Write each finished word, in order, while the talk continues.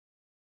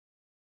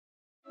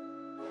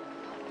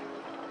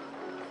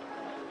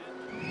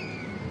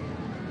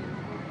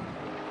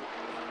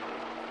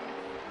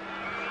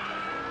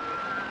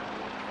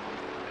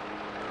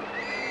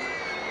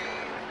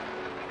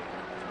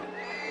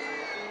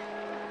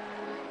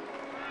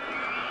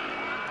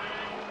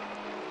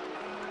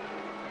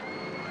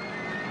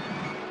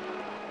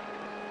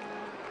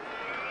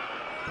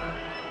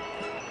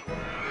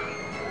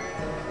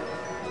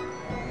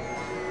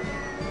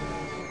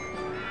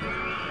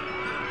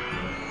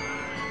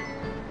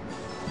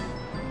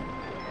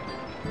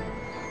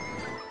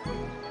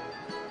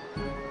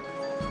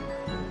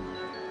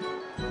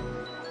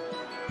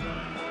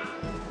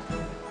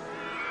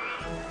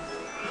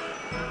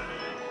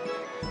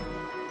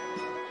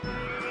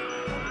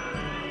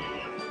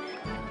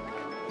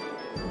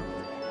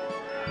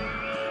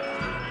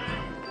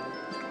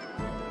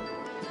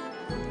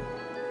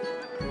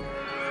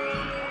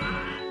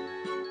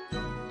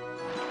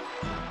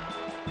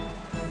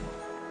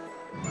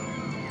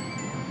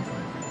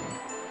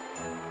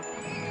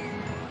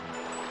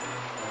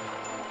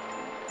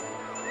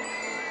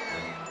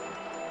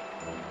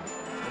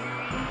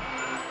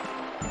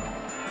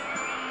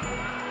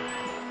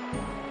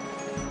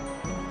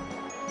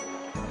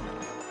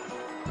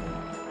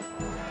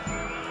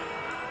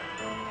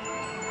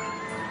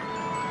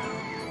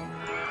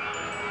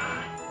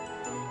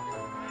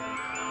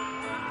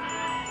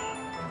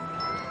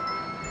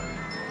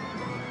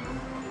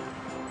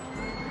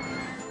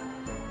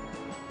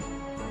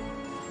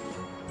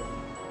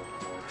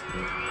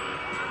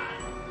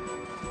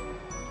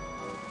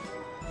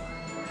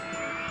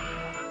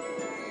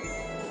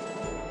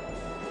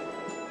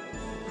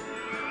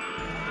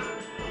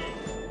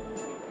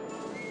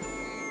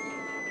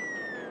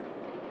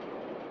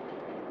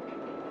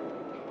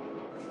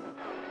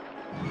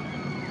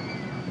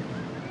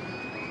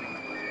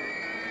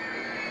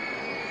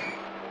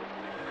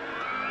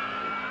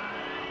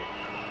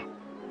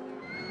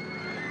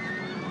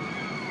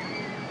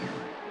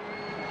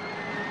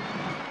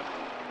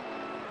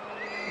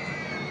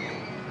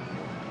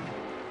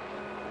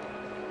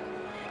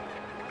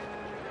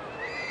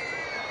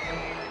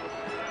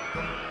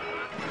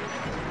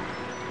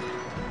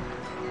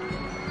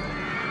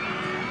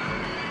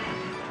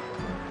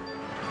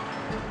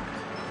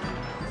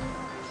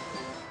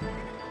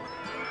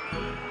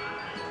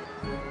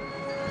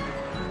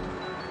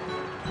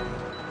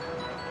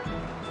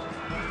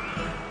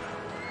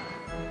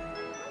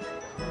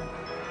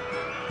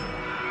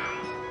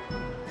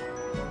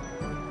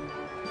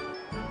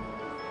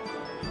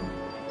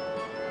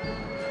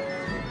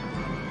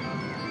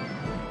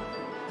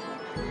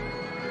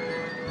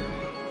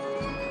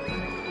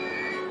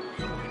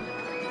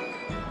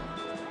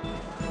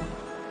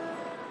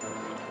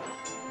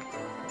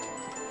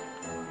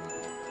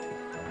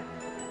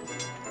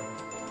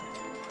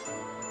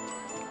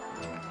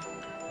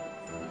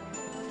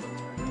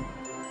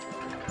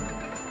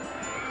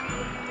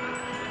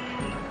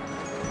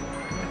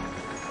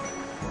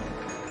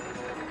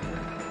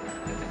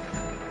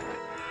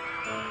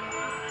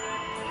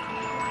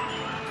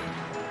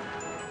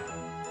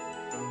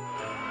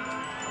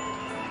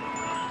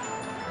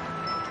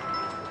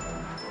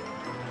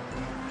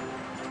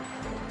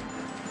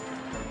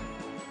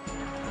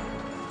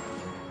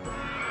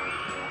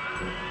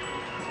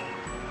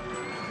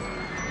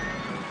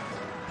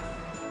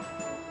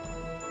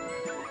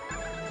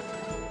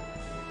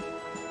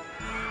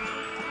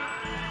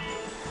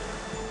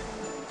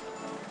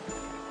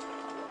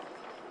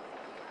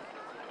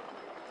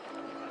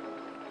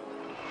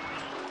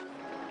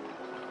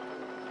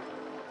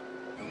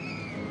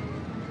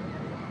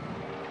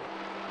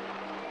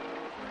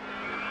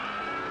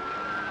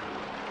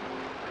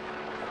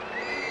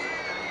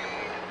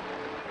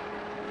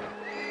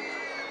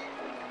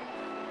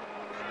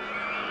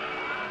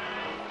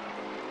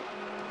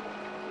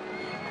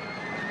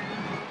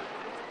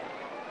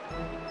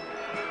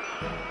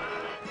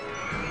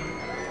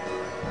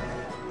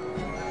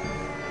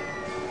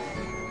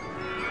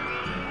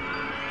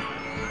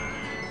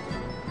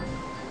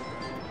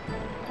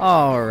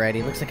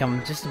Alrighty, looks like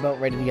I'm just about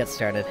ready to get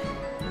started.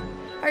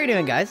 How are you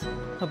doing, guys?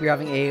 Hope you're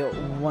having a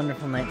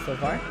wonderful night so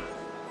far.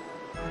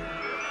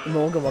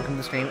 Molga, welcome to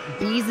the stream.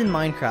 Bees in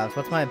Minecraft,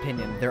 what's my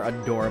opinion? They're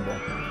adorable.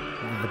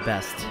 They're the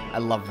best. I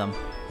love them.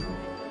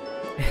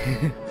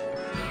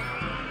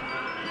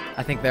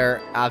 I think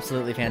they're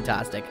absolutely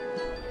fantastic.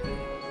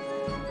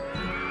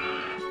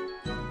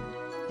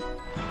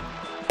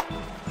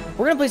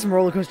 We're gonna play some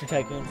Roller Coaster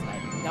Tycoon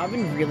tonight. Now, I've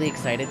been really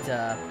excited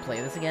to play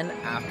this again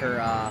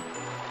after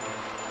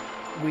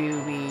we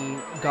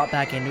got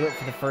back into it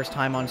for the first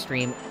time on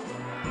stream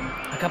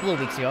a couple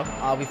of weeks ago.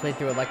 We played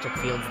through Electric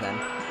Fields then.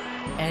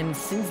 And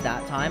since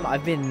that time,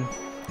 I've been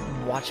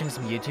watching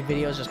some YouTube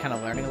videos, just kind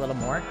of learning a little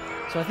more.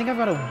 So I think I've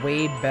got a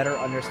way better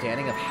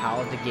understanding of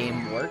how the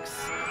game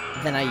works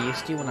than I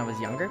used to when I was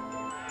younger.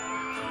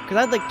 Because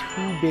I had like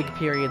 2 big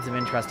periods of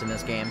interest in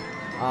this game.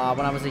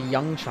 When I was a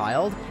young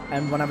child,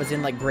 and when I was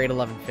in like grade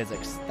 11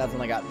 physics. That's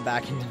when I got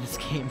back into this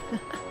game.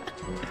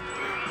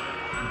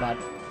 But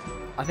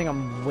I think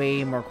I'm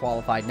way more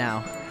qualified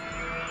now.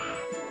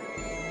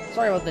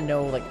 Sorry about the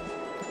no, like,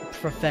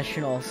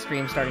 professional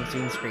stream starting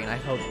soon screen. I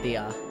hope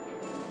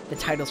the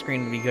title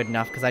screen would be good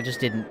enough, because I just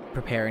didn't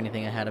prepare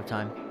anything ahead of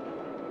time.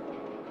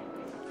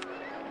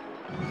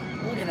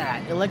 Look at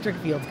that. Electric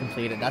Fields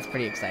completed. That's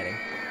pretty exciting.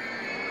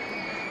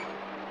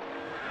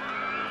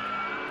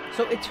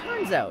 So it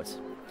turns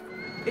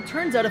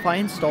out if I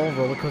install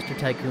Roller Coaster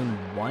Tycoon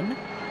 1,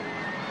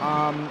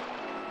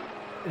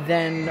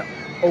 then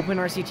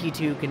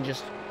OpenRCT2 can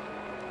just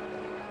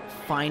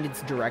find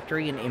its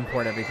directory and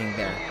import everything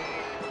there.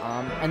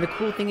 And the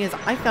cool thing is,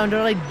 I found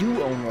out I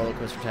do own Roller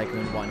Coaster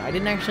Tycoon 1. I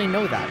didn't actually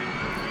know that.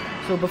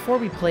 So before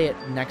we play it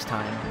next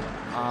time,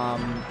 I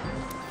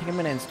think I'm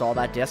going to install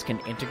that disk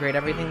and integrate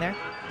everything there,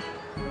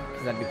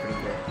 because that'd be pretty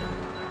cool.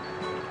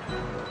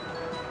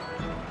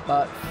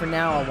 But for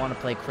now, I want to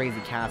play Crazy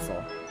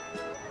Castle.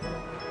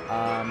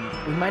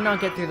 We might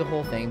not get through the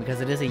whole thing, because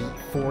it is a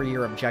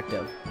 4-year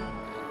objective.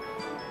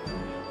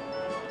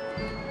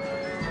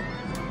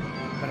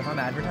 But if I'm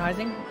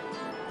advertising,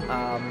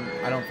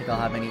 I don't think I'll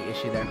have any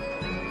issue there.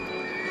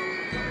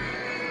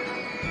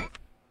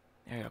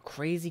 There we go,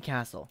 Crazy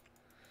Castle.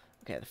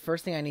 Okay, the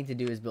first thing I need to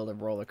do is build a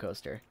roller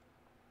coaster.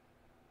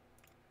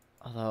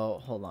 Although,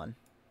 hold on.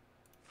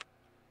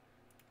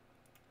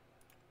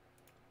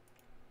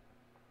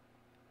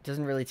 It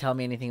doesn't really tell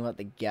me anything about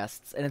the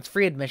guests. And it's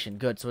free admission,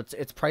 good, so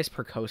it's price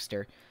per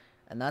coaster.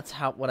 And that's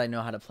what I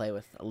know how to play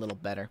with a little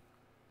better.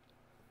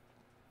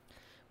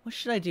 What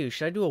should I do?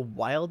 Should I do a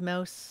wild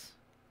mouse?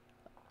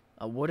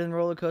 A wooden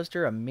roller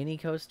coaster, a mini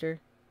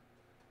coaster.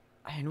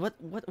 And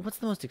what's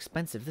the most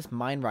expensive? This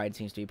mine ride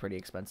seems to be pretty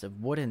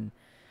expensive. Wooden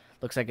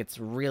looks like it's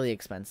really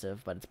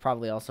expensive, but it's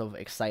probably also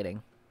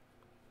exciting.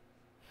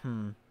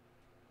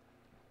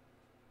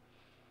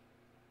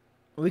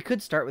 We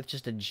could start with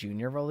just a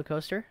junior roller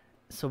coaster,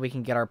 so we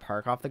can get our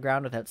park off the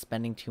ground without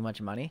spending too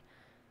much money.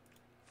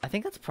 I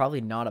think that's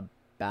probably not a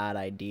bad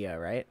idea,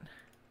 right?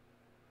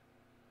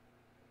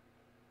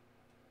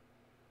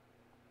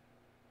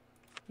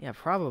 Yeah,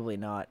 probably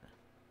not.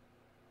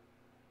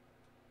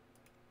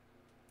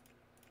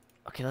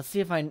 Okay, let's see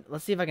if I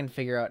can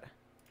figure out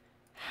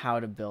how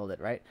to build it,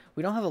 right?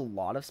 We don't have a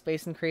lot of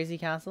space in Crazy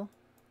Castle.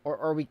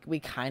 Or we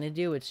kind of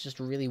do. It's just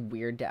really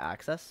weird to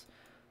access.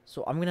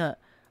 So I'm gonna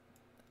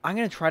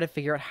try to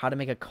figure out how to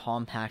make a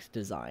compact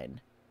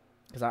design,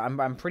 because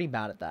I'm pretty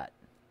bad at that.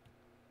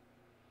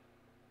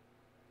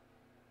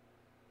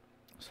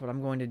 So what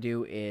I'm going to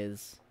do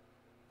is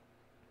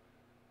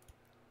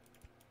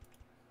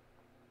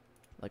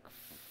like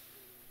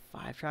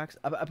 5 tracks.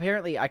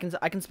 Apparently, I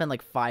can spend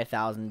like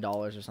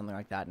 $5,000 or something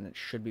like that, and it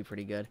should be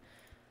pretty good.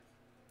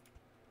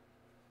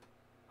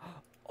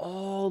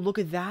 Oh, look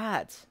at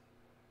that!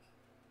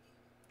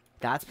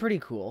 That's pretty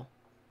cool.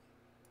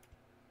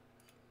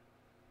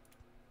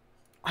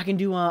 I can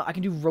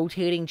do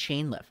rotating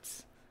chain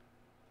lifts.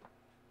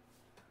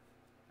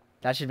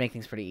 That should make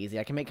things pretty easy.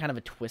 I can make kind of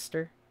a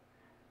twister.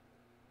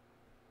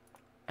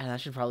 And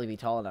that should probably be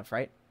tall enough,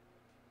 right?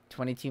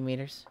 22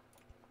 meters.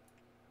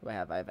 What do I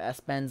have? I have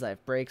S-bends, I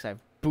have brakes, I have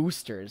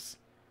boosters.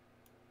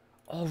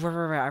 Oh,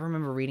 right. I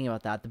remember reading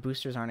about that. The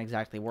boosters aren't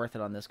exactly worth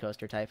it on this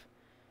coaster type.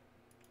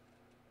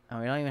 Oh,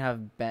 we don't even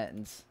have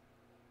bends.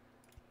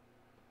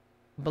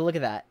 But look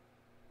at that.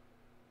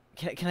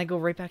 Can I go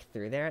right back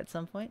through there at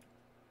some point?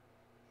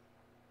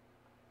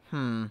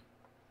 Oh,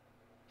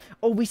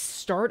 we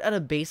start at a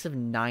base of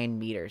 9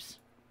 meters.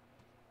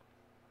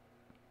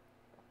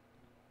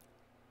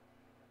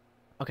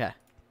 Okay.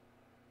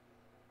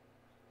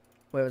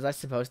 Wait, was I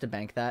supposed to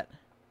bank that?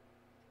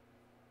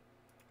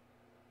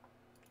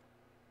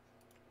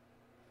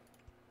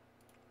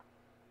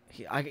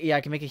 Yeah,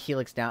 I can make a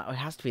helix down. Oh, it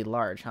has to be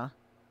large, huh?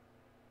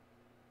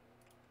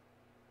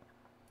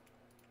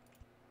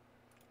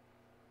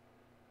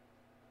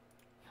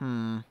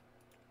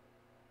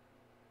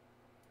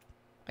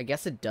 I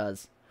guess it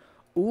does.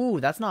 Ooh,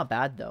 that's not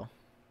bad, though.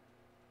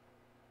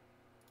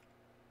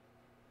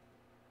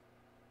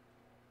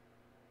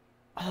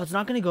 Oh, it's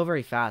not going to go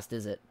very fast,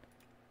 is it?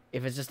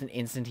 If it's just an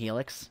instant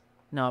helix?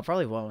 No, it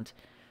probably won't.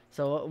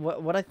 So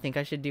what I think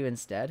I should do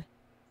instead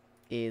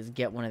is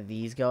get one of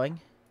these going.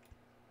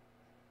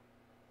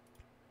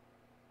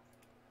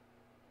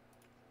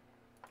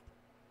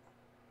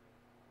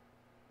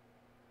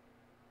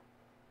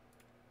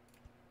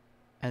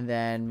 And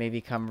then maybe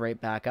come right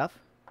back up.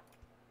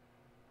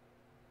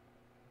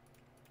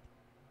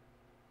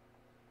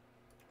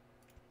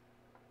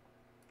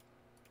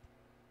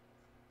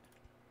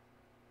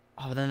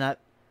 Oh, then that...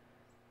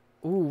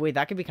 Ooh, wait,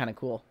 that could be kind of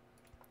cool.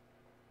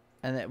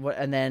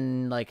 And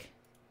then like...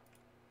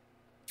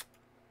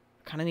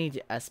 kind of need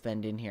to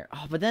S-bend in here.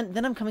 Oh, but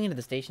then I'm coming into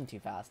the station too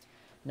fast.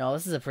 No,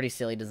 this is a pretty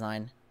silly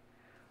design.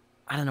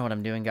 I don't know what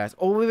I'm doing, guys.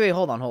 Oh, wait,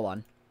 hold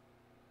on.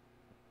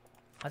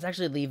 Let's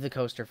actually leave the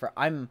coaster for...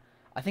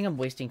 I think I'm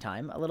wasting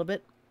time a little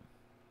bit.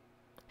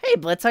 Hey,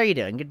 Blitz, how you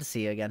doing? Good to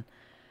see you again.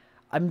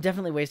 I'm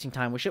definitely wasting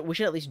time. We should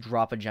at least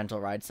drop a gentle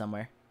ride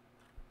somewhere.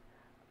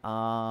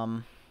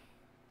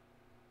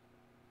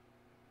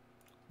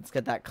 Let's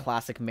get that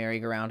classic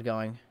merry-go-round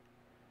going.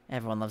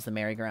 Everyone loves the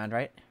merry-go-round,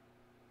 right?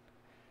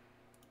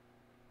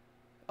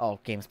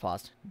 Oh, game's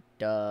paused.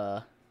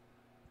 Duh.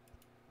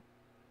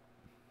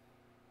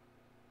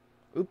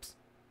 Oops.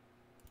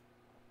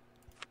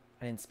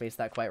 I didn't space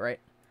that quite right.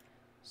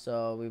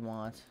 So we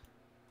want...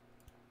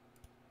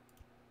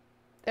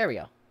 There we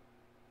go.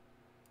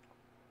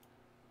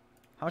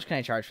 How much can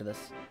I charge for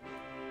this?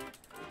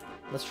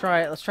 Let's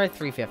try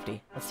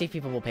 $350. Let's see if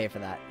people will pay for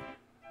that.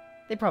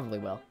 They probably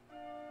will.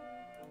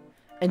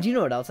 And do you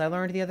know what else I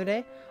learned the other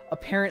day?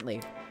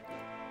 Apparently,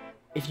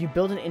 if you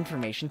build an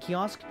information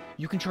kiosk,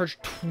 you can charge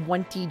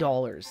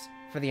 $20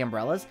 for the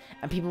umbrellas,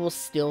 and people will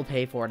still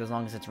pay for it as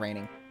long as it's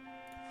raining.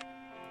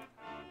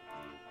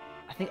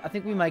 I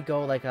think we might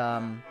go like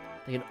an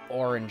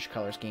orange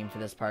color scheme for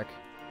this park.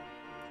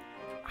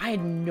 I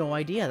had no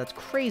idea. That's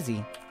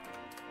crazy.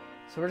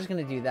 So we're just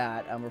gonna do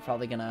that. We're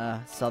probably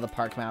gonna sell the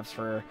park maps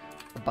for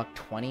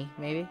 $1.20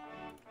 maybe.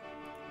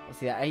 We'll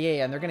see that.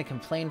 Yeah, and they're gonna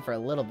complain for a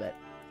little bit,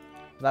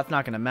 but that's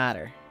not gonna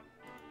matter.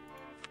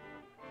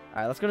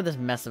 All right, let's go to this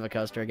mess of a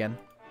coaster again.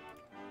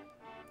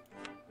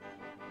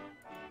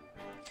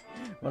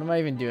 What am I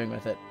even doing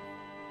with it?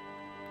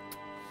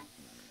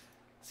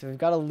 So we've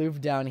got a loop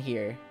down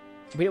here.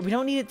 We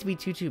don't need it to be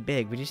too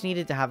big. We just need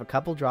it to have a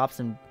couple drops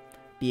and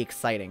be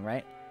exciting,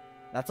 right?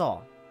 That's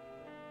all.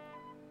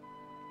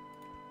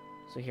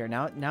 So here,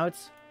 now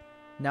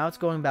it's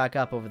going back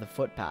up over the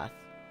footpath.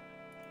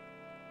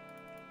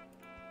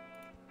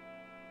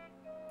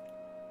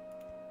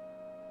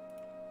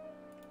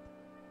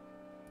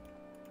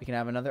 We can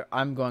have another.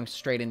 I'm going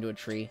straight into a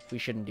tree. We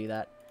shouldn't do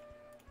that.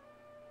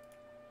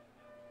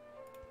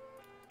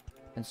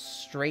 And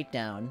straight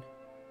down.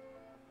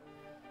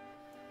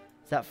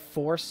 Is that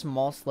 4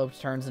 small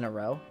sloped turns in a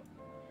row?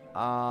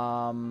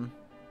 I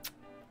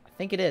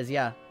think it is,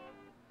 yeah.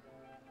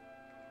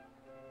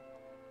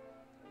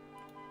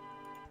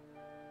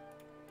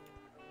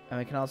 And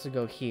we can also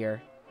go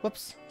here.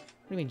 Whoops.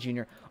 What do you mean,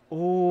 junior?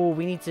 Oh,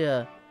 we need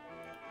to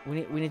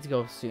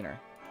go sooner.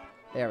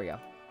 There we go.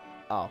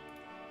 Oh.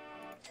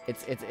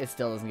 It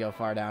still doesn't go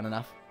far down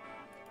enough.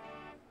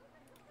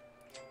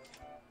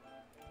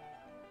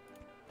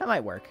 That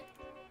might work.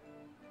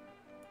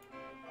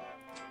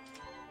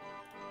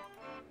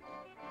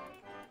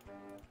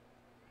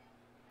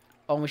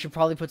 Oh, and we should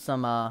probably put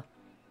some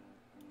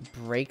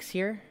brakes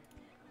here.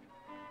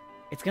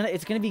 It's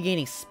gonna be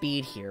gaining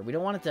speed here. We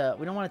don't want it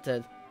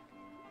to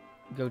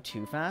go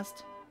too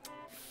fast.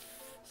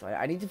 So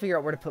I need to figure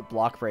out where to put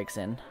block brakes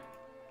in.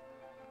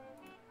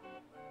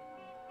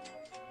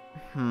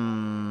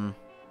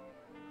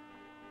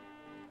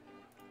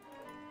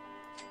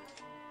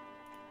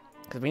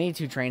 Because we need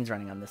 2 trains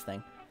running on this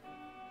thing.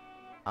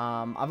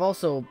 I've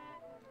also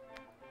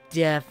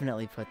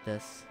definitely put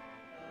this.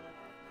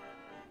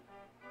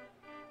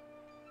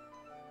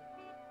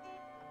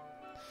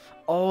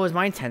 Oh, is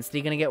my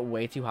intensity going to get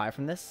way too high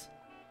from this?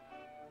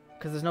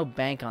 Because there's no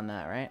bank on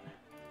that, right?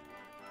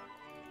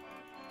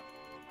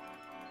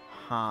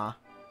 Huh.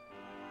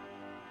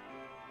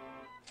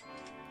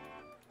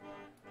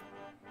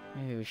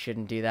 Maybe we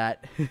shouldn't do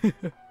that.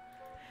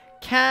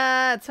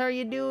 Cats, how are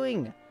you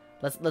doing?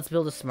 Let's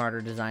build a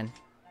smarter design.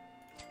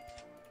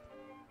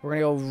 We're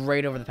gonna go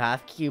right over the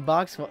path.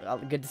 Q-Box, well,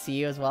 good to see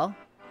you as well.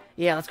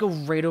 Yeah, let's go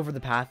right over the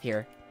path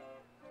here.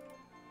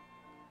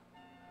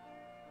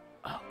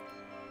 Oh,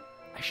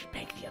 I should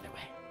bank the other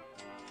way.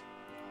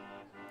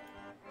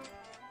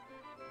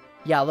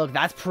 Yeah, look,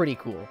 that's pretty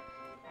cool.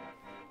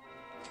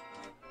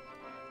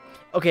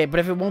 Okay, but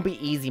if it won't be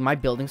easy, my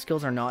building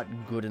skills are not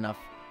good enough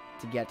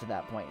to get to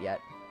that point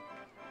yet.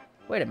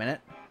 Wait a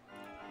minute.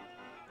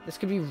 This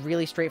could be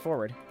really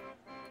straightforward.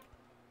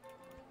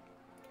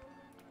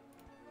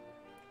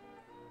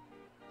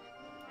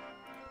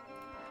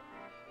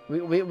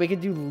 We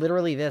could do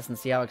literally this and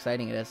see how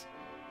exciting it is.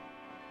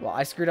 Well,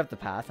 I screwed up the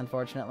path,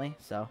 unfortunately,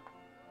 so...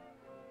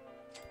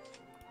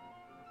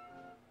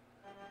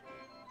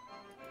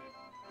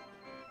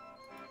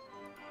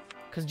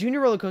 Because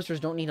junior roller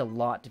coasters don't need a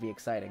lot to be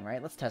exciting, right?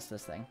 Let's test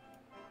this thing.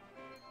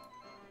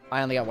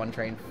 I only got 1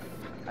 train.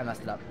 I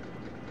messed it up.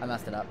 I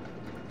messed it up.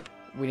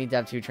 We need to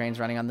have 2 trains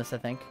running on this, I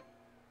think.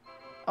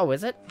 Oh,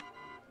 is it?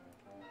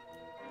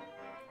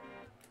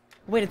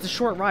 Wait, it's a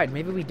short ride.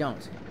 Maybe we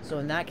don't. So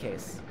in that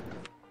case,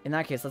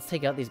 let's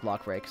take out these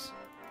block brakes.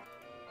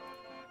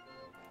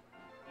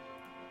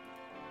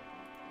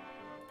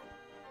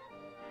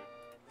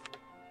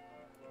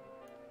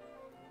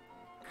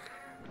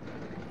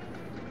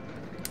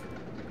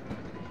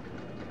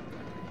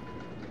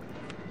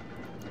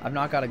 I've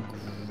not got a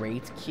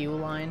great queue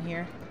line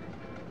here.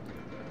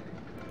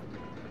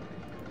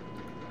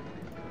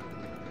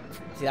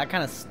 See, that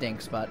kind of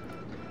stinks, but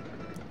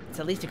it's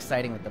at least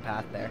exciting with the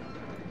path there.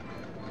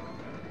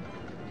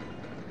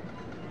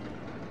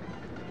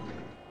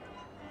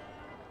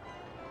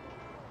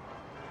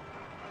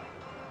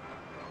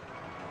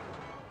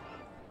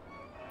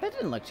 That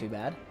didn't look too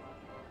bad.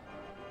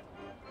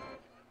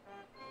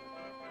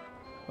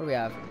 What do we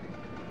have?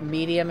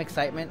 Medium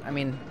excitement? I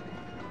mean...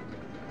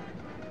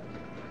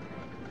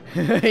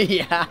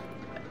 yeah.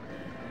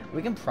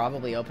 We can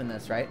probably open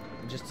this, right?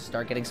 Just to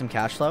start getting some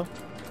cash flow.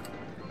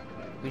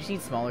 We just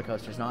need smaller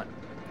coasters, not...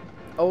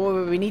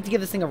 Oh, we need to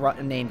give this thing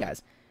a name,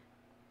 guys.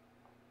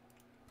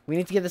 We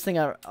need to give this thing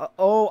a...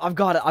 Oh, I've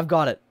got it. I've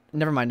got it.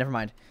 Never mind. Never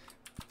mind.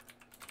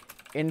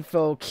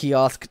 Info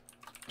Kiosk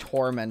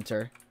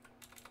Tormentor.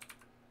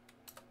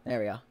 There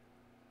we go.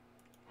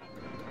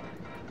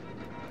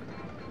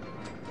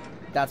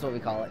 That's what we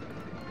call it.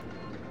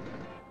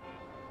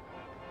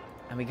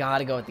 And we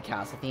gotta go with the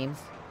castle themes.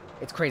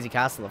 It's Crazy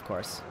Castle, of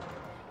course.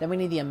 Then we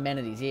need the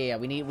amenities. Yeah.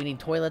 We need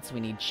toilets.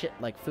 We need shit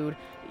like food.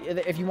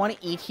 If you want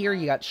to eat here,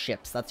 you got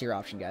chips. That's your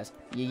option, guys.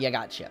 You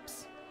got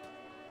chips.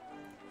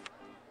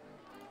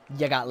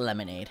 You got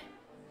lemonade.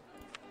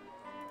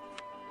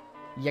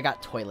 You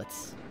got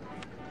toilets.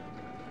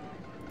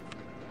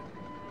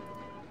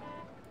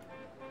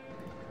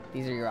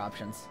 These are your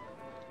options.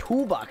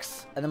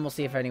 $2, and then we'll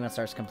see if anyone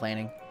starts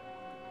complaining.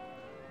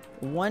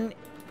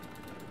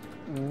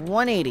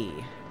 180.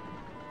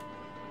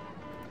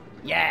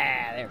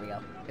 Yeah, there we go.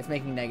 It's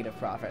making negative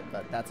profit,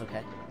 but that's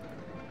okay.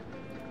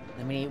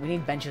 And we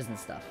need benches and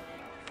stuff.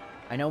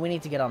 I know we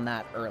need to get on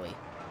that early.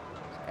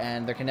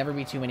 And there can never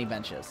be too many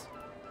benches.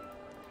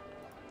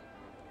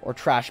 Or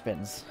trash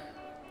bins.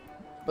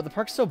 But the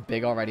park's so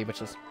big already,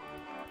 which is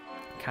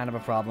kind of a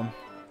problem.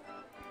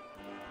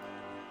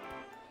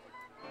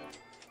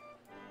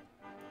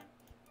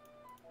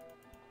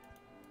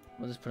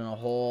 We'll just put in a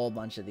whole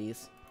bunch of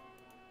these.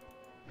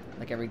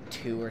 Like every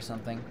 2 or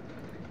something.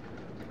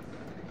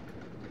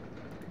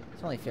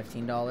 It's only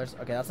 $15.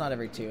 Okay, that's not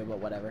every 2, but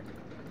whatever.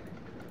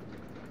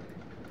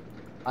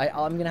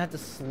 I'm gonna have to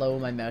slow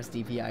my mouse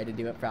DPI to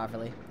do it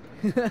properly.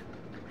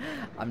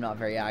 I'm not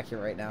very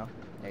accurate right now.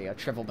 There you go,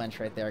 triple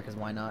bench right there, because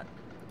why not?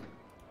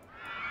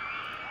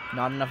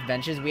 Not enough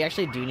benches. We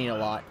actually do need a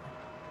lot.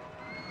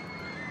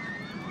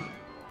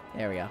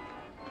 There we go.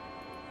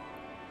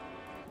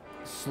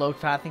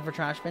 Slope pathing for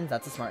trash bins.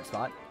 That's a smart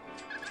spot.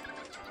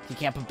 You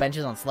can't put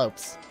benches on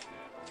slopes.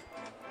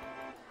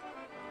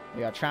 We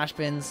got trash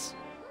bins.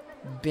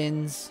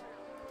 Bins.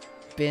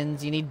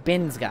 Bins. You need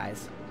bins,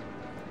 guys.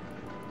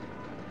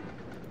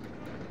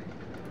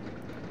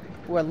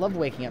 Ooh, I love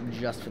waking up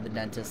just for the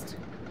dentist.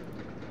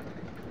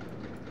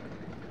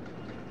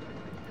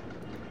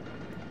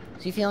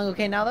 So you feeling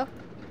okay now, though?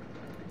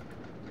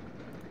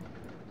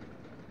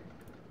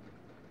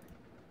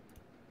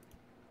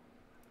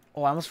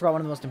 Oh, I almost forgot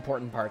one of the most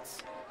important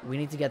parts. We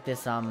need to get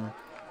this,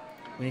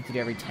 we need to do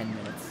every 10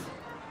 minutes.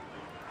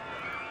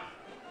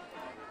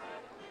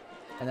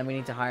 And then we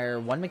need to hire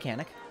 1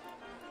 mechanic.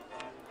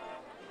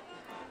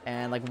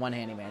 And, like, 1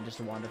 handyman, just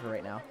to wander for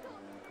right now.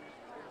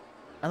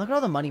 And look at all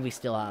the money we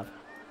still have.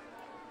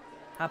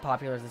 How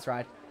popular is this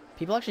ride?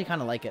 People actually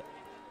kind of like it.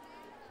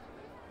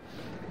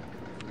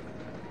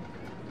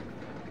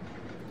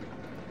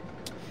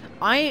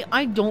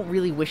 I don't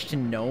really wish to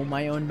know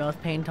my own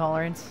mouth pain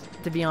tolerance,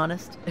 to be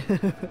honest.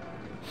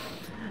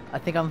 I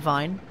think I'm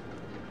fine.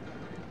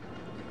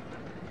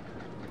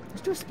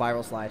 Let's do a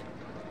spiral slide.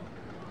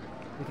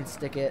 We can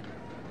stick it...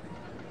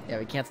 Yeah,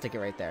 we can't stick it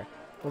right there.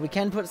 But we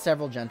can put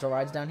several gentle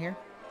rides down here.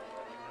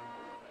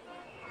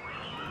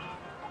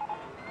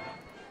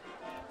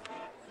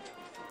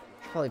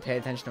 Should probably pay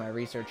attention to my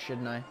research,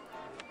 shouldn't I?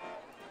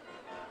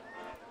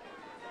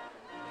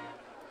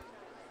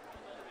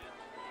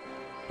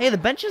 Hey, the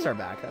benches are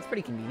back. That's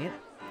pretty convenient.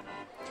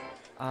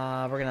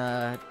 We're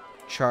gonna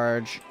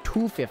charge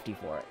 $2.50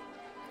 for it.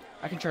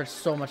 I can charge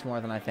so much more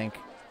than I think.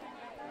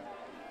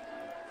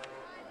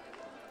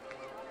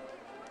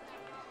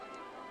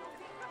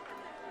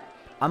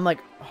 I'm like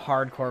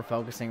hardcore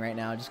focusing right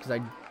now just because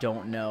I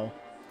don't know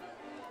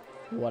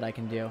what I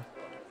can do.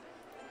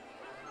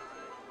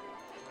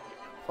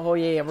 Oh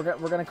yeah,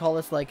 we're gonna call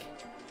this like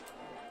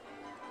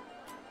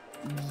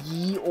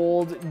Ye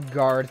Old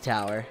Guard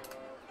Tower.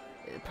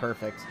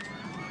 Perfect.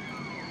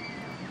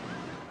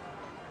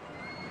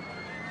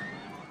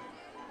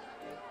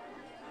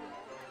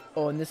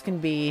 Oh, and this can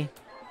be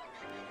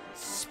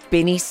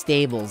Spinny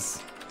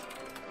Stables.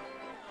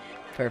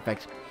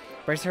 Perfect.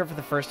 Brace her for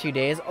the first few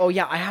days. Oh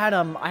yeah, I had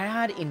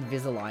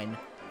Invisalign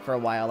for a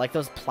while, like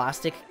those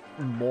plastic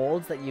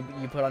molds that you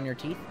put on your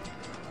teeth.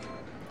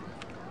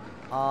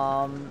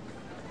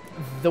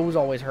 Those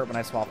always hurt when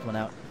I swapped one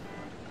out.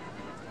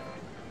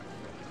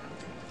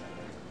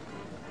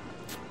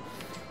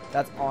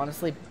 That's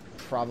honestly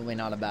probably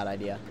not a bad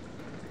idea.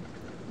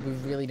 We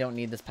really don't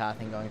need this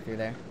pathing going through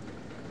there.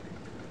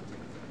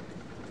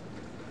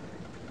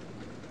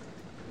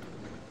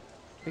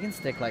 We can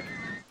stick like...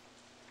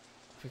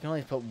 We can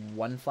only put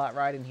 1 flat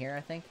ride in here, I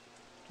think.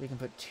 We can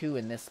put 2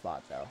 in this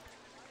spot, though.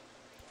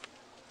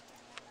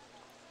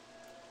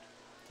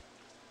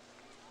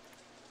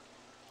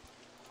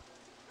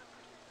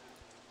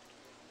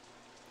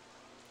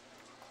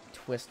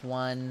 Twist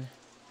 1.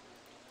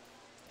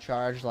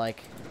 Charge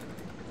like...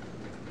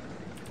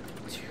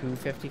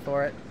 $2.50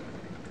 for it.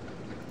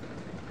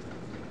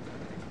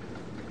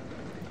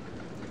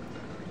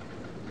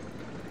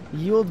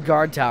 Yield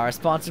Guard Tower,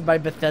 sponsored by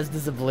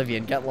Bethesda's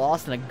Oblivion. Get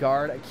lost and a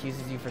guard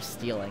accuses you for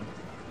stealing.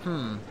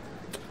 I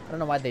don't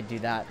know why they'd do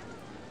that.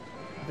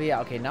 But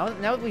yeah, okay, now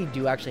that we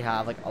do actually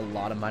have like a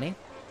lot of money,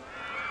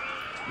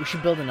 we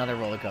should build another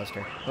roller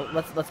coaster. But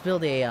let's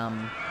build a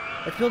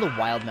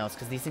wild mouse,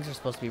 because these things are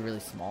supposed to be really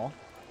small,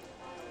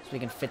 so we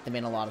can fit them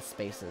in a lot of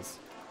spaces.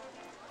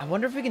 I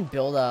wonder if we can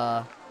build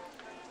a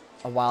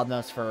wild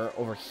mouse for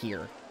over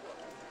here.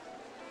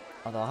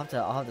 Although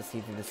I'll have to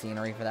see through the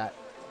scenery for that.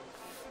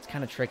 It's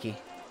kind of tricky.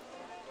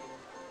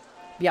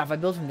 But yeah, if I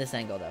build from this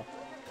angle though,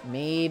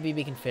 maybe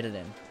we can fit it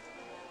in.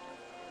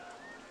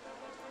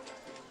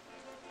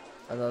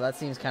 Although that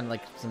seems kind of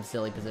like some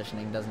silly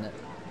positioning, doesn't it?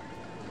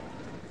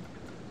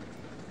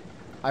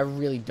 I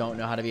really don't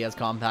know how to be as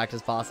compact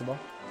as possible.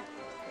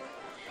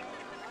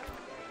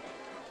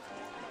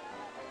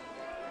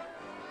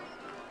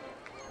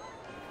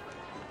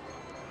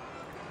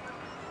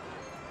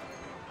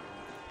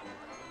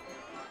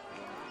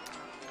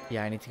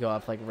 Yeah, I need to go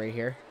up like right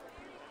here.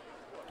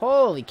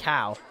 Holy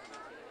cow.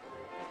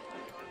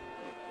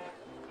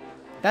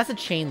 That's a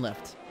chain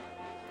lift.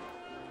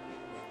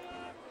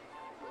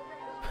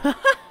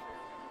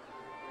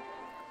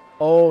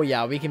 Oh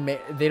yeah, we can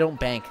make... They don't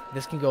bank.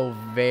 This can go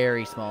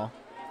very small.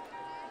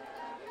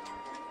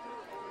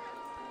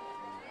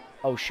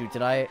 Oh shoot,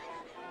 did I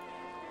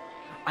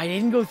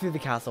didn't go through the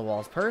castle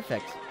walls.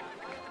 Perfect.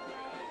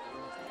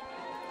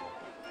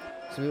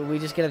 So we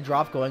just get a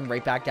drop going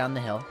right back down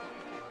the hill.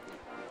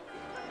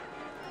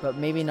 But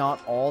maybe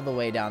not all the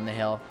way down the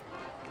hill.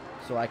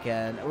 So I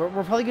can... We're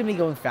probably going to be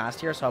going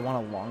fast here, so I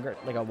want a longer,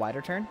 like a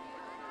wider turn.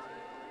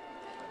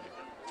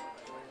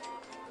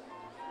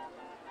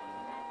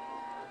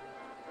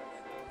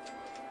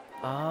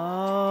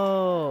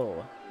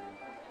 Oh.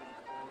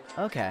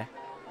 Okay.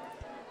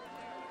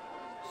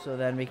 So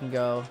then we can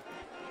go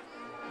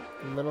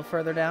a little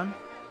further down,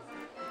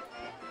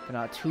 but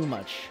not too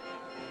much.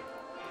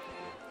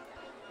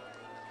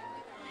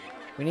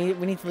 We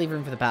need to leave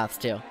room for the paths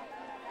too.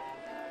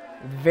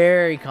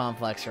 Very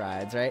complex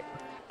rides, right?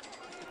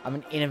 I'm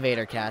an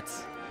innovator,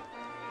 cats.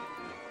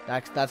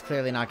 That's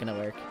clearly not gonna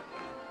work.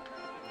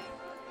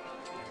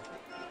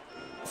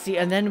 See,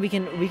 and then we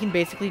can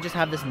basically just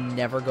have this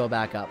never go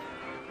back up.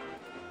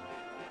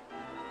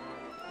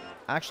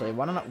 Actually,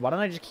 why don't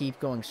I just keep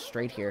going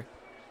straight here?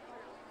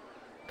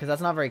 Because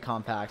that's not very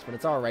compact, but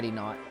it's already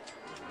not.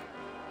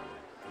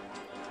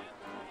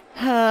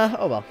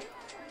 Oh well.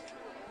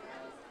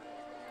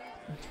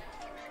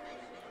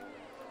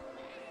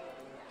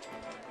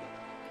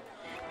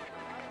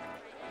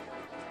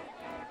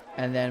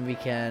 And then we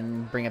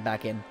can bring it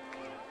back in.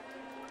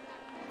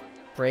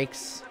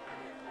 Brakes.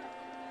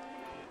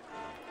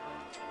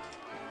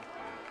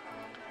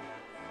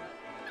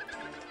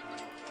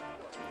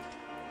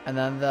 And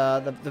then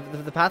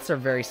the paths are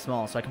very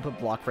small, so I can put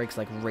block brakes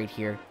like right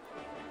here.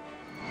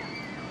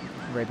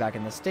 Right back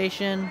in the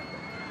station.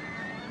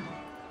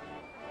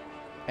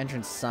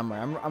 Entrance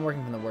somewhere. I'm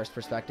working from the worst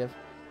perspective.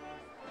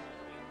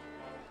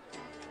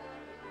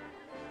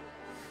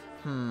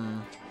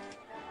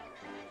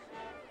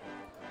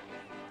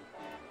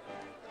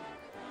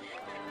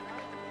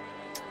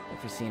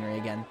 Iffy scenery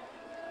again.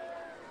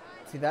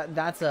 See,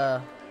 that's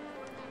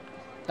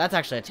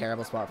actually a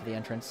terrible spot for the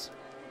entrance.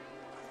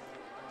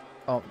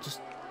 Oh, just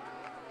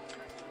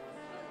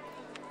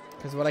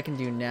because what I can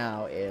do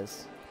now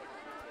is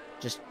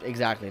just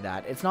exactly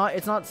that. It's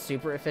not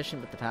super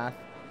efficient with the path.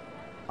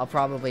 I'll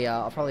probably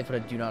put a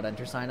do not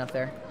enter sign up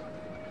there.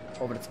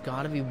 Oh, but it's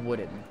gotta be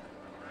wooden.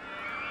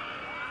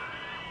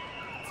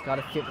 It's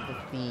gotta fit with the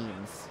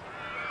themes.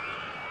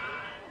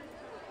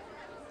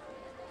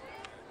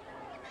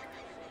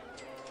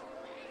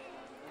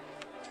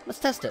 Let's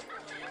test it.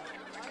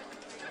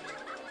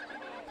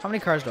 How many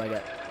cars do I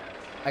get?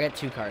 I get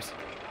 2 cars.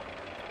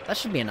 That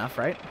should be enough,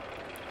 right?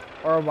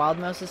 Or a wild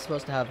mouse is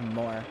supposed to have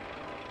more.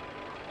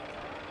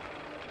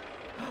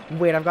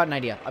 Wait, I've got an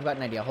idea.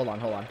 Hold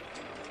on.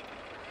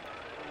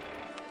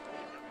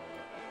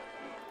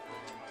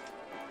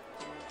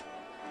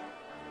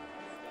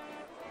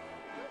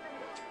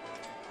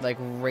 Like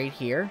right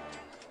here.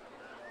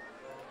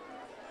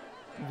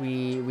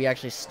 We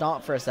actually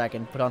stop for a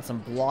second, put on some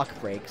block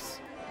brakes.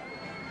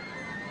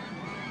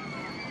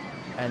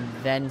 And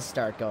then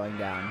start going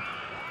down.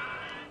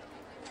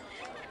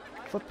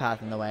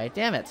 Footpath in the way.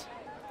 Damn it.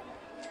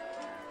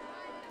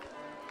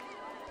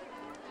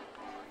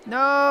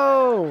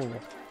 No!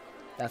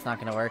 That's not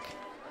gonna work.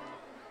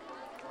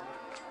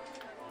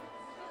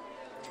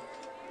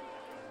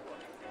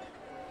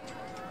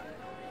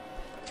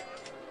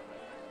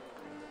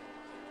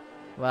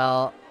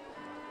 Well,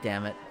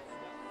 damn it.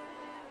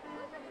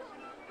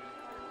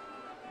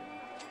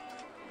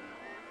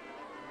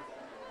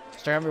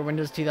 Start up your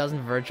Windows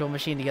 2000 virtual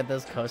machine to get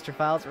those coaster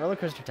files. Roller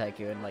Coaster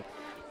Tycoon, like,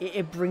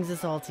 it brings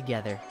us all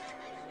together.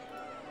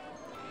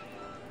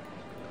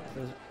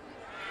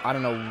 I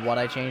don't know what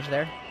I changed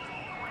there.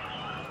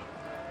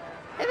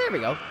 Hey, there we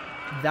go.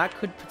 That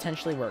could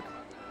potentially work.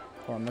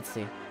 Hold on, let's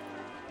see.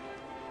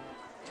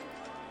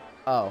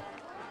 Oh.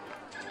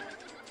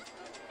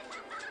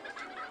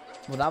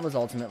 Well, that was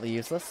ultimately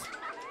useless.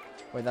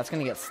 Wait, that's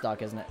gonna get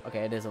stuck, isn't it? Okay,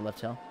 it is a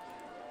lift hill.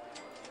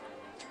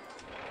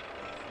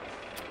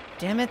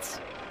 Damn it!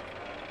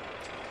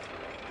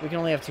 We can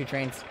only have 2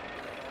 trains.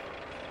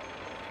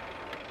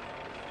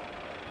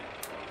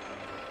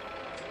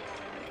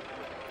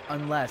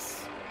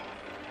 Unless...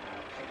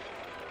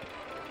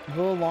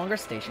 Will a longer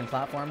station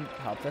platform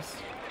help this?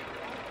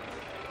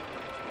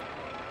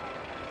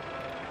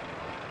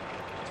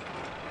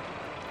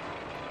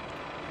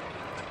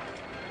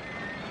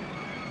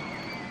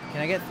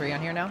 Can I get 3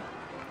 on here now?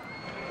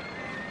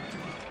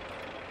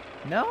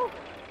 No?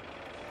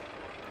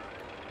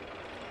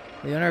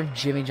 The owner of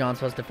Jimmy John's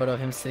posted a photo of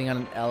him sitting on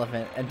an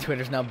elephant, and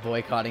Twitter's now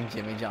boycotting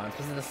Jimmy John's.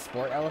 Was it a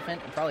sport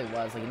elephant? It probably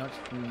was. Like, you don't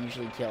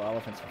usually kill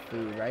elephants for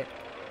food, right?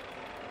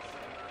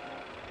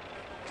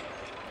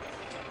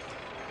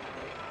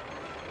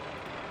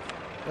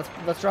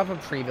 Let's drop a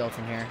pre-built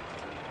in here.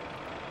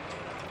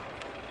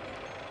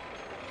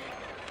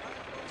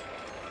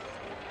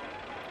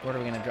 What are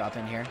we gonna drop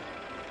in here?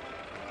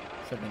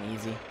 Something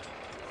easy.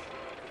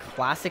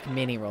 Classic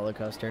mini roller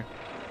coaster.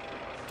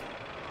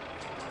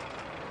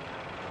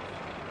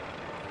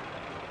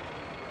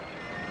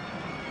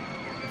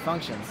 It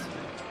functions.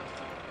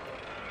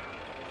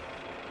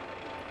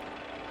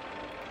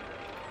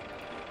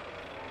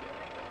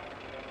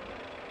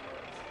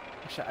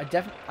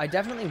 Actually, I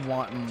definitely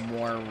want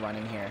more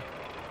running here.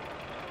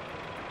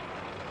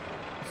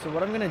 So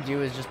what I'm gonna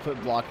do is just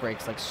put block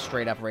brakes like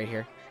straight up right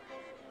here.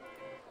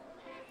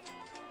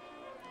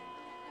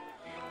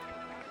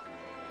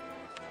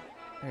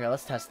 Here we go,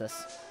 let's test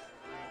this.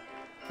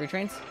 3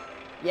 trains?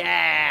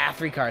 Yeah!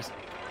 3 cars.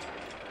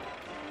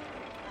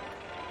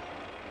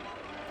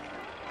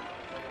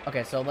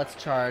 Okay, so let's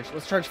charge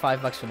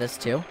 $5 for this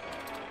too.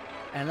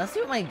 And let's see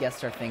what my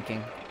guests are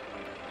thinking.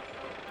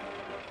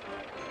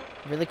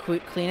 Really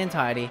quick, clean and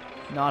tidy.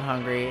 Not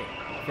hungry.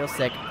 Feel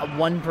sick.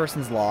 One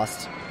person's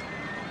lost.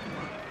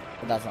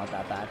 But that's not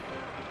that bad.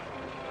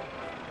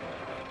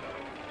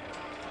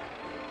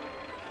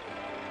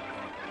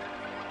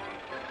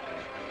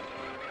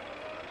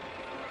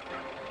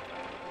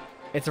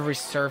 It's a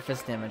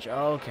resurfaced image.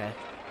 Oh, okay.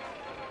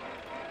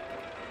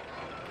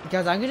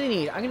 Guys, I'm gonna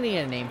need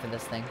a name for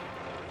this thing.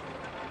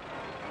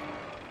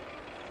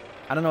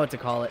 I don't know what to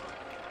call it.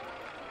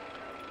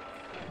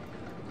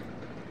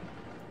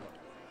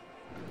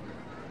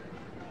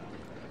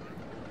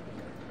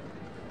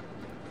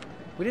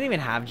 We didn't even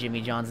have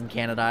Jimmy John's in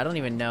Canada. I don't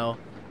even know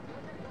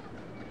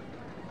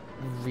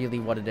really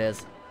what it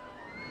is.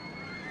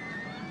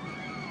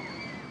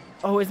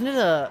 Oh, is it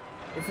a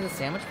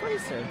sandwich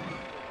place or?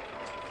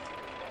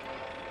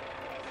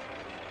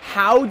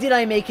 How did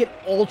I make it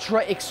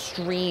ultra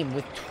extreme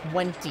with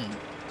 20?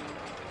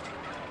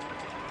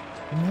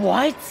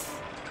 What?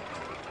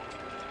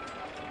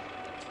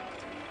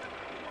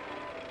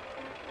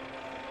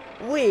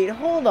 Wait,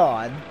 hold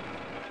on.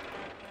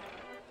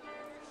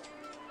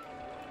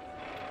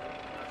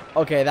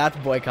 Okay, that's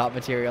boycott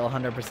material,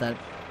 100%.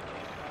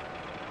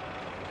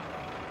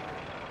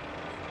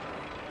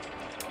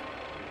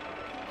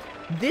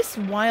 This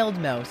wild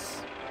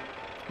mouse,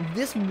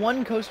 this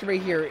one coaster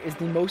right here is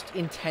the most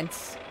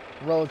intense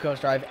roller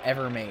coaster I've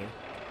ever made.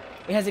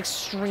 It has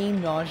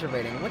extreme nausea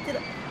rating.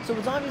 So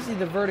it's obviously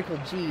the vertical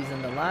G's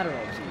and the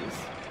lateral G's.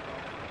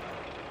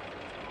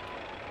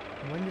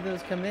 When do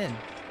those come in?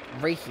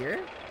 Right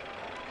here?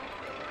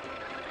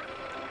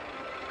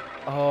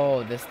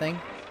 Oh, this thing?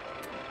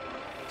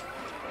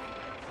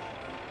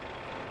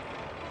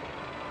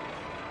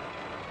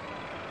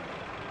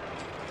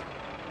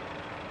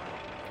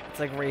 It's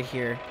like right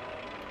here.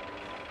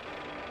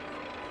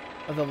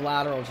 Oh, the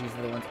lateral G's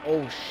are the ones.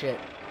 Oh, shit.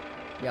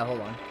 Yeah,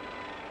 hold on.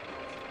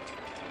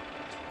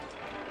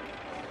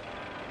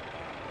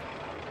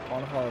 I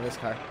want to follow this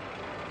car.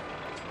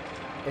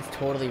 It's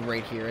totally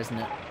right here, isn't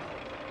it?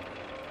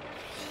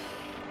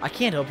 I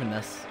can't open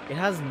this. It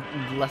has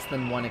less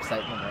than 1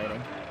 excitement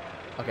rating.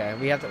 Okay,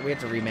 we have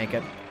to remake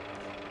it.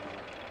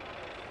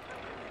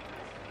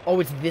 Oh,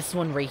 it's this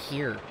one right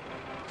here.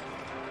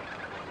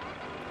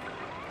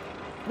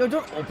 No,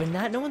 don't open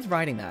that. No one's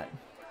riding that.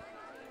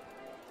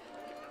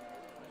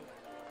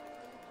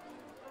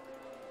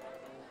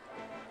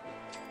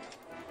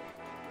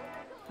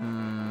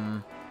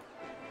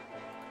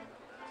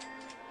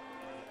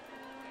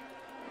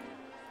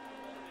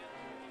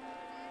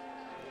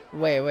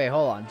 Wait,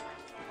 hold on.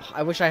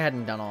 I wish I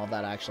hadn't done all of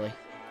that, actually.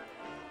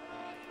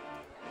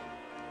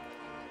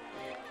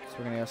 So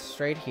we're gonna go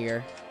straight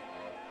here.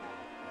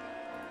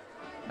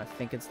 I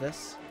think it's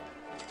this.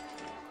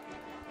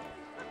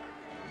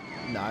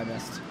 No, I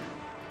missed.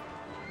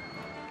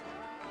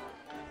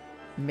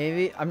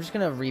 Maybe I'm just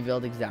gonna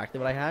rebuild exactly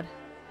what I had.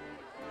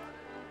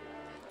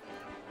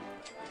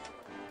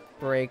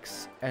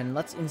 Brakes, and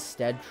let's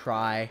instead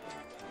try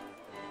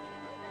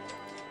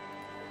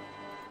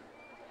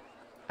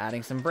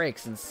adding some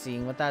brakes and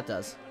seeing what that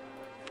does.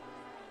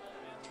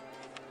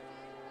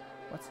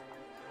 What's...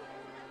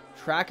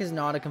 Track is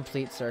not a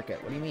complete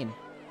circuit. What do you mean?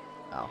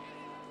 Oh.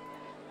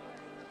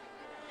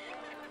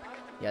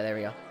 Yeah, there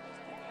we go.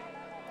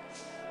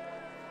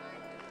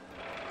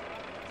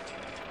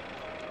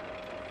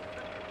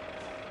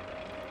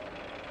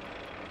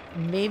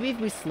 Maybe if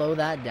we slow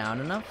that down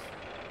enough.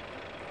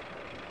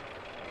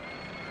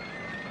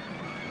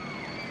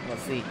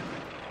 Let's see.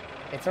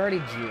 It's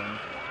already June.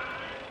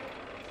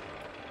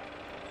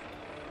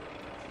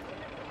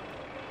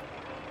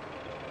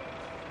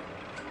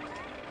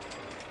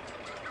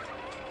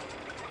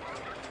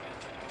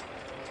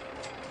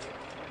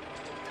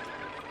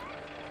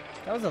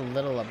 That was a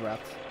little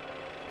abrupt.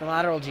 The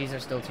lateral G's are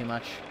still too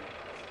much.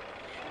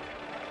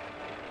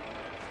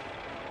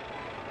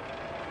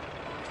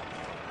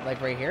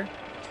 Like right here?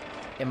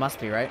 It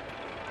must be, right?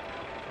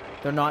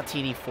 They're not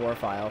TD4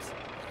 files.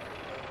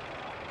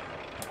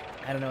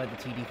 I don't know what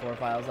the TD4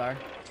 files are.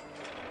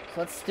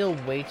 So that's still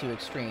way too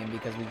extreme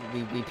because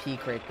we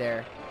peak right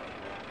there.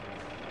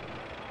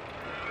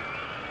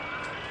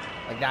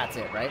 Like that's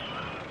it, right?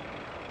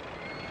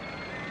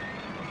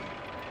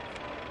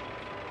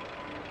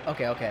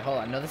 Okay, hold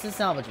on. No, this is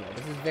salvageable.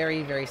 This is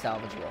very, very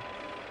salvageable.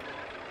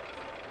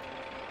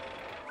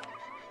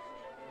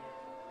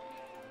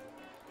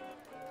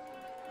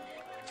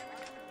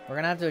 We're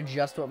gonna have to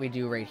adjust what we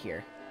do right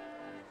here.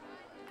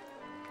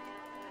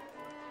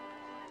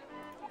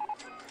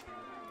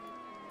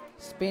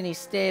 Spinny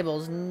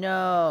stables,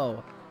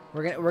 no.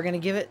 We're gonna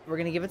give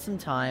it some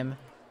time.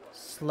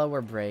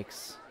 Slower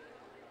brakes.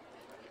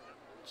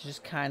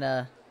 Just kind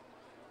of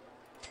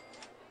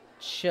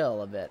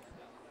chill a bit.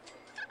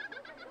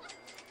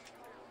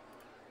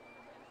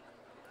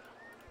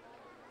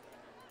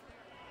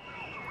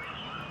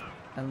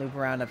 And loop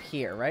around up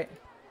here, right?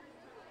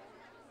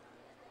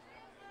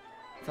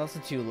 It's also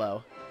too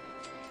low.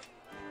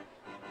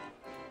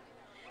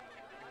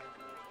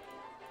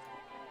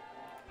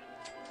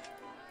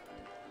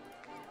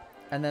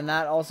 And then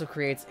that also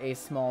creates a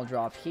small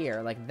drop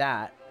here, like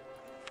that,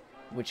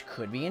 which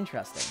could be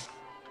interesting.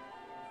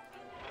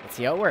 Let's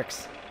see how it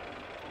works.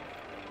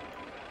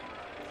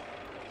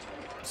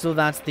 So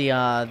that's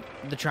the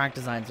track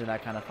designs are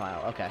that kind of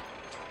file. Okay.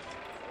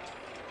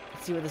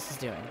 Let's see what this is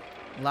doing.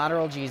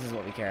 Lateral G's is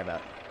what we care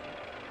about.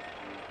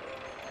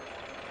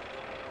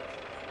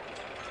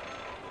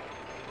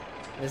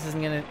 This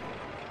isn't gonna...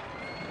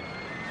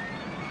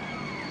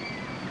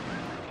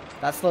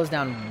 That slows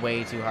down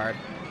way too hard.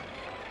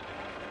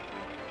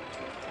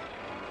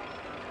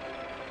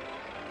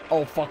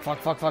 Oh, fuck.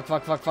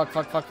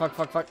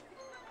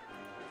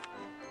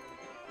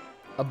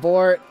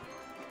 Abort.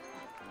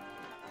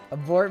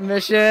 Abort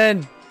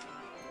mission.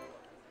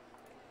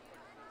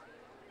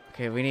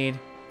 Okay, we need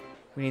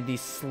the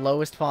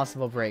slowest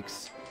possible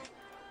brakes.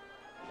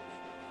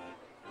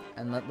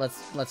 And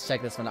let's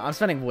check this one out. I'm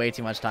spending way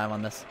too much time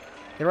on this.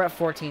 They were at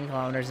 14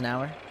 kilometers an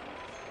hour.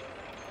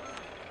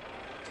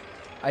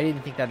 I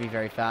didn't think that'd be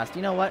very fast.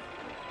 You know what?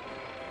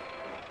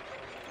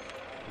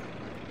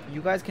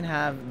 You guys can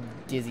have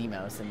Dizzy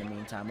Mouse in the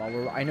meantime. While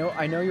we're, I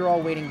know you're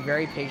all waiting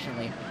very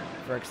patiently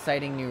for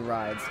exciting new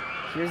rides.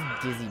 Here's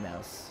Dizzy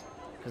Mouse,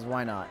 because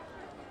why not?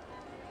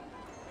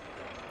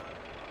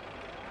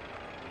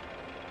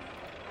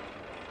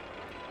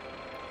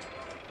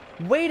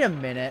 Wait a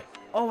minute.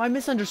 Oh, I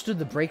misunderstood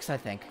the brakes, I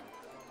think.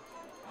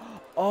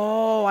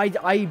 Oh, I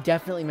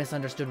definitely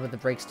misunderstood what the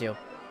brakes do.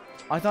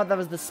 I thought that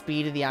was the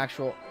speed of the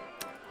actual...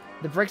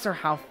 The brakes are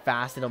how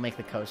fast it'll make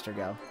the coaster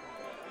go.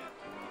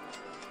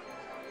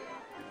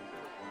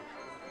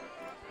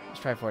 Let's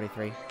try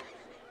 43.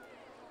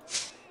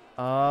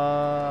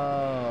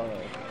 Oh.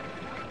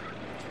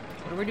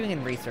 What are we doing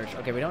in research?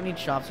 Okay, we don't need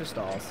shops or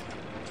stalls.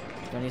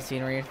 Don't need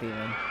scenery or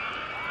theming.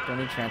 Don't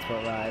need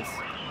transport rides.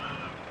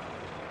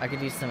 I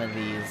could use some of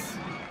these.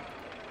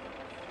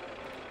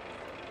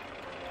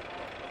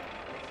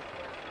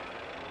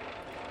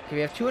 Okay,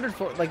 we have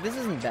 204. Like, this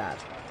isn't bad.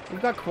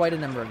 We've got quite a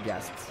number of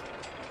guests.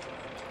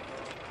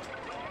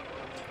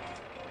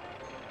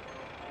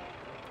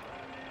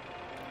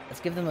 Let's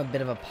give them a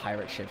bit of a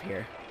pirate ship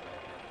here.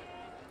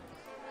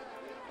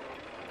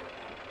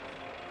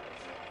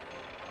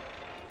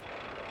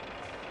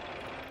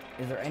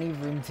 Is there any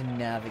room to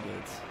navigate?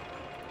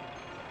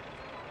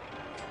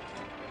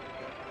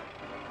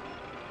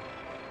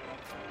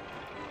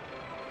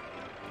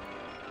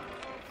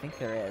 I think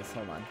there is.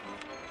 Hold on.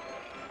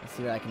 Let's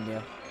see what I can do.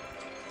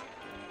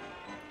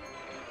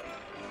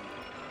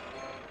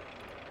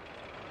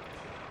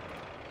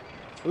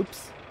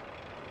 Oops.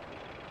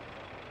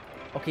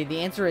 Okay, the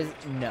answer is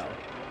no.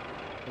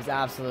 There's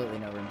absolutely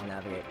no room to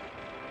navigate.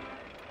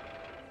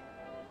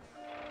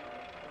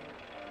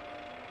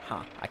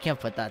 Huh. I can't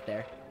put that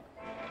there.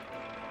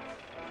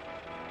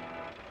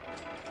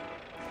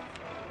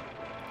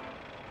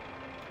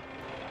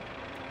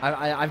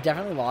 I've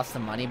definitely lost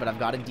some money, but I've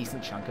got a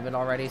decent chunk of it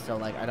already, so,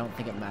 like, I don't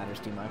think it matters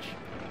too much.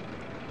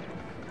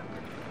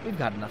 We've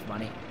got enough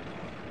money.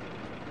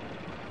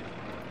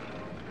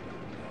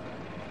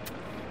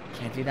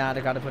 Can't do that.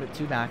 I gotta put it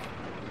 2 back.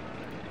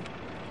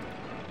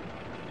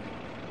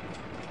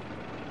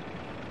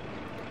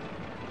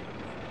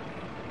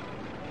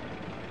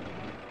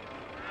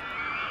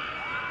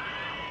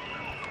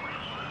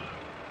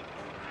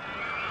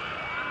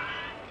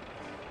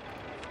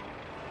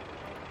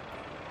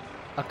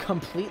 A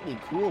completely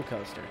cool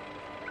coaster.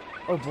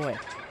 Oh boy.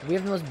 We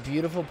have the most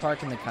beautiful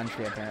park in the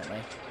country, apparently.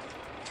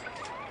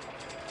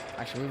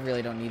 Actually, we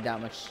really don't need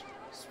that much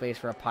space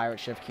for a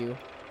pirate ship queue.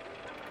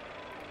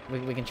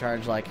 We can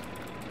charge like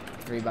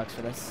 $3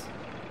 for this.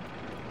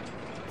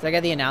 Did I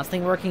get the announce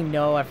thing working?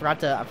 No, I forgot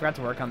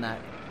to work on that.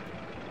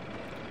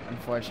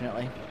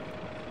 Unfortunately.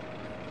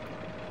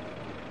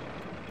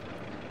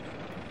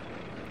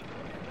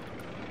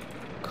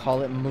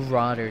 Call it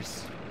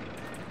Marauders.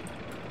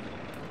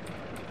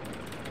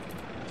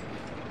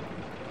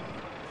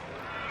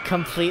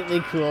 Completely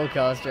cool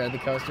coaster. The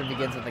coaster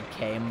begins with a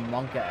K.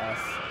 Monka S.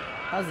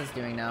 How's this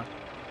doing now?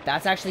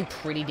 That's actually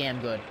pretty damn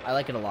good. I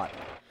like it a lot.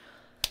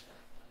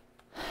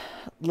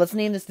 Let's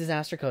name this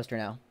disaster coaster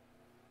now.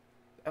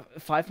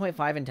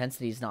 5.5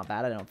 intensity is not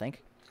bad, I don't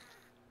think.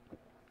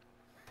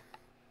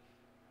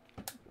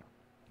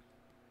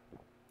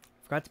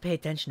 Forgot to pay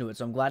attention to it,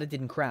 so I'm glad it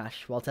didn't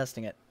crash while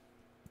testing it.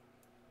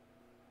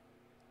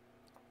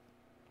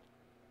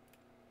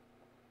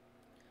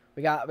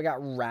 We got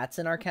rats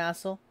in our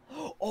castle.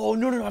 Oh,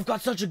 no, I've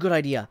got such a good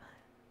idea.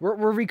 We're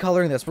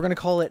recoloring this. We're going to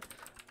call it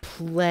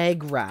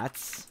Plague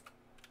Rats.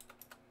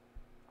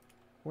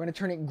 We're going to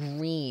turn it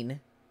green.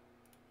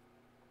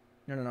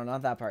 No,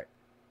 not that part.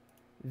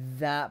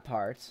 That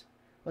part.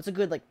 What's a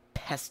good, like,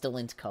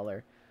 pestilent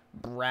color?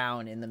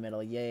 Brown in the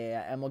middle.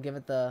 Yeah. And we'll give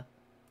it the...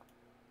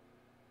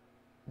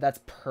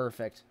 That's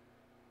perfect.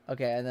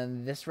 Okay, and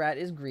then this rat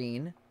is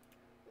green.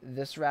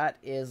 This rat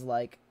is,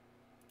 like,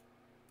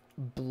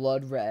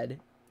 blood red.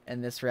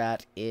 And this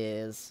rat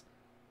is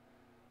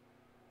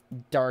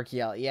dark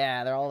yellow.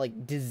 Yeah, they're all,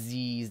 like,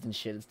 diseased and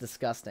shit. It's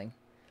disgusting.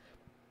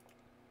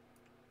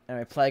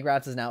 Anyway, Plague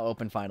Rats is now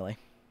open, finally.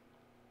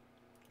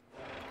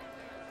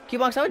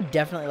 Q-Box, I would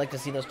definitely like to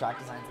see those track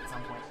designs at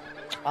some point.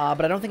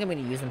 But I don't think I'm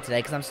going to use them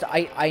today because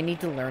I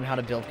need to learn how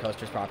to build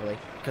coasters properly.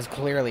 Because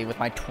clearly, with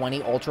my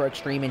 20 Ultra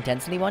Extreme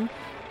Intensity one,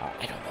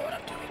 I don't know what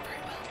I'm doing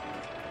very well.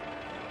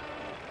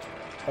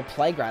 But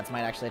Plague Rats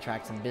might actually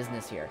attract some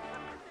business here.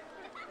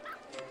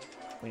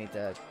 We need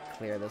to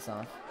clear this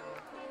off.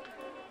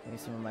 Give me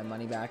some of my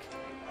money back.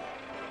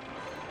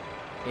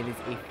 It is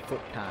a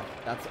footpath.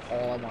 That's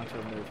all I want to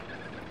remove.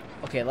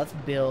 Okay, let's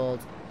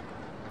build.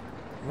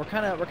 We're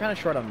kind of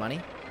short on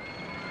money.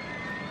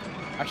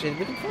 Actually,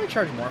 we can probably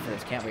charge more for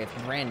this, can't we? It's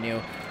brand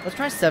new. Let's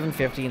try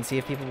 750 and see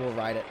if people will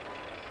ride it.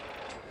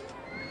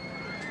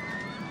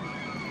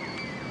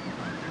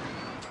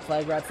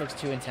 Flag Rats looks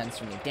too intense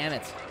for me. Damn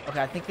it.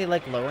 Okay, I think they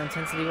like lower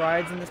intensity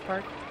rides in this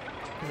park.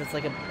 Because it's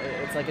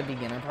like a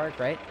beginner park,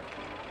 right?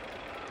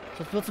 So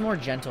let's build some more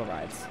gentle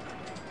rides.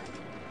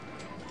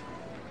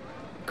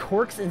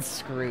 Corks and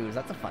Screws.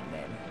 That's a fun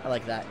name. I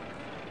like that.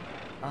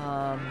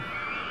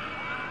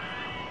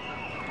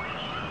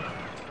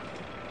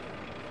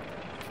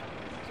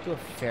 Let's do a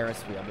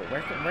Ferris wheel, but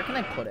where can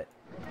I put it?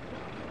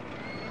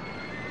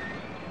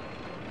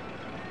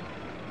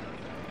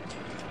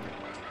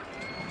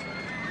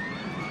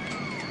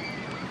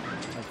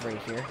 Like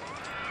right here.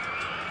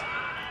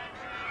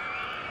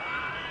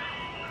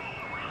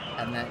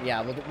 And then, yeah,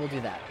 we'll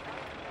do that.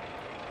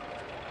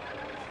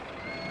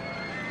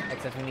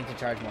 Except we need to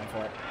charge more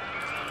for it.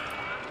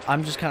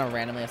 I'm just kind of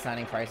randomly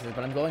assigning prices,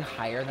 but I'm going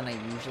higher than I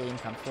usually am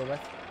comfortable with.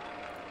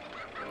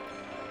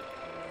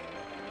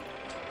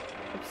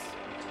 Oops.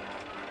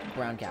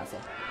 Brown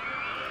Castle.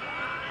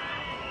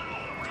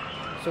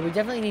 So we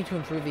definitely need to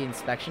improve the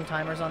inspection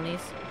timers on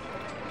these.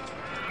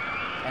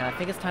 And I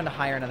think it's time to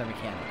hire another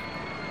mechanic.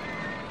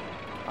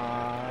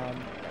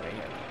 Right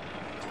here.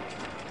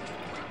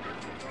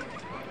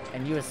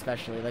 And you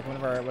especially, like one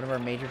of our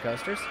major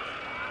coasters.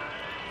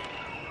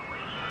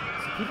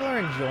 So people are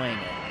enjoying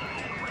it.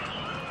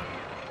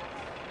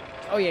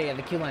 Oh yeah,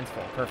 the queue line's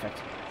full. Perfect.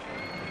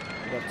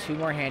 We'll get 2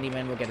 more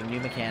handymen. We'll get a new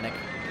mechanic.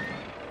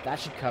 That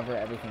should cover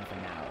everything for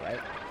now, right?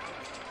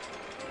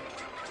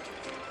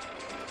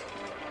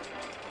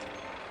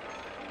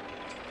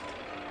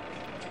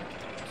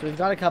 So we've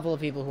got a couple of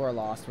people who are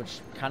lost, which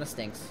kind of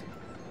stinks.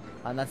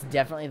 And that's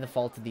definitely the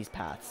fault of these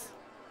paths.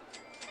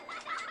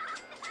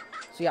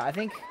 So yeah, I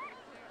think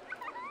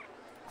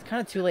it's kind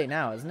of too late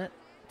now, isn't it?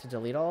 To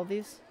delete all of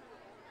these?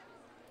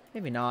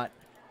 Maybe not.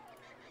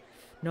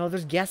 No,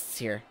 there's guests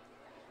here.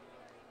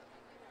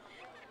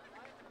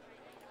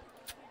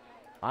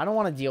 I don't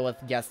want to deal with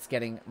guests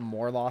getting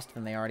more lost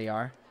than they already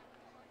are.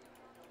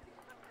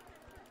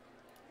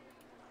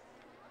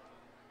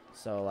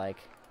 So, like...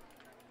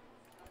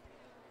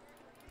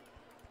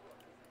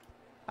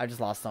 I just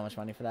lost so much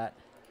money for that.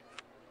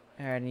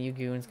 Alright, and you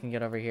goons can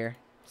get over here.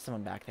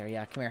 Someone back there.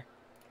 Yeah, come here.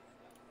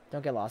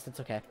 Don't get lost.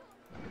 It's okay.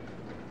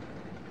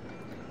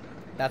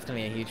 That's gonna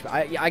be a huge...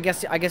 I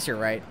guess you're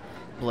right,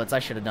 Blitz. I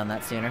should have done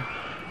that sooner.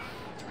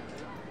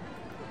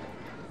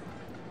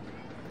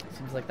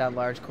 Seems like that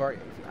large court...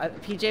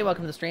 PJ,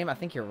 welcome to the stream. I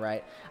think you're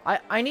right.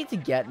 I need to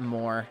get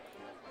more.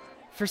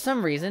 For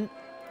some reason,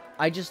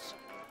 it just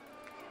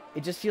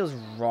feels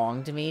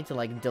wrong to me to,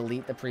 like,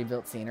 delete the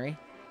pre-built scenery.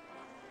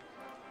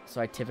 So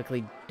I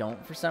typically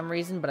don't for some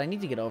reason, but I need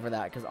to get over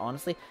that, because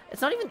honestly,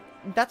 it's not even...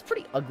 That's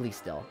pretty ugly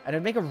still. And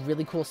it'd make a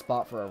really cool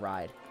spot for a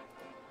ride.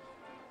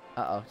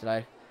 Uh-oh, did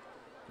I...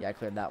 Yeah, I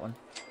cleared that one.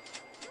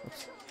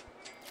 Oops.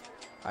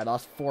 I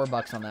lost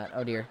 $4 on that.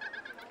 Oh, dear.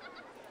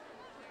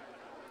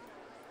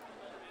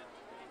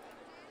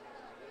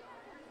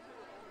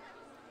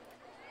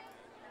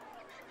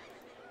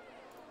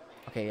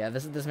 Okay, yeah,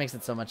 this makes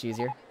it so much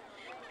easier.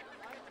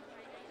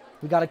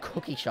 We got a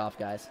cookie shop,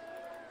 guys.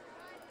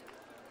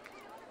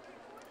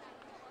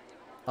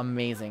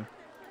 Amazing.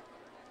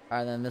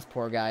 Alright, then this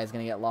poor guy is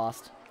gonna get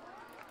lost.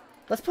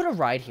 Let's put a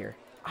ride here.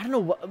 I don't know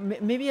what...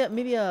 Maybe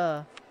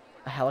a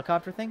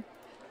helicopter thing?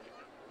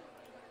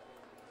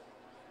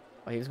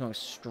 Oh, he was going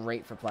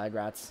straight for Plague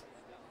Rats.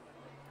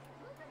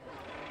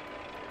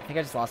 I think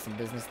I just lost some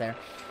business there.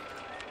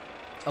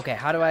 Okay,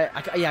 how do I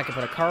yeah, I could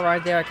put a car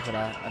ride there. I could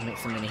put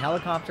some mini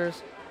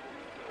helicopters.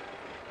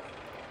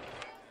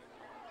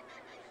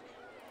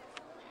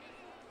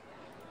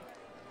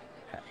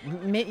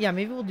 Yeah,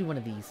 maybe we'll do one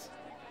of these.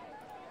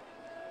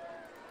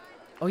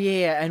 Oh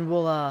yeah, and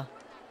we'll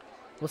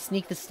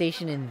sneak the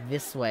station in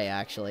this way,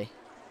 actually.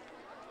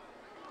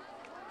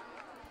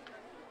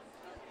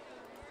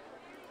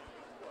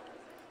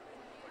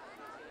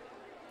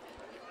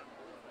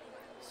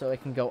 So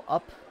it can go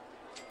up.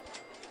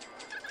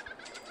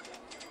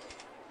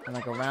 And,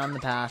 like, around the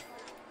path.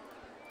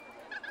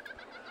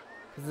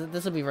 Because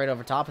this will be right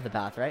over top of the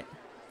path, right?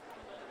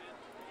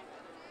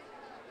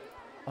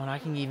 Oh, and I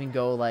can even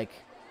go, like,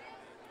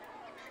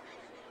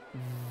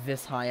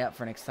 this high up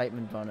for an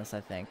excitement bonus,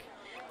 I think.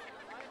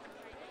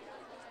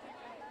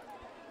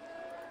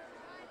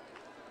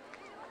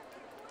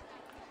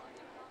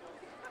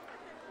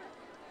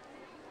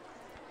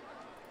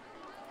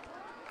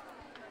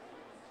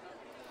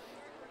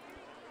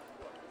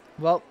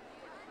 Well...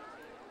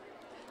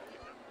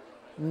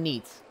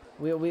 Neat.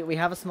 We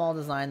have a small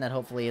design that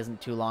hopefully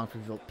isn't too long for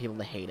people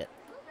to hate it.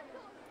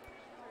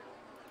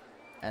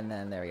 And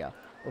then there we go.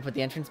 We'll put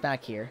the entrance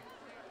back here.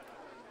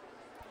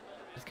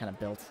 Just kind of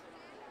built.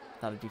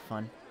 Thought it'd be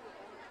fun.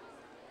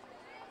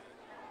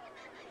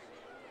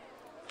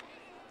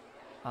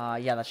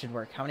 Yeah, that should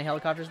work. How many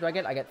helicopters do I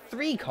get? I get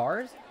 3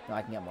 cars? No,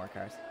 I can get more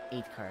cars.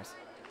 8 cars.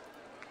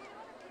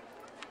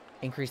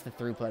 Increase the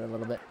throughput a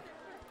little bit.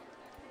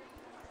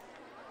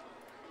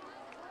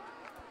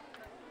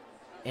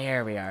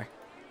 There we are.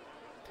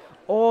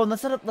 Oh, and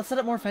let's set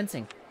up more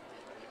fencing.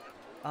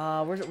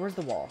 Where's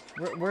the wall?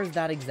 Where's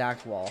that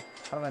exact wall?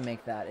 How do I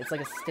make that? It's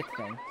like a stick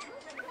thing.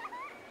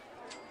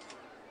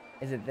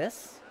 Is it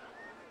this?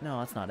 No,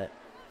 that's not it.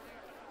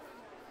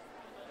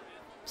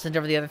 Send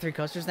over the other 3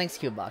 coasters. Thanks,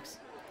 Cubebox.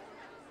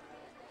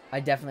 I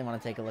definitely want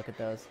to take a look at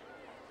those.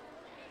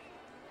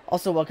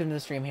 Also, welcome to the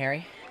stream,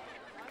 Harry.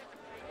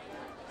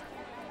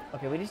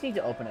 Okay, we just need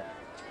to open it.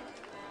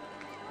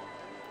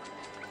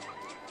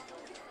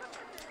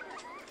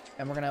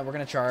 And we're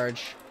gonna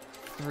charge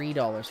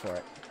 $3 for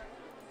it.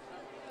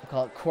 We'll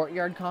call it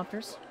Courtyard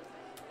Copters.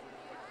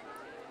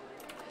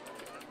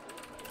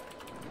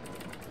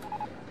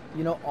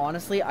 You know,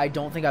 honestly, I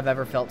don't think I've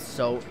ever felt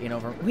so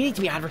over. We need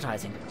to be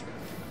advertising.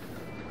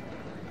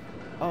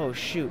 Oh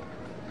shoot.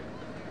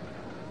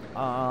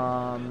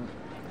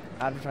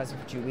 Advertising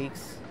for 2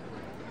 weeks.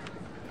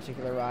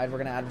 Particular ride. We're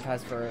gonna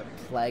advertise for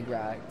Plague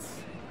Rats.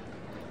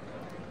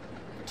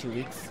 2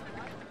 weeks.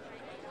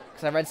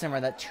 Because I read somewhere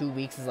that 2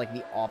 weeks is like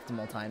the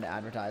optimal time to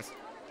advertise.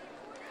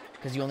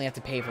 Because you only have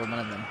to pay for one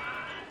of them.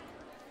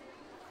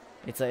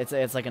 It's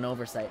like an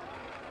oversight.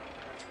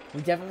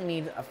 We definitely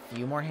need a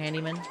few more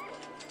handymen.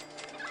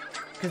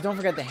 Because don't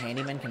forget the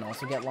handyman can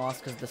also get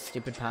lost because of the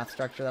stupid path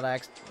structure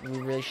that we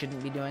really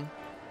shouldn't be doing.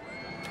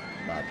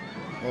 But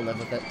we'll live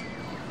with it.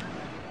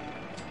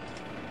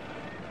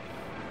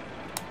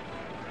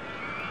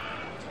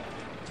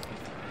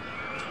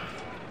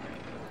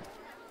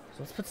 So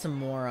let's put some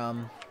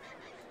more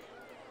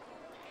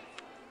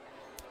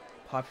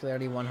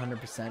popularity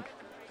 100%.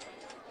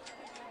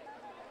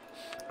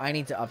 I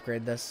need to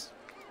upgrade this.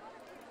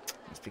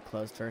 Must be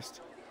closed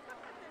first.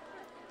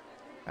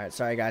 Alright,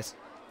 sorry guys.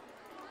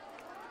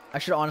 I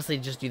should honestly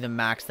just do the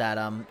max that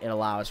it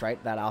allows,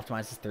 right? That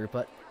optimizes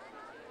throughput.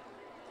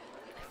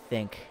 I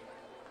think.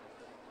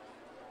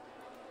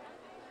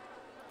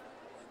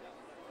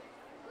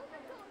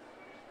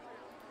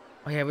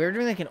 Oh yeah, we were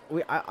doing like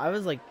I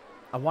was like,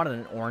 I wanted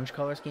an orange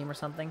color scheme or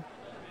something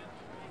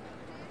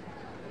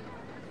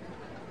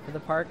for the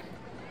park.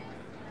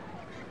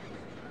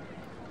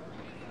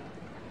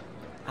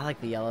 I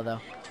like the yellow though.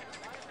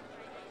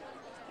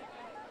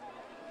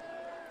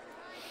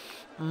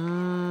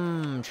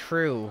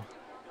 True.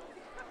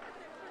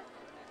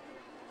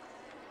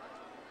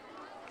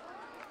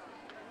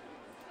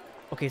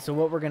 Okay, so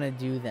what we're gonna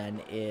do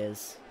then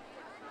is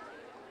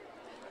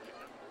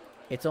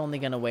it's only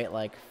gonna wait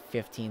like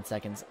 15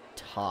 seconds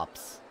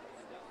tops.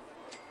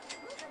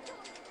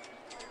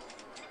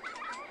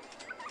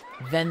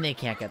 Then they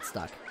can't get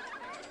stuck.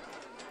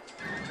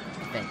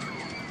 I think.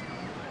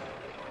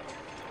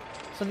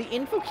 So the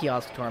info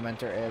kiosk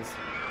tormentor is...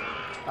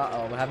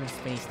 Uh-oh, what happened to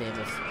Spinny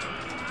Stables?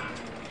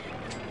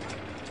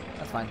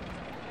 That's fine.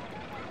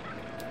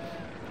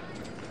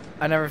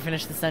 I never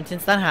finished the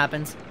sentence. That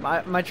happens.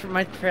 My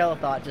trail of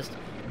thought just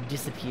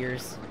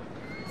disappears.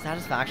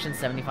 Satisfaction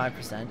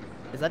 75%.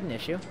 Is that an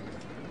issue?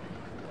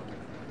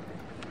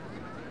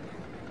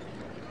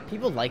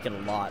 People like it a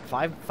lot.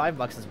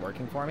 $5 is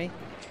working for me.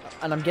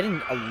 And I'm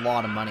getting a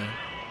lot of money.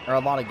 Or a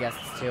lot of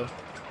guests, too.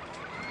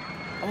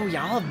 Oh,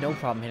 yeah, I'll have no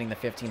problem hitting the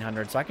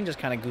 1500, so I can just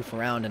kind of goof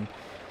around and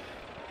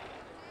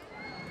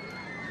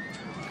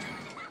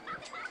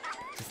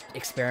just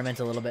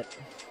experiment a little bit.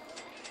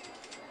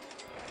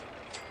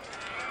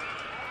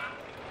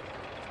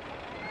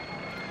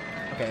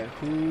 Okay,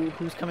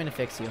 who's coming to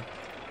fix you?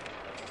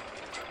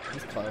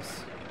 He's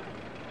close.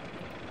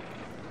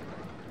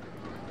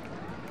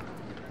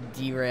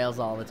 Derails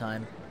all the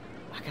time.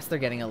 I guess they're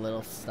getting a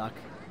little stuck.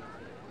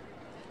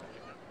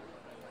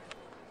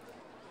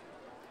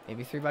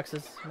 Maybe $3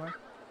 is more?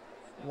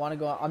 Want to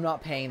go? I'm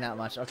not paying that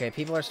much. Okay,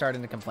 people are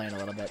starting to complain a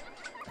little bit.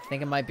 I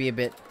think it might be a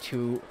bit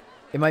too...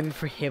 It might be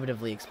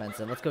prohibitively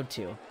expensive. Let's go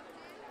 2.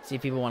 See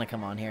if people want to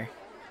come on here.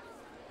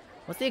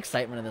 What's the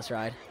excitement of this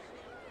ride?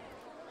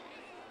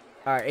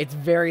 Alright, it's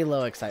very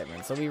low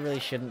excitement, so we really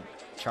shouldn't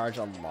charge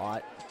a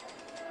lot.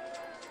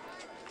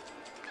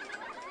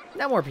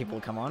 Now more people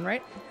will come on,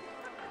 right?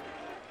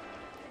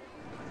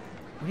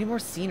 We need more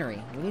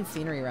scenery. We need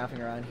scenery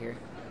wrapping around here.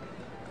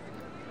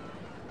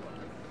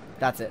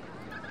 That's it.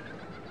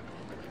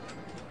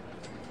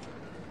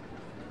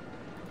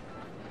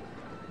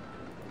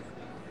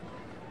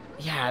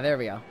 Yeah, there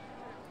we go.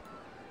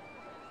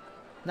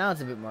 Now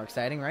it's a bit more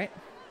exciting, right?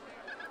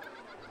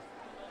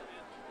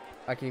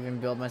 I could even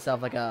build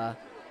myself like a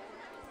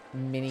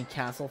mini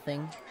castle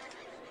thing.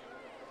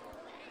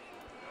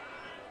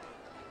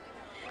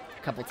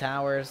 A couple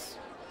towers.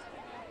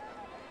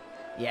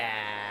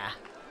 Yeah.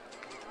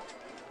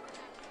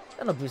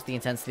 That'll boost the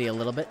intensity a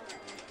little bit.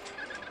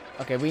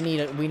 Okay, we need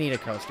a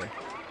coaster.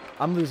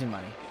 I'm losing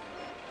money.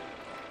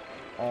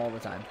 All the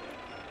time.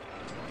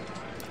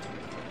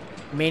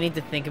 May need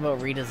to think about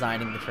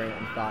redesigning the train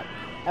and thought.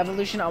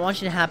 Evolution, I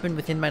want you to happen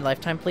within my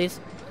lifetime, please.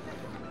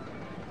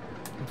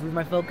 Improve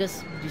my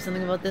focus. Do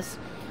something about this.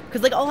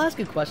 Because, like, I'll ask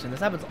a question. This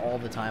happens all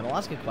the time. I'll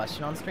ask a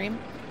question on stream.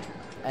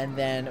 And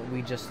then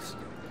we just...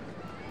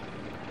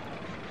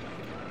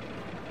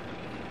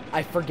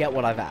 I forget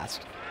what I've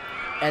asked.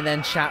 And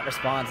then chat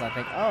responds. And I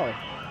think, oh,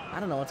 I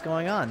don't know what's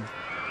going on.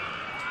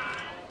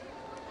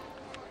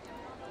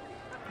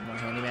 More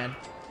handyman.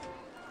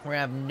 We're gonna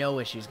have no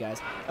issues,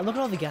 guys. And look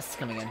at all the guests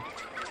coming in.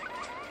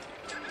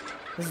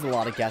 This is a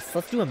lot of guests.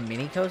 Let's do a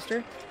mini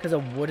coaster, because a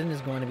wooden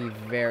is going to be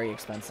very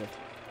expensive.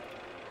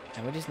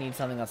 And we just need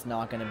something that's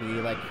not going to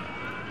be, like...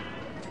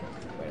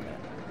 Wait a minute.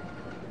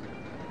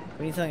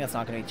 We need something that's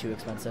not going to be too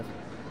expensive.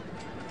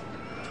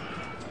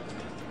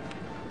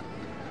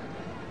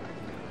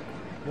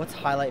 What's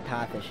highlight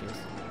path issues?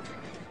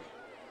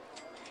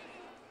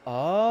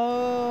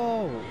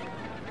 Oh!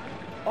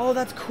 Oh,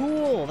 that's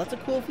cool! That's a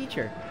cool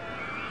feature.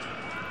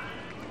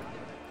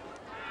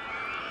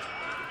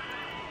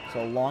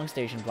 So, long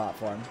station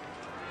platform.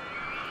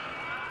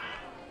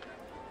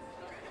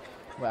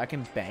 Wait, I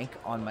can bank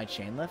on my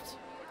chain lift?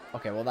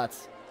 Okay, well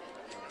that's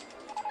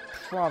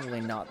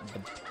probably not the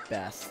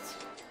best.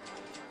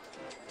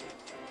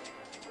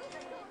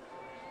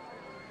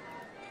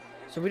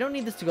 So we don't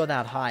need this to go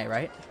that high,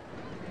 right?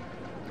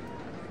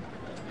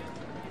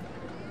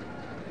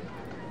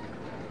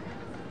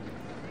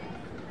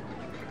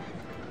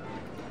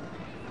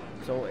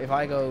 So if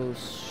I go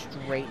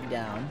straight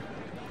down...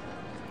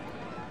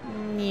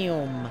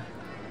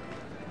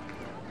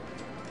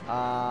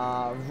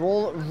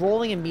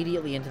 rolling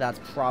immediately into that's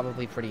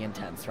probably pretty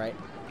intense, right?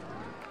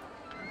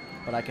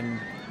 But I can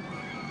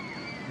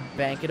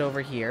bank it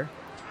over here.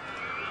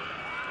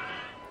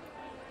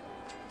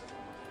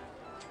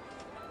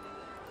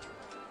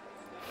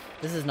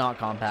 This is not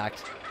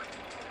compact.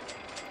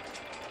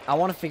 I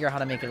want to figure out how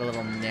to make it a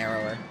little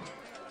narrower.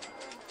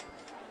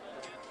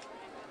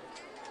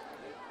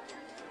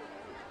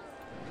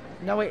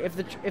 No, wait, if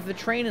the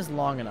train is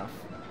long enough.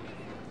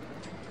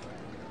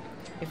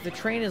 If the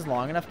train is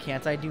long enough,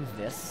 can't I do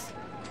this?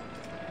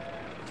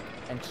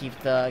 And keep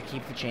the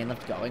chain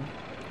lift going?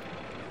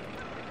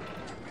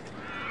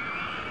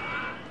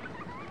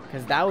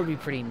 Because that would be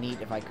pretty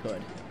neat if I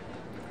could.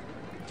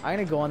 I'm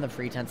gonna go on the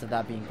pretense of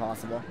that being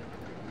possible.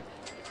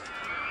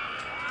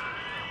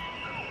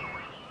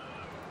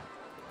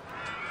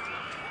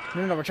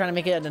 No, we're trying to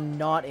make it a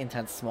not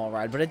intense small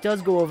ride, but it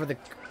does go over the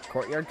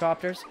courtyard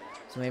copters,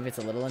 so maybe it's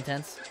a little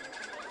intense.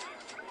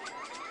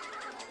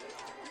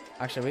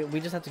 Actually, we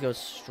just have to go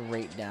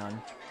straight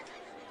down.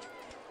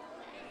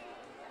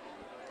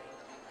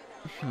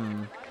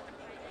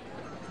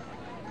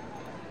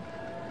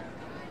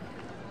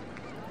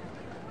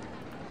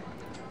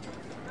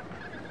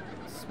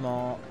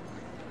 Small.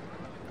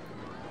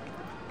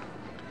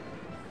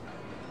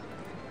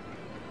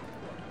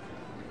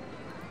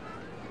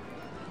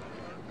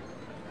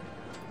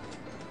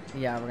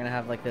 Yeah, we're gonna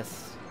have like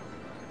this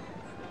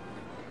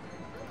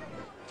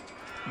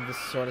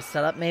sort of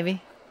setup,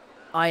 maybe.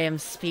 I am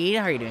speed.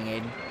 How are you doing,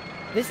 Aiden?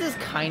 This is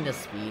kind of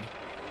speed.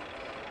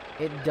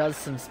 It does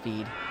some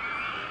speed.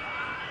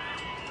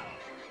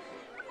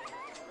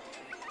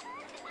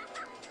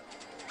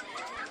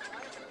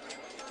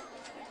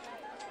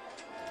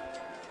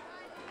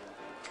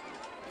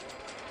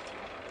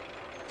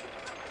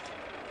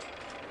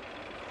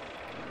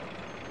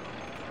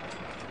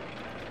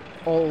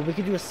 Oh, we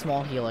could do a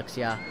small helix,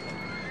 yeah.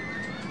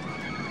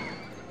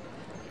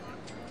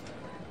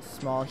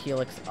 Small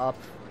helix up.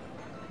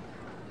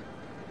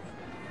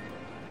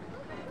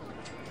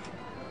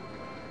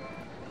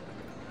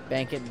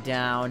 Bank it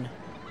down.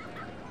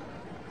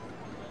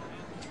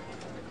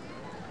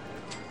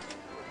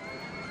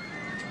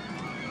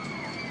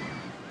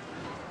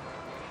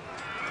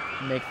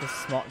 Make this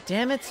small.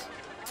 Damn it!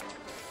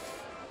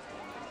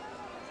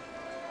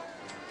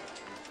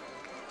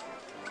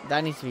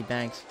 That needs to be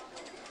banked.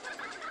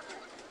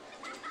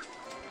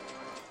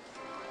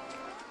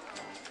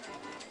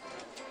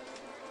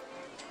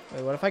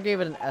 Wait, what if I gave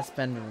it an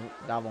S-bend?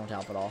 That won't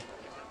help at all.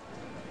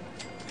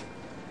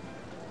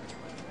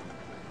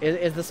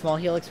 Is the small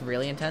helix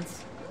really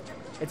intense?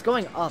 It's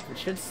going up. It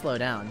should slow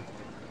down.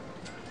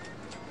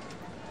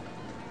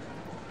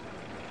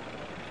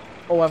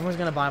 Oh, everyone's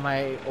gonna buy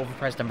my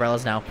overpriced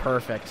umbrellas now.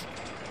 Perfect.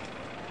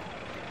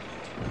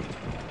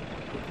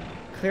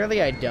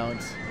 Clearly I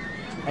don't.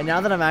 And now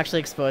that I'm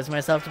actually exposing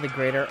myself to the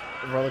greater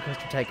Roller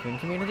Coaster Tycoon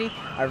community,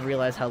 I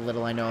realize how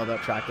little I know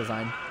about track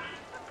design.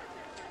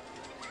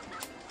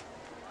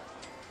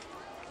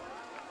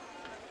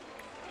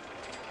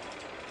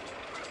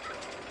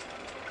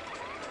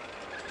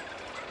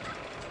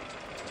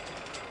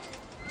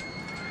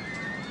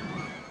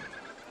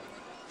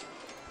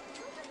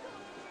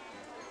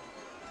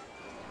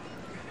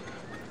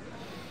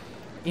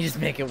 You just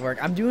make it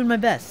work. I'm doing my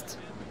best.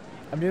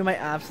 I'm doing my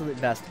absolute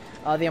best.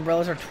 The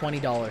umbrellas are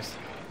 $20.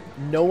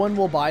 No one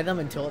will buy them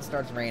until it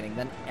starts raining.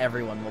 Then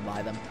everyone will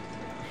buy them.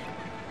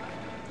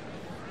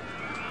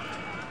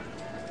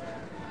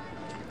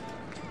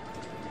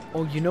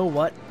 Oh, you know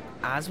what?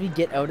 As we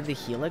get out of the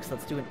helix,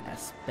 let's do an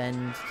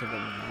S-bend to the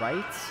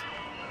right.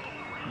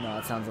 No,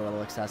 that sounds a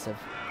little excessive.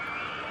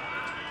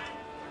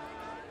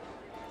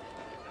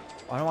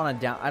 I don't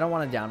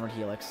want a downward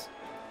helix.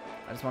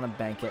 I just want to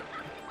bank it.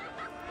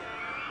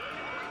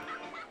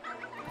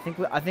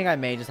 I think I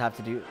may just have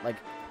to do like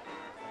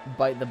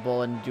bite the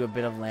bullet and do a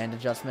bit of land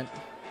adjustment.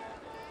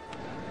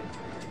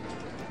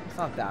 It's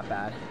not that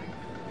bad.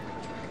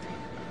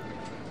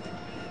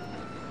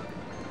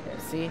 Okay,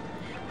 see?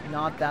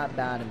 Not that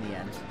bad in the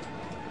end.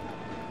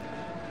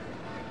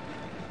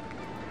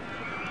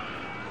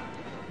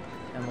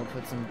 And we'll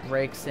put some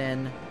brakes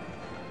in.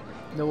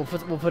 No,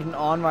 we'll put an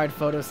on-ride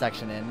photo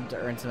section in to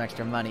earn some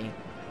extra money.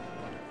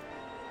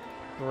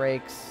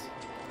 Brakes.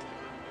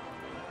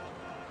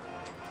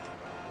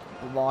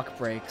 Block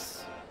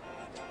brakes.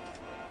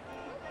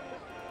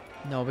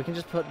 No, we can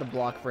just put the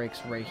block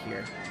brakes right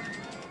here.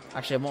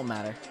 Actually, it won't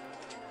matter.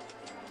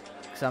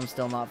 Because I'm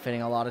still not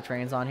fitting a lot of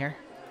trains on here.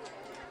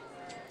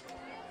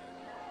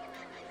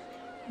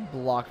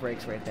 Block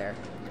brakes right there.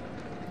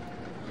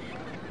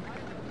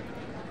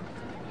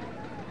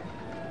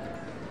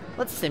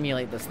 Let's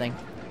simulate this thing.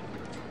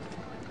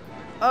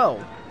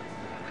 Oh.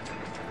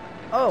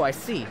 Oh, I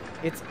see.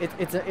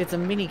 It's a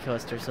mini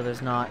coaster, so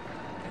there's not...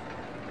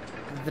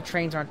 The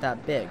trains aren't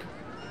that big.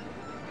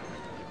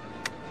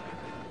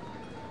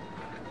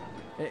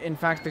 In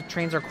fact, the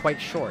trains are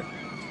quite short.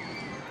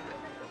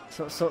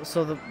 So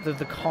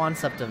the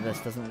concept of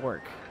this doesn't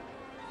work.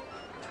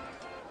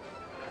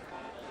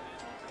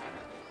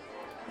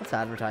 Let's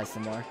advertise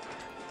some more.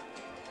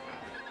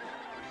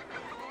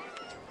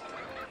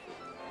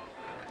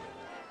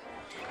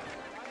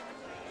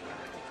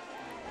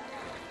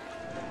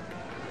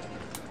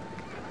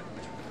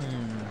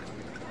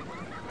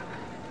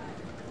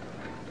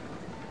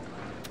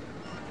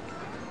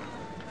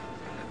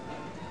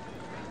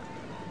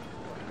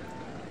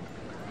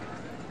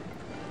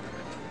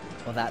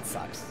 Well, that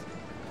sucks.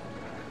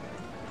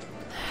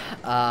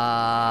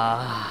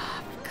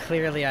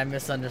 Clearly I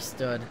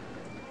misunderstood.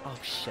 Oh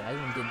shit, I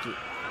even did you.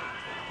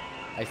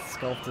 I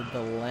sculpted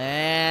the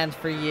land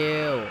for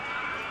you.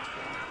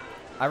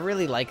 I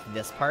really like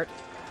this part.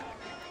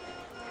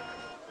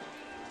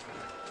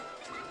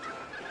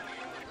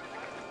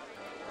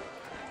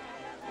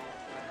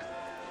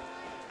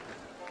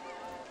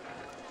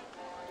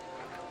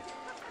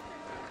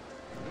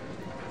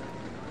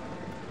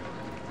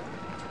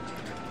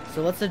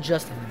 So let's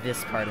adjust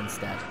this part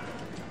instead.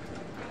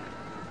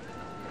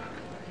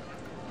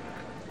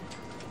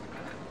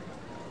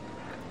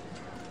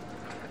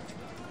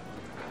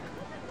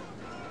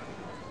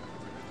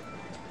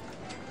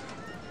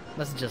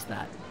 Let's adjust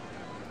that.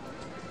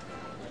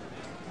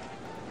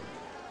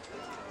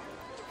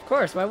 Of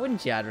course, why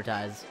wouldn't you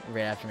advertise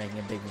right after making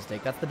a big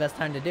mistake? That's the best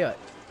time to do it.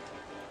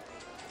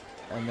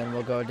 And then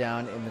we'll go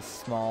down in this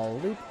small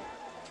loop.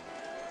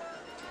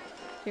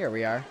 Here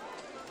we are.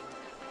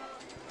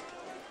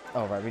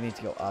 Oh, right, we need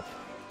to go up.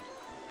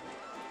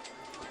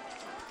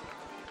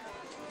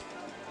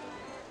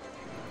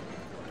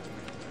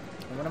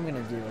 And what I'm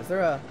gonna do, is there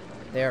a...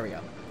 There we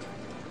go.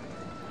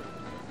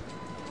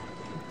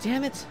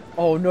 Damn it!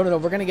 Oh, no,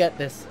 we're gonna get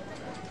this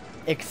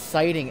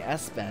exciting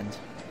S-bend.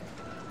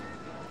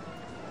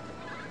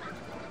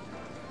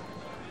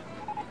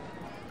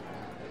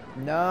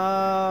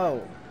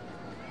 No!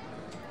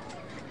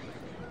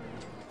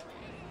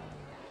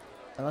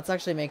 And let's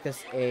actually make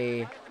this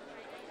a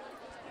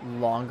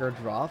longer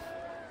drop.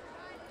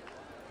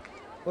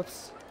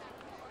 Whoops.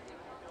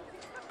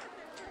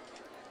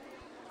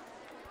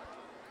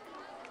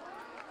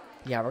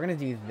 Yeah, we're gonna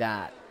do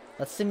that.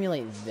 Let's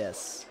simulate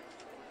this.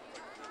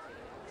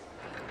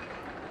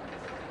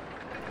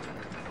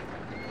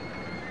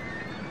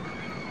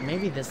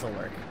 Maybe this will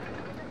work.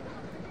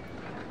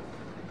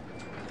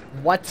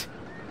 What?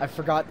 I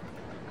forgot.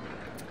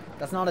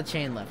 That's not a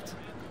chain lift.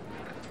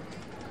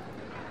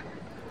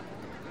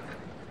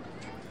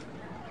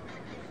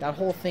 That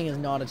whole thing is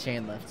not a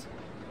chain lift.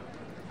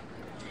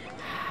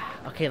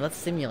 Okay, let's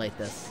simulate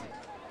this.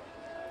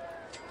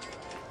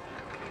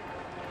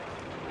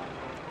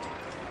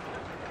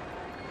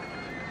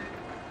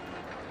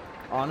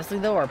 Honestly,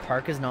 though, our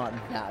park is not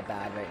that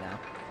bad right now.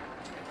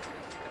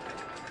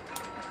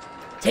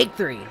 Take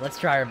 3. Let's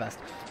try our best.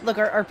 Look,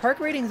 our park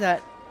rating's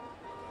at...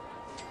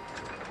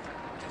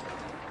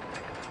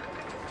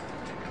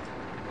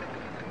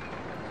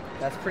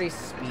 That's pretty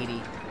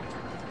speedy.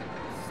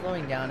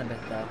 Slowing down a bit,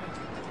 though.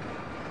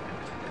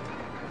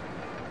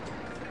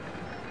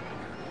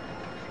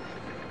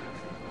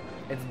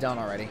 It's done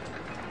already.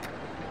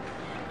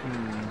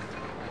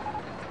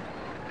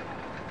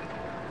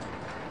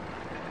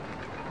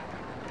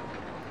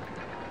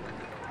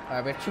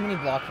 Alright, we have too many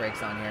block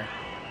brakes on here.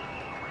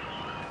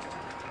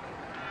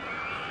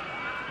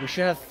 We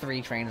should have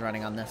 3 trains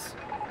running on this.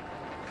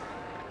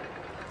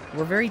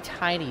 We're very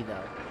tiny,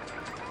 though.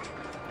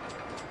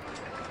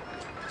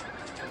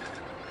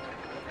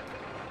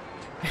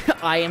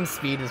 IM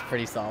speed is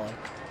pretty solid.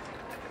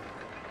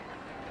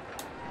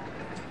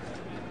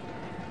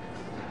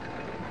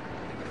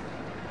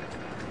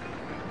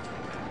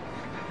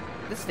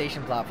 This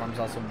station platform is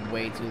also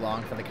way too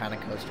long for the kind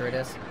of coaster it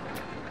is.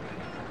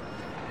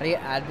 How do you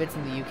add bits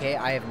in the UK?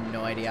 I have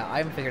no idea. I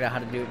haven't figured out how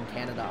to do it in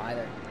Canada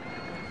either.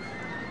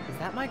 Is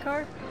that my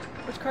car?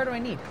 Which car do I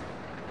need?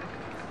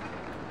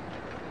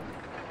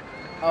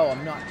 Oh,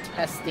 I'm not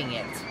testing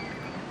it.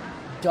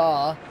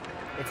 Duh.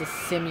 It's a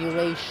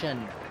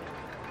simulation.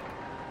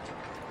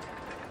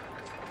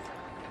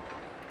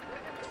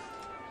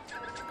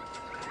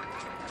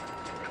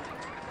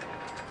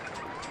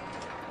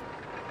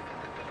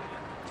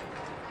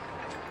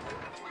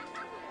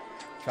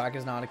 Track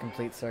is not a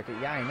complete circuit.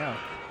 Yeah, I know.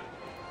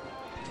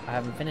 I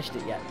haven't finished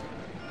it yet.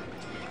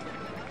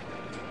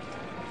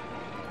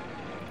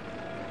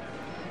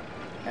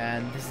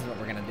 And this is what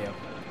we're gonna do.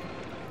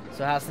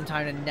 So it has some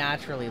time to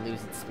naturally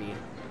lose its speed.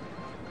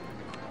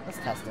 Let's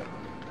test it.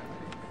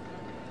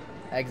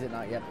 Exit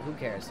not yet, but who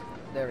cares?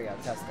 There we go,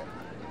 test it.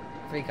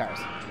 3 cars.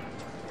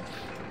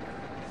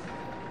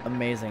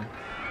 Amazing.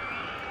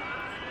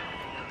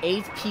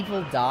 8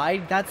 people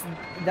died?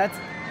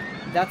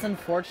 That's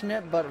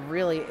unfortunate, but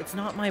really, it's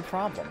not my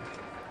problem.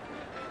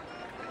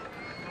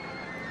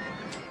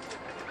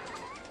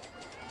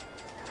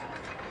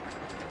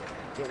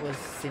 It was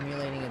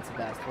simulating its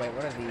best. Wait,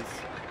 what are these?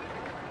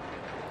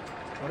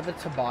 What do the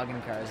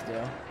toboggan cars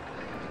do?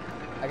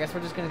 I guess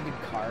we're just gonna do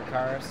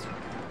cars.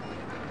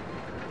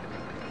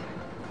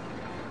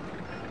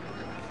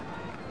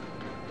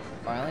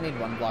 Oh, I only need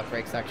 1 block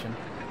brake section.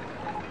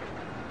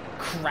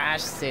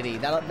 Crash City.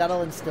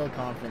 That'll instill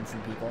confidence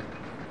in people.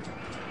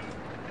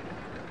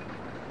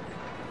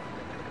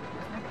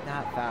 Not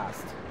that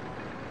fast.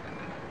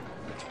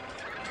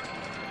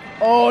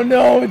 Oh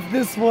no, it's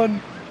this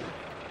one.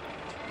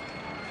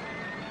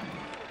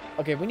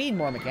 Okay, we need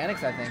more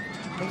mechanics, I think.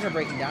 Things are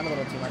breaking down a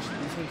little too much.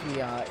 These need to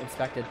be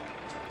inspected.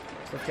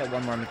 So let's get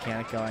 1 more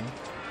mechanic going.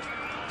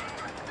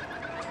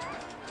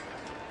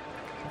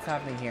 What's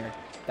happening here?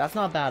 That's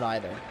not bad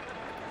either.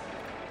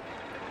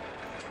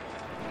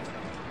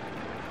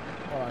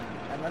 Hold on,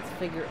 and let's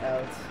figure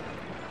out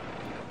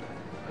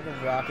where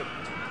the rocket...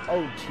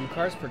 Oh, 2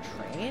 cars per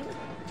train?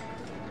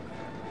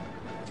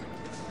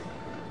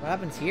 What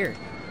happens here?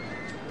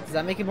 Does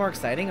that make it more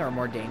exciting or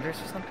more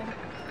dangerous or something?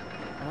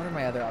 What are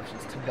my other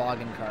options?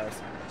 Toboggan cars.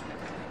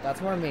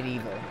 That's more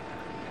medieval.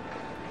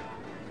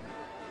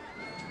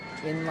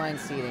 Inline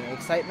seating.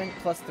 Excitement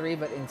 +3,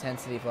 but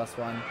intensity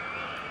 +1.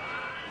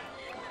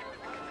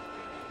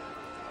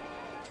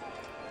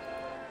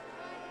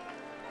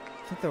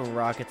 I think the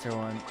rockets are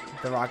one.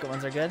 The rocket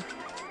ones are good.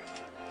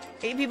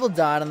 8 people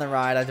died on the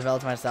ride. I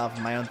developed myself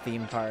in my own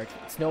theme park.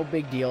 It's no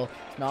big deal.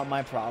 It's not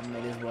my problem.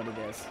 It is what it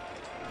is.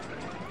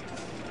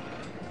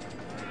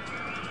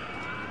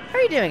 How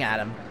are you doing,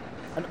 Adam?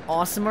 An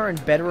awesomer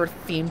and better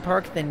theme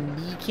park than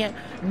me can't...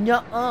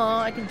 Nuh-uh,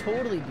 I can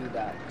totally do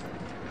that.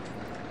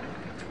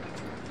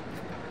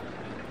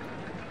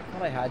 I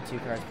thought I had 2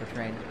 cars per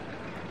train.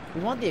 We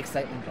want the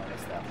excitement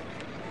bonus, though.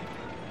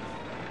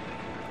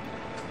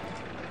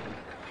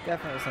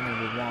 Definitely something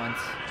we want.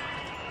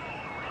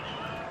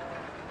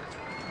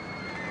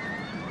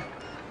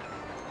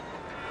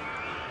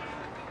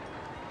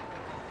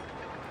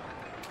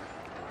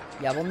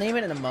 Yeah, we'll name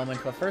it in a moment,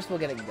 but first we'll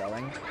get it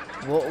going.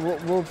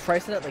 We'll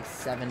price it at like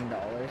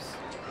 $7.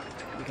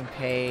 You can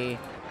pay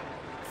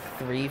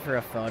 3 for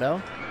a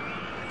photo.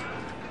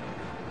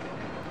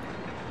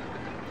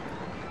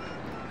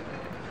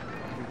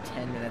 Every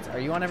 10 minutes. Are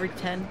you on every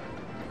 10?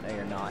 No,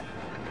 you're not.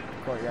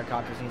 Courtyard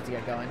Copters needs to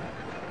get going.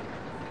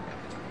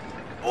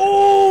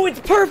 Oh, it's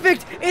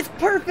perfect! It's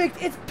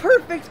perfect! It's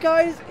perfect,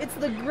 guys! It's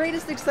the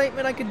greatest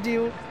excitement I could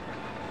do.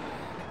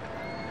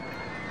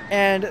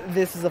 And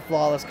this is a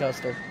flawless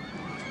coaster.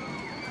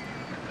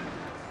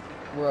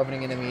 We're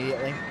opening it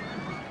immediately.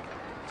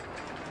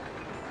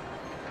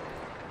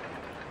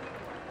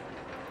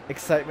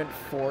 Excitement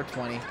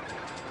 420.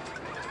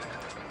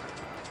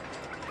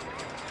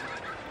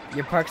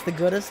 Your park's the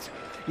goodest?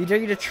 You dare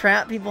you to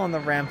trap people on the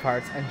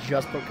ramparts and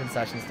just put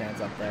concession stands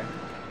up there.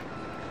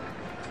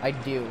 I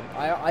do.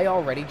 I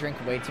already drink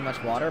way too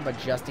much water, but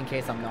just in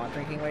case I'm not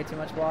drinking way too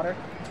much water,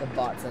 the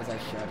bot says I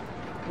should.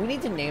 We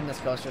need to name this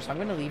coaster, so I'm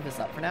going to leave this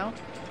up for now,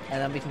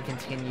 and then we can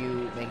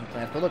continue making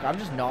plans. But look, I'm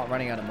just not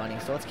running out of money,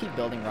 so let's keep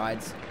building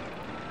rides.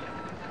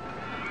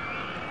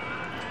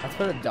 Let's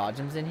put a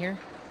Dodgems in here.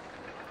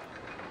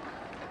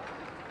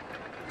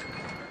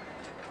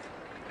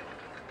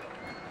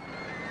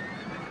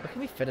 Where can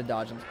we fit a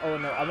Dodgems? Oh,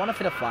 no, I want to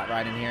fit a flat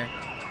ride in here.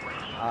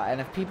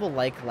 And if people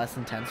like less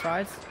intense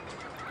rides,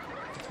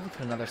 let me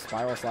put another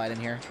spiral slide in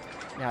here.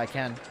 Yeah, I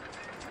can.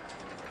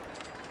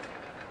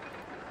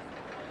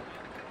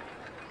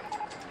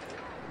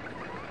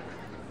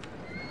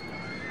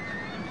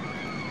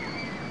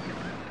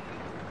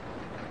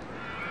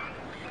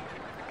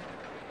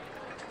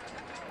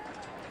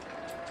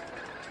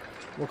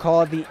 We'll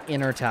call it the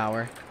Inner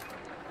Tower.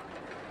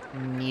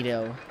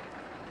 Neato.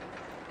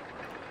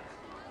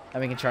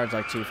 And we can charge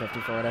like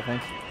 $2.50 for it, I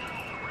think.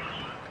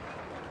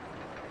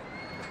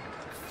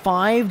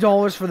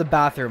 $5 for the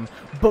bathroom,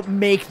 but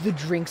make the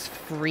drinks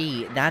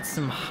free. That's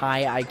some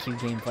high IQ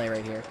gameplay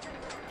right here.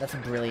 That's a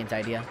brilliant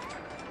idea.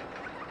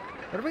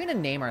 What are we gonna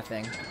name our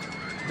thing?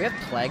 We have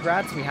Plague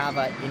Rats. We have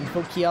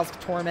Info Kiosk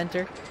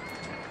Tormentor.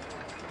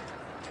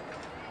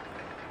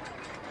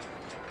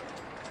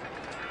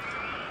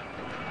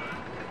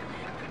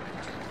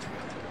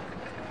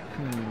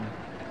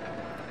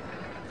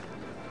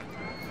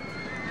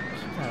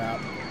 Shut that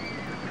up.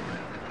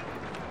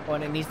 Oh,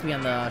 and it needs to be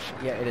on the...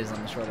 yeah, it is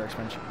on the shorter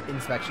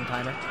inspection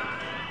timer.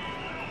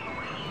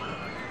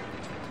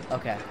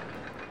 Okay.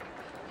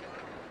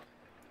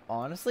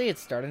 Honestly,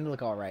 it's starting to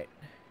look alright.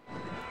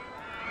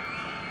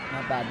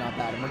 Not bad, not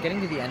bad. And we're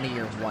getting to the end of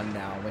year 1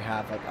 now. We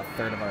have like a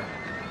third of our...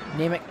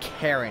 Name it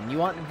Karen. You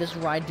want this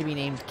ride to be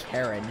named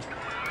Karen.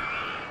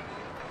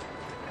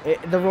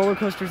 The roller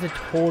coaster is a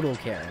total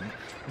Karen.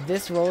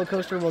 This roller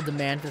coaster will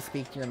demand to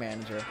speak to your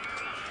manager.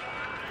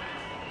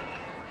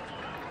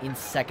 In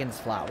seconds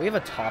flat. We have a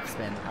top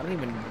spin. I don't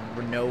even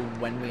know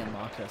when we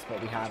unlock this, but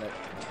we have it.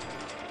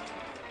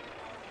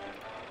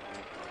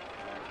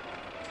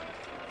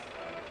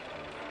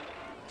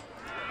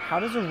 How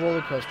does a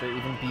roller coaster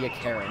even be a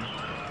Karen?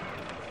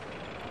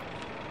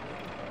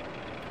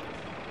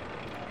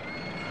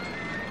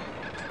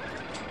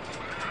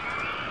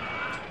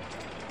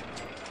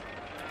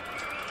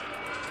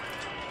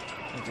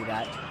 Do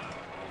that.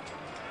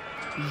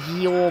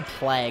 Ye ol'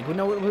 plague.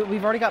 No,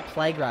 we've already got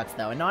plague rats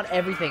though, and not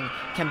everything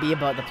can be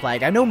about the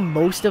plague. I know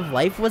most of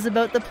life was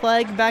about the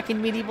plague back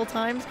in medieval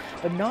times,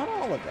 but not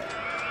all of it.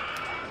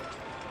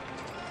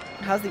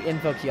 How's the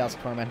Info Kiosk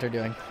Tormentor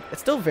doing? It's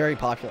still very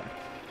popular.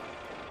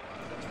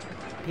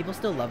 People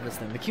still love this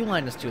thing. The queue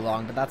line is too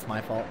long, but that's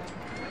my fault.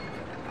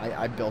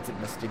 I built it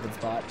in a stupid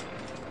spot.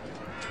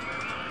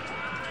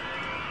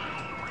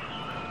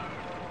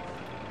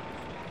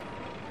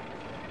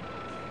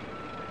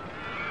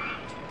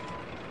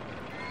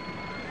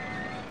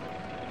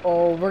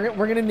 Oh,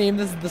 we're gonna name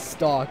this the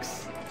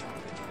Stalks.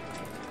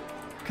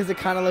 Because it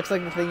kind of looks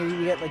like the thing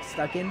you get, like,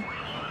 stuck in.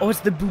 Oh,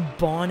 it's the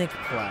bubonic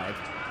plague.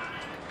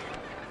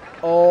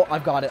 Oh,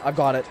 I've got it. I've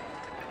got it.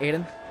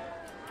 Aiden?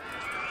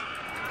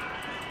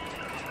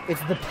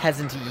 It's the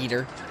peasant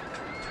eater.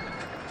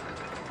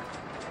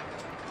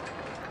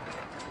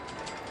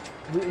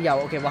 Yeah,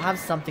 okay, we'll have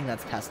something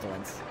that's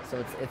pestilence.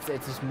 So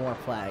it's just more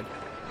plague.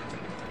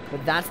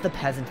 But that's the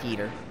peasant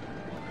eater.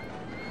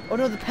 Oh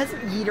no, the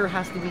peasant eater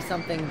has to be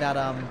something that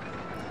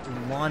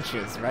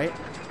launches, right?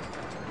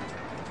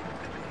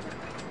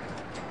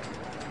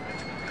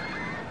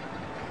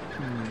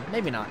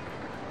 Maybe not.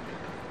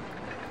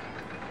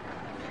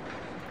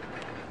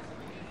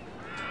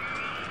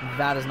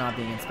 That is not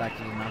being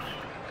inspected enough.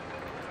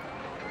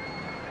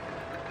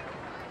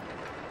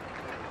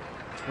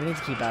 We need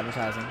to keep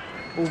advertising.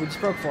 Oh, we just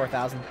broke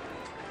 4,000.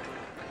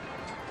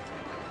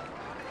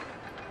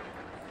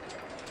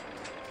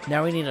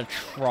 Now we need a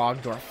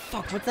Trogdor.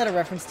 Fuck, what's that a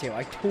reference to?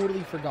 I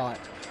totally forgot.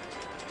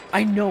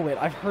 I know it.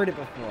 I've heard it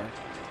before.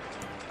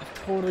 I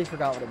totally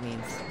forgot what it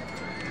means.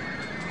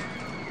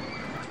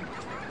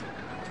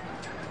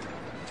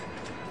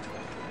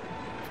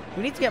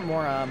 We need to get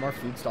more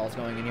food stalls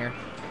going in here.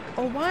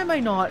 Oh, why am I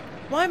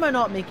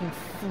not making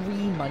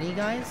free money,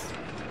 guys?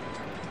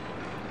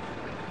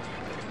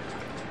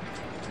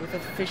 With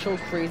official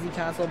Crazy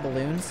Castle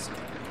balloons.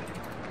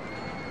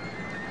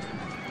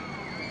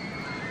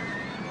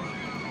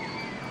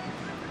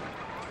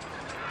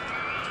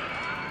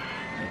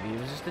 Maybe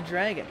it was just a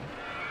dragon.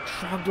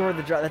 Trogdor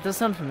the dragon. That does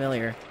sound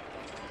familiar.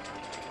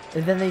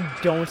 And then they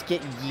don't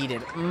get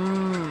yeeted.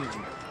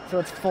 So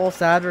it's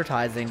false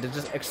advertising to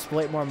just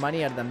exploit more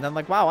money out of them. Then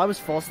like, wow, I was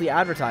falsely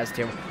advertised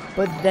to.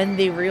 But then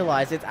they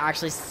realize it's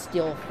actually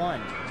still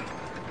fun.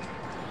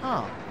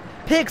 Huh.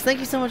 Pix, thank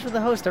you so much for the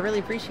host. I really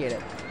appreciate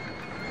it.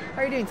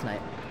 How are you doing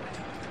tonight?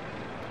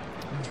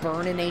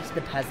 Burninate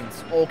the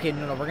peasants. Okay,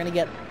 no, we're gonna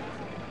get...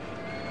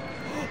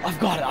 I've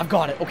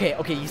got it.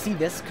 Okay, you see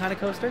this kind of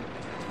coaster?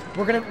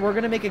 We're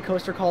gonna make a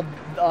coaster called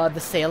the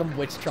Salem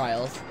Witch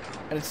Trials.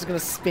 And it's just gonna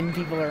spin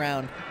people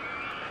around.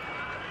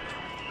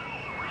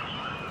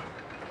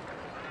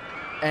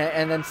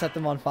 And then set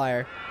them on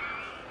fire.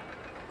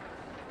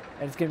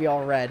 And it's gonna be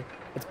all red.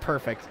 It's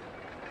perfect.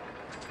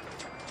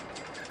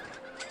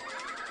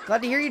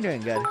 Glad to hear you're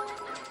doing good.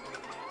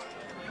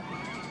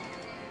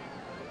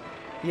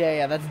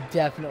 Yeah, that's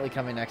definitely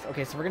coming next.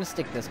 Okay, so we're gonna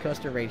stick this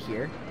coaster right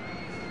here.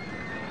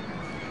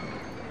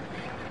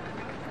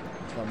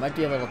 Well, it might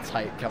be a little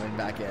tight coming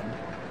back in.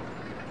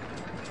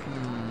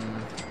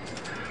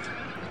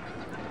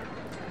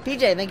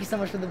 PJ, thank you so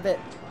much for the bit.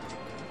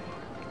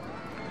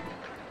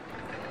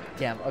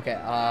 Damn, okay,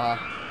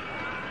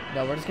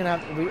 no, we're just gonna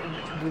have,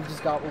 we've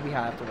just got what we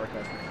have to work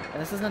with.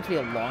 And this is meant to be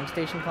a long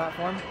station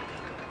platform,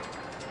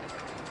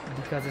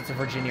 because it's a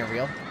Virginia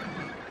reel.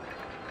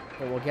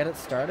 But we'll get it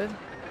started,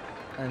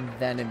 and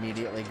then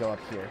immediately go up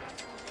here.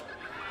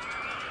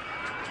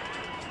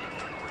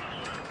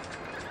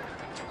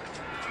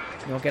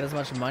 You won't get as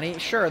much money?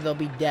 Sure, they'll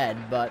be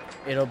dead, but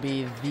it'll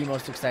be the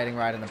most exciting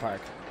ride in the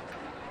park.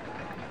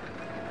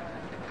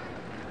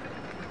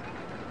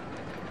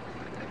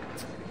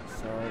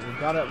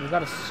 We've got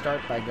to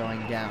start by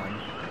going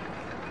down.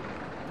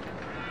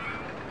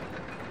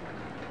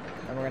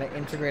 And we're gonna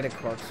integrate a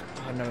corks.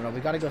 Oh, no,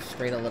 we gotta go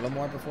straight a little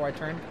more before I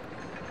turn.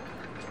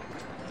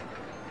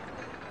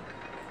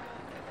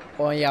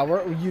 Oh, yeah,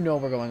 we're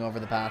going over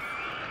the path.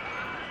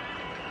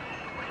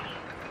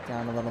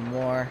 Down a little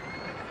more.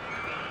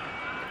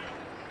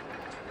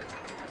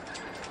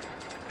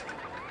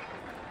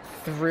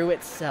 Through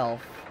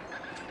itself.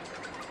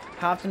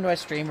 How often do I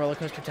stream Roller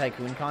Coaster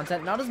Tycoon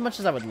content? Not as much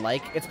as I would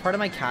like. It's part of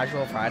my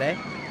casual Friday.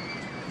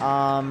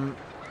 Oh,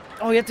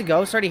 you have to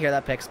go? Sorry to hear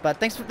that, Pix. But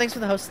thanks for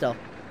the host still.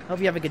 Hope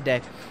you have a good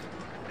day.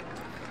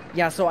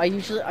 Yeah, so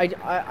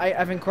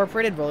I've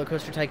incorporated Roller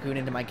Coaster Tycoon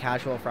into my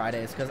casual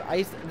Fridays because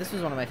this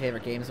was one of my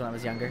favorite games when I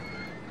was younger.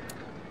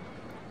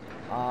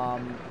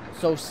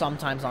 So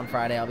sometimes on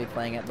Friday I'll be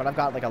playing it, but I've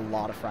got like a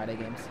lot of Friday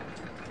games.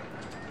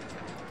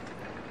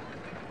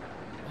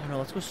 Oh no,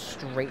 let's go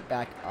straight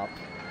back up.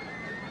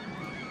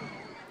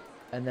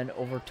 And then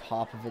over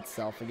top of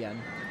itself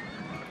again.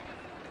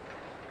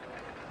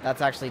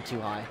 That's actually too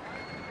high.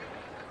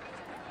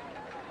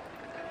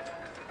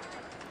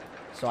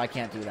 So I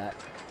can't do that.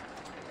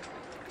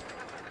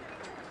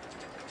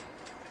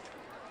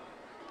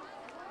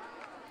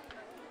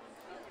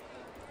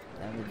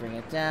 Then we bring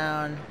it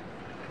down.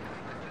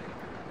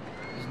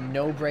 There's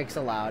no brakes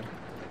allowed.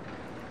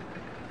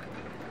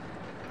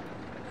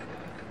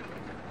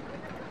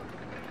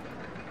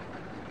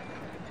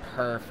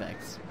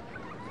 Perfect.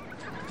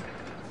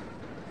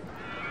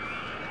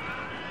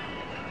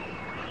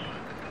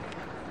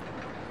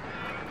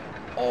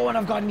 Oh, and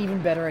I've got an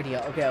even better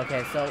idea.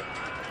 Okay, so...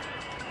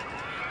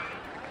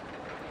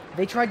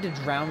 They tried to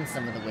drown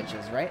some of the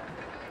witches, right?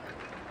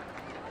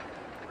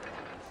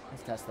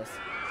 Let's test this.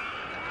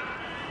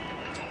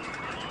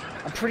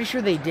 I'm pretty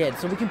sure they did,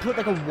 so we can put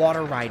like a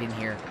water ride in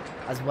here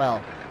as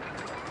well.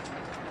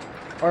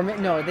 Or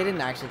no, they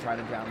didn't actually try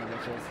to drown the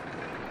witches.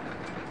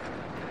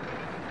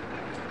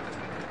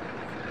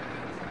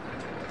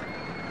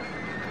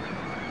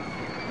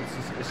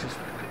 It's just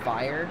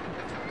fire.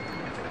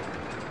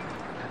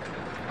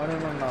 Oh no,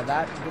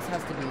 this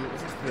has to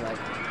be like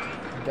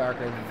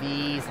darker.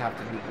 These have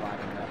to be black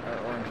and red, or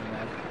orange and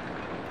red.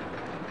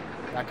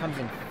 That comes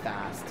in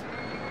fast.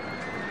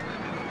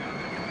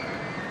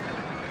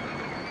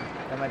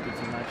 That might be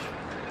too much.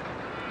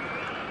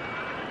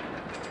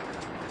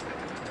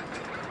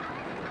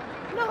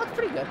 No, that's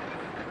pretty good.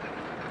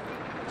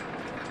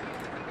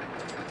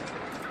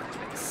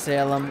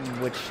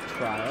 Salem Witch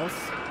Trials.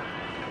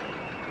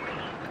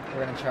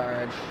 We're gonna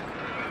charge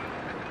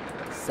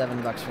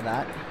 $7 for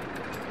that.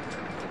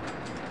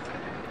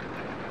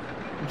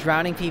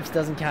 Drowning Peeps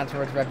doesn't count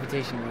towards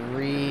reputation.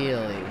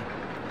 Really?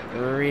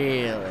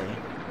 Really?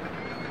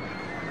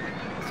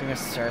 Doing a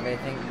survey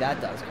thing? That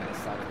does kind of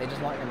suck. They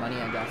just want your money,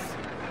 I guess.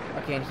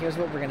 Okay, and here's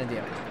what we're gonna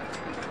do.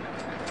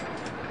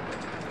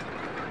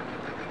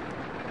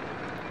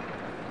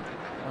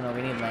 Oh no,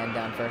 we need land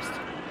down first.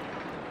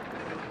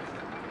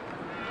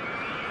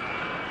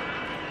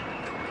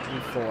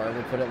 D4,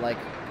 we'll put it like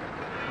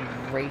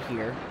right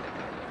here.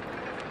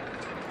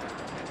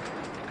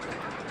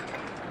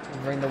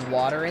 We'll bring the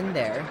water in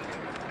there.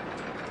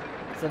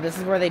 So this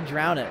is where they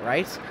drown it,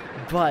 right?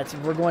 But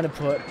we're going to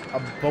put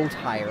a boat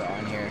hire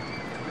on here.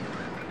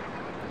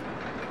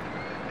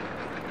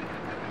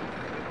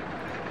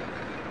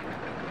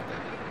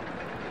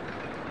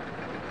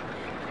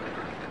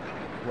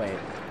 Wait.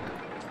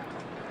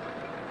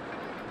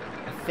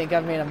 I think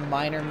I've made a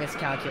minor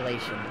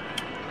miscalculation.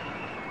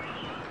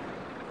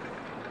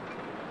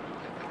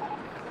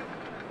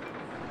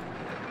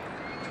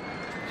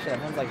 Shit,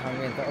 everyone's like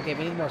hungry and okay,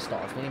 we need more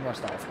stalls. We need more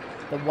stalls.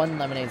 The one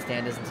lemonade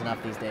stand isn't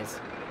enough these days.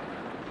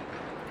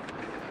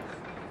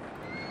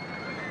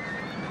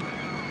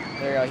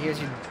 There you go. Here's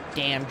your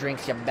damn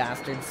drinks, you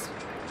bastards.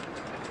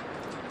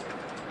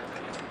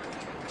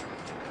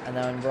 And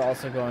then we're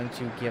also going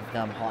to give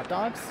them hot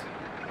dogs.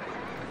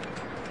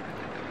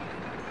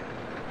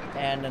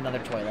 And another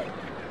toilet.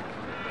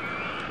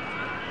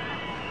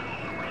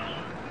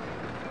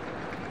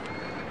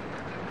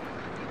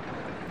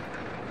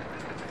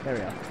 There we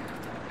go.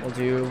 We'll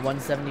do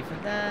 170 for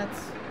that.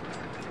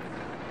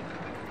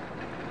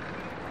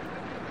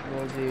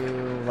 We'll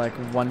do like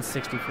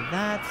 160 for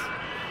that.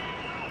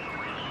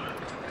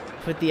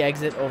 Put the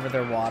exit over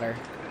their water.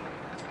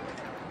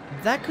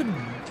 That could...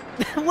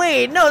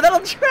 Wait, no, that'll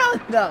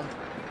drown them!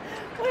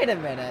 Wait a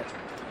minute.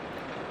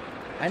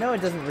 I know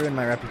it doesn't ruin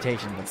my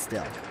reputation, but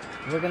still.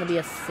 We're gonna be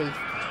a safe...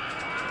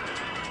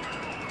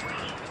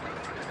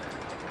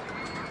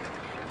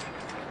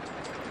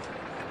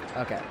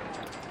 Okay.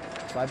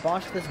 So I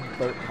botched this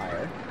boat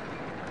hire.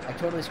 I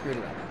totally screwed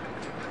it up.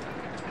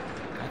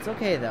 That's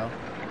okay, though.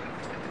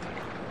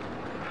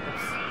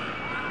 Oops.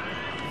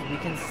 We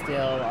can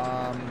still,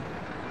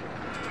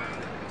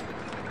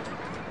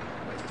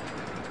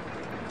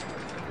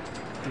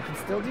 we can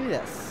still do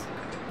this.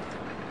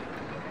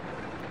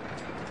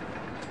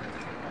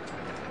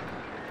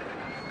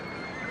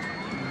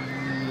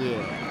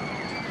 Yeah.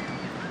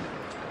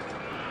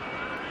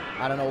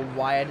 I don't know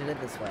why I did it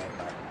this way,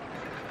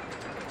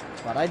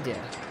 but I did.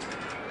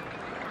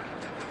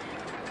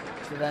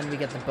 So then we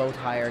get the boat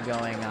hire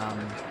going,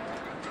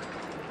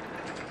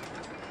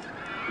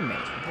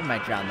 We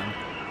might drown them.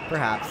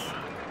 Perhaps.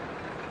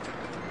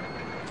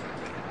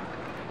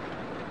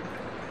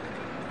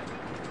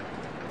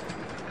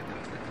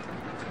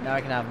 Now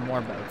I can have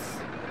more boats.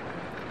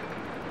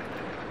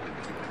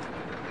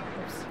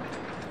 Oops.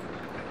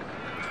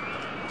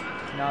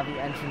 Now the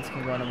entrance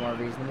can go in a more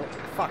reasonable...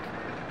 Fuck.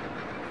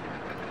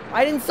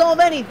 I didn't solve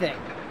anything!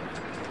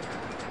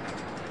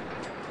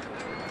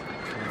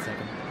 One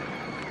second.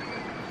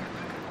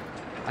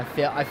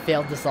 I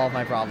failed to solve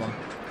my problem.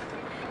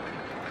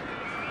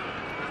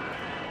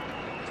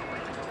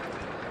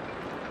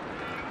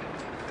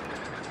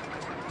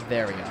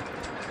 There we go.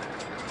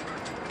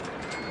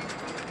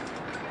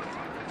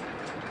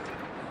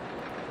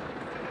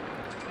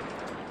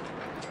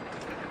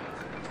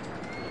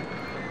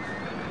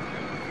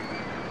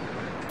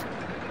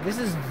 This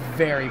is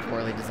very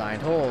poorly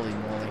designed. Holy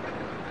moly.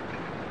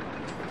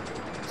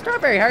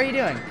 Strawberry, how are you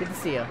doing? Good to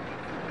see you.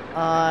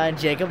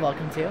 Jacob,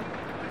 welcome too.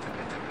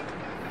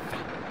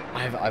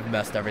 I've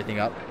messed everything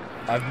up.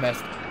 I've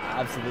messed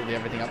absolutely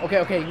everything up.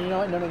 Okay, you know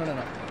what?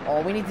 No.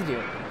 All we need to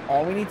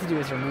do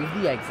is remove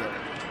the exit,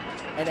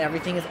 and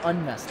everything is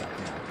unmessed up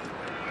now.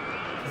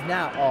 Because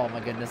now, oh my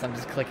goodness, I'm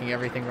just clicking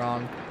everything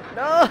wrong.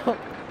 No!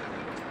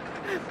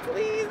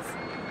 Please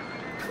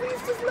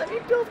just let me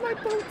build my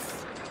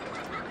boats.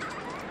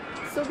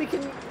 So we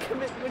can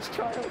commit witch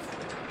trials.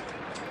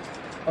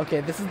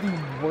 Okay, this is the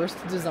worst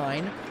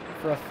design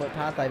for a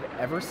footpath I've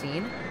ever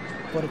seen,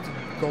 but it's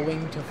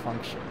going to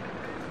function.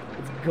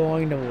 It's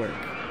going to work.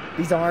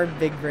 These are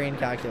big brain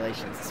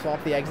calculations.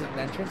 Swap the exit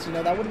and entrance, you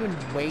know, that would have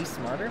been way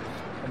smarter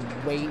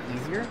and way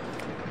easier,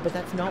 but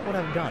that's not what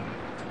I've done.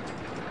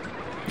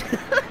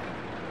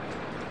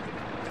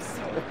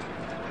 So,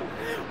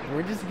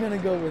 we're just gonna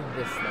go with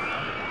this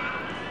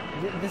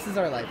now. This is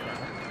our life now.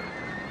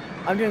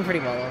 I'm doing pretty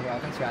well overall.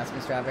 Thanks for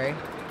asking, Strawberry.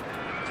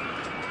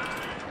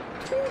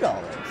 $2.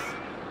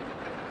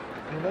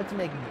 We're about to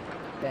make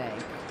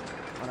bank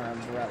on our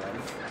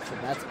umbrellas, so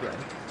that's good.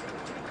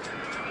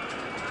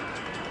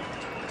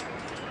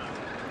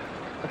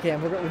 Okay,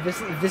 and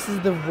this is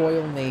the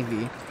Royal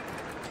Navy.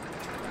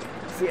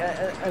 See,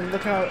 and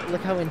look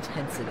how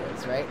intense it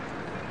is, right?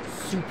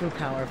 Super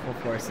powerful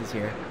forces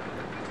here.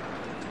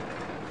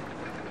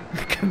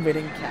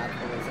 Committing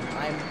capitalism.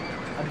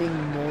 I'm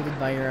being molded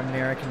by your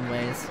American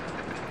ways.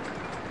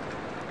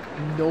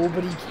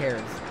 Nobody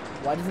cares.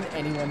 Why doesn't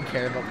anyone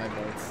care about my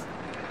boats?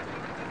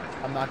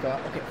 I'm not going...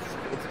 Okay,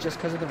 it's just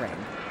because of the rain.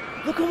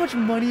 Look how much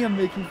money I'm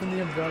making from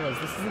the umbrellas.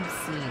 This is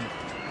obscene.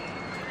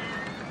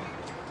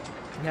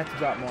 You have to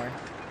drop more.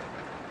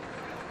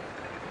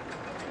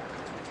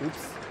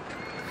 Oops.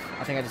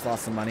 I think I just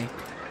lost some money.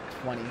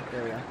 20.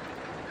 There we go.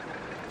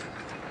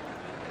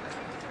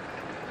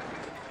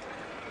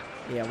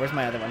 Yeah, where's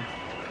my other one?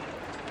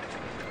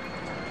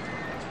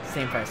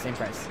 Same price.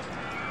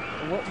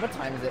 What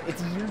time is it?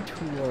 It's year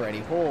 2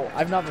 already. Oh,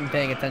 I've not been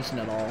paying attention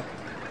at all.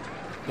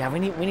 Yeah, we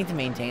need to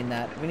maintain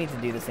that. We need to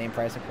do the same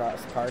price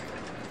across the park.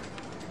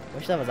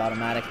 Wish that was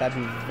automatic. That'd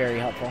be very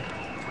helpful.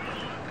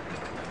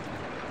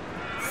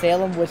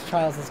 Salem Witch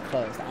Trials is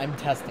closed. I'm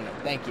testing it.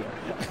 Thank you.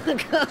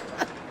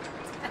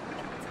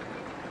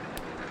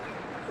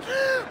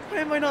 Why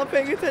am I not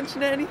paying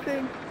attention to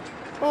anything?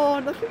 Oh,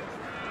 nothing.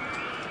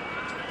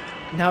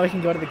 Now we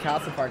can go to the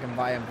castle park and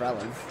buy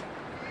umbrellas.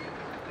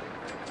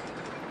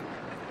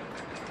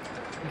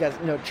 You guys,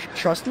 no,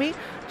 trust me,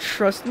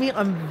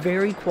 I'm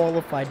very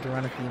qualified to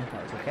run a theme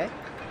park, okay?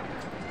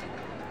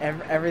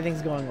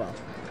 Everything's going well.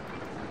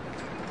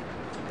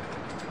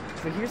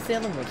 So here's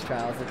Salem Witch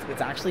Trials.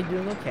 It's actually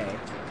doing okay.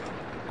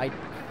 I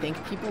think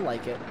people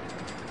like it.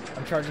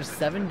 I'm charging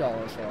 $7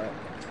 for it.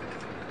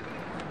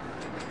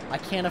 I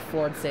can't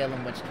afford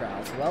Salem Witch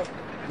Trials. Well,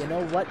 you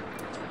know what?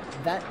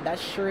 That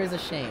sure is a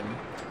shame.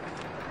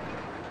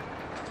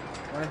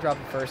 We're gonna drop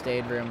a first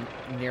aid room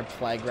near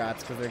plague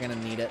rats because they're gonna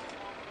need it.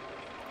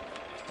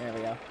 There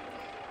we go.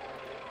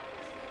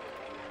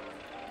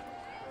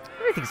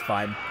 Everything's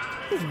fine.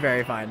 It's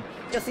very fine.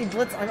 Yeah, see,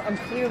 Blitz, I'm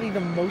clearly the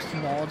most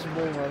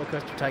knowledgeable roller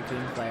coaster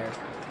tycoon player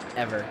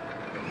ever.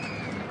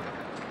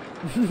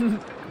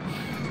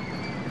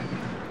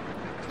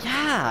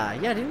 Yeah,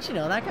 didn't you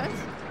know that, guys?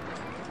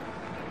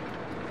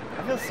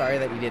 I feel sorry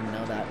that you didn't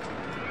know that.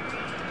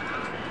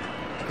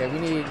 Okay, we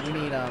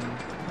need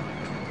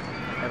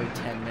every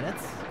 10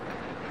 minutes.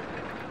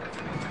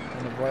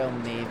 And the Royal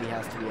Navy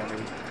has to be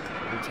every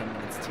 10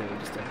 minutes too,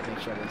 just to make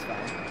sure everything's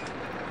fine.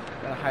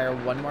 We're gonna hire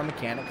one more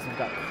mechanic because we've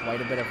got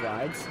quite a bit of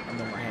rides, and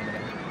then we're handing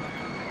it.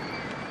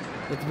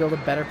 We have to build a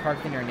better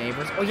park than our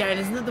neighbors. Oh yeah, and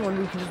isn't that the one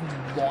where we can just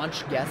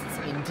launch guests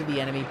into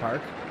the enemy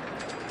park?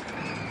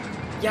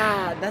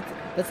 Yeah,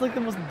 that's like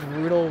the most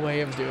brutal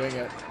way of doing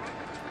it.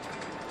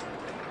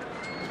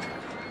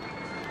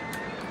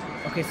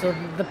 Okay, so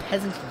the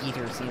peasant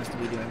eater seems to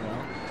be doing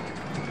well.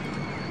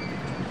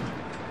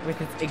 With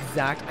its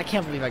exact... I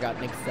can't believe I got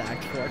an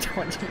exact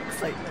 420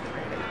 excitement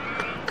rating.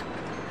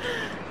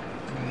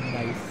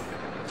 Nice.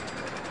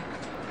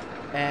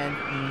 And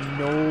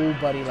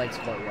nobody likes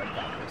courtyard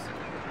factors.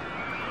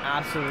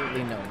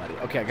 Absolutely nobody.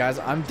 Okay, guys,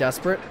 I'm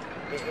desperate.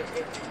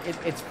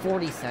 It's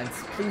 40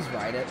 cents. Please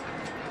ride it.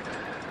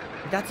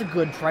 That's a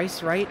good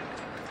price, right?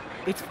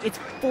 It's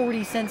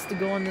 40 cents to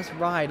go on this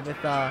ride with,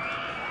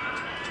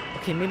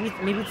 okay,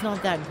 maybe it's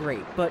not that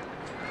great, but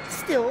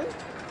still,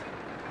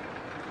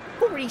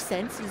 40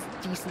 cents is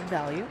decent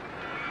value.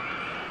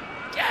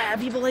 Yeah,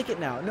 people like it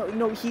now.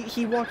 No,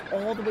 he walked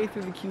all the way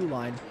through the queue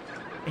line,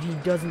 and he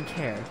doesn't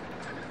care.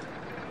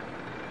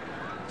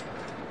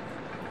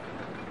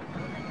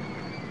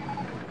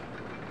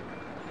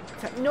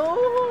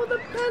 No, the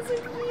peasant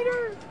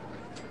eater!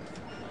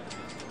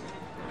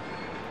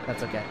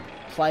 That's okay.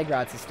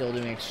 Flagrats is still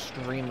doing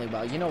extremely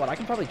well. You know what? I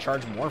can probably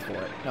charge more for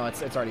it. No,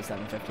 it's already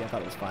 $7.50. I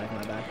thought it was $5.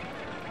 My bad.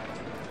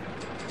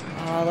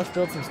 Let's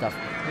build some stuff.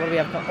 What do we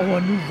have? Oh,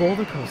 a new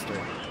roller coaster.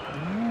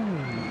 Ooh.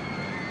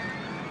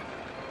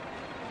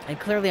 And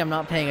clearly I'm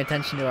not paying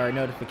attention to our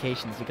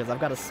notifications because I've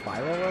got a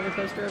spiral roller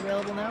coaster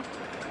available now.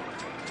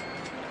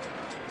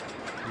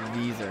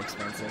 These are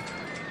expensive.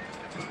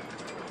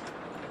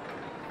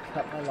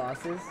 Cut my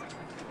losses.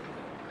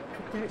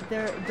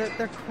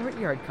 They're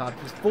courtyard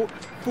copters.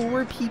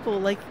 Four people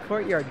like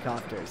courtyard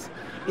copters.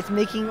 It's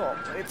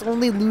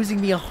only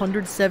losing me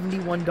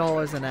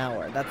 $171 an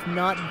hour. That's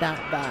not that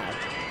bad.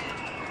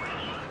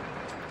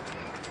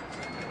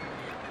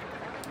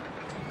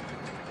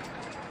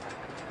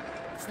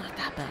 It's not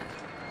that bad.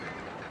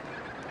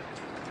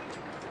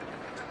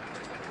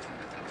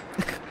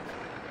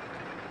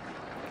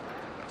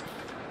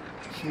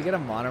 Should we get a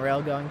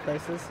monorail going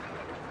places?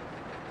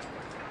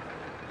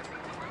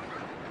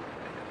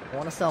 I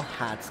want to sell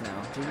hats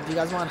now. Do you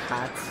guys want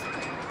hats?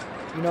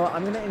 You know what?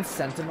 I'm going to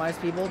incentivize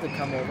people to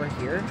come over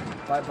here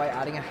by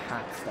adding a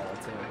hat stall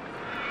too.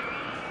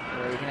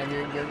 Where you can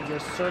have your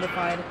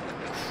certified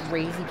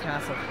crazy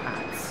cast of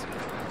hats.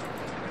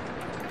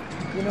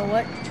 You know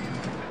what?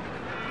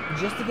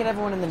 Just to get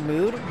everyone in the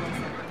mood.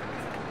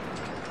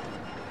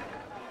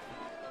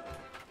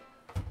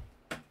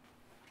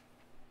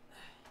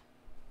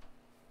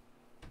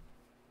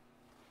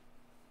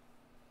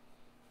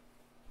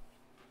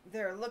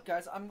 There, look,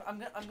 guys. I'm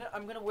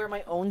gonna wear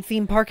my own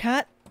theme park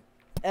hat,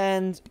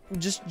 and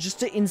just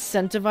to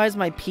incentivize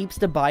my peeps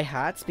to buy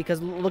hats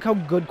because look how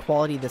good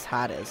quality this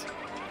hat is.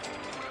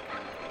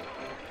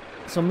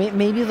 So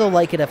maybe they'll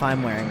like it if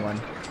I'm wearing one.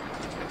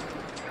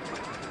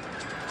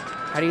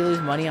 How do you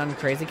lose money on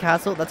Crazy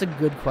Castle? That's a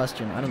good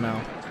question. I don't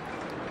know.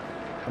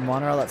 A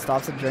monorail that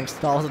stops at drink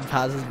stalls and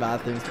passes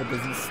bathrooms, but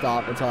doesn't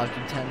stop until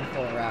after 10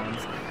 full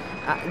rounds.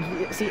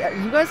 See,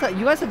 you guys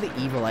have the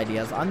evil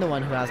ideas. I'm the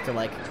one who has to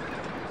like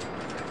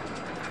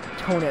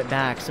tone it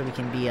back so we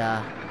can be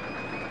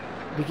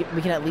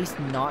we can at least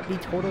not be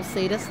total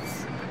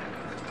sadists.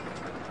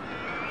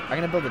 I'm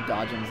gonna build a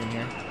dodgems in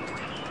here.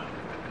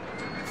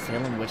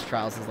 Salem Witch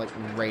Trials is like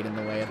right in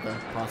the way of the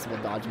possible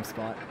dodgem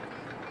spot.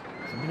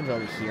 So I'm gonna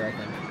build it here, I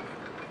think.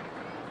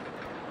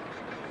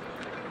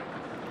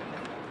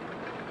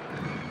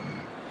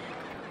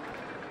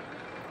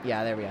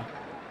 Yeah, there we go.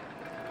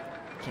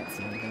 Can't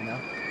see anything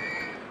though.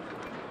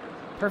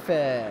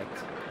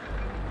 Perfect.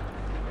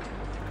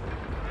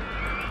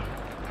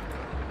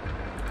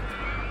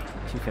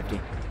 $250.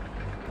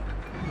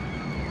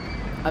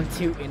 I'm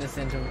too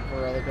innocent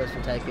for Roller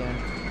Coaster Tycoon.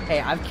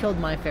 Hey, I've killed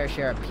my fair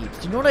share of peeps.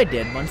 Do you know what I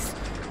did once?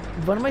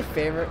 One of my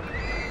favorite...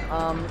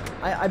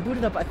 I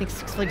booted up, I think,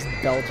 Six Flags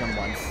Belgium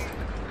once.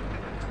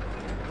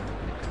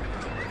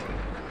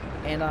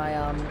 And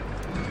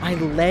I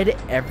led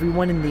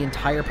everyone in the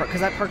entire park,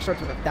 because that park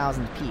starts with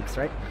 1,000 peeps,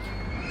 right?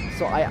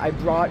 So I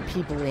brought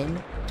people in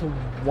to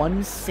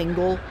one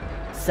single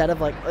set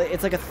of, like,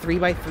 it's like a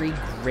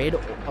 3x3 grid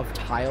of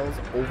tiles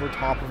over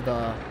top of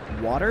the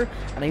water,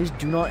 and I used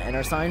do not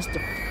enter signs to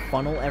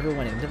funnel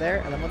everyone into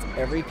there, and then once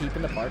every peep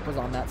in the park was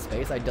on that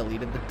space, I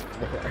deleted the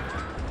floor.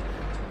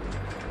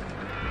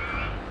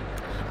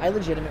 I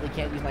legitimately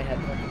can't use my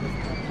headphones with this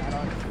hat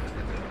on.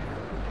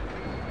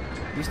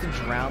 Used to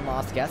drown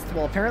lost guests.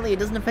 Well, apparently it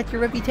doesn't affect your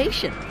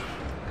reputation.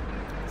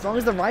 As long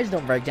as the rides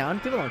don't break down,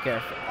 people don't care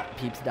if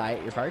peeps die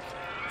at your park.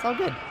 It's all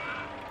good.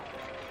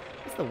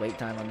 What's the wait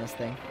time on this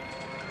thing?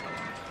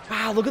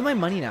 Wow, look at my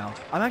money now.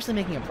 I'm actually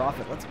making a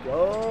profit. Let's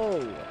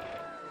go.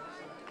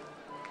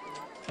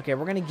 Okay,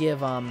 we're gonna give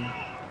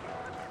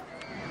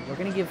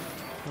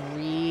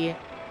free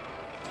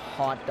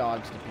hot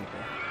dogs to people.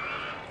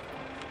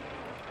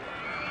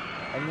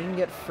 And we can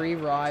get free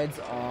rides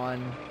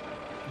on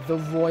the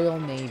Royal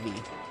Navy.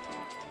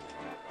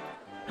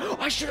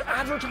 I should have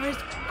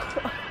advertised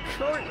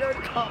courtyard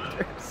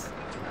copters.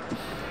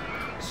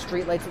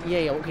 Streetlights,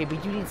 yeah, okay,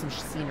 but you need some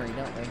scenery,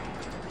 don't we?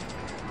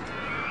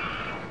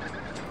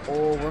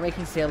 Oh, we're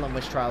making Salem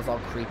Witch Trials all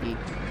creepy.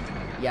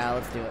 Yeah,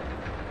 let's do it.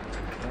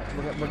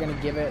 We're gonna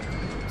give it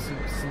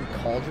some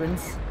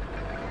cauldrons.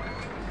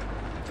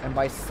 And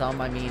by some,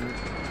 I mean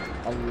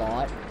a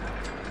lot.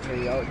 Here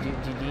you go. Do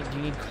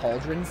you need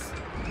cauldrons?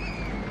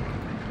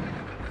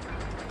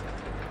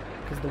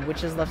 Because the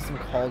witches left some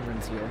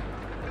cauldrons here.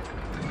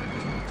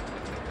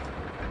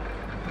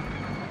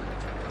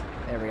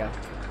 There we go.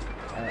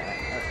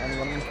 And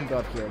one of them can go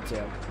up here too.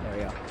 There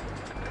we go.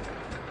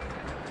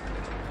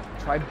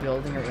 Try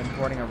building or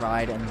importing a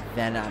ride and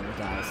then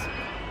advertise.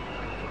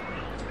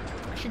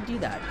 I should do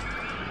that.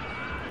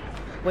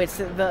 Wait,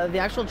 so the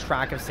actual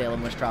track of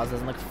Salem Witch Trials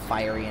doesn't look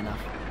fiery enough.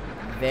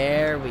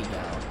 There we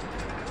go.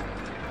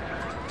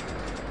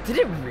 Did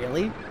it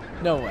really?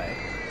 No way.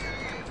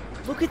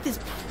 Look at this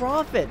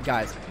profit,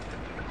 guys.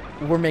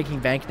 We're making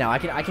bank now. I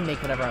can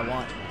make whatever I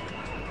want.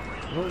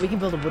 We can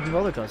build a wooden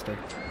roller coaster.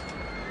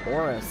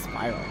 Or a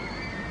spiral.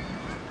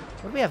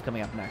 What do we have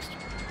coming up next?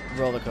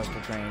 Roller coaster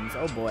trains.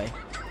 Oh boy.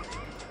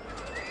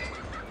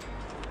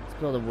 Let's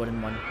build a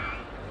wooden one.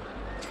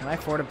 Can I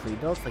afford a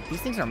pre-built? Like,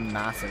 these things are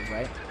massive,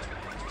 right?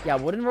 Yeah,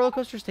 wooden roller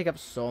coasters take up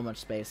so much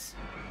space.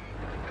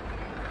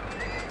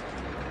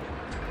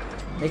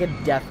 Make a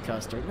death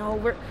coaster. No,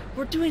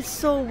 we're doing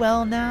so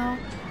well now.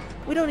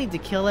 We don't need to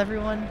kill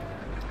everyone.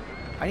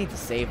 I need to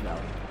save though.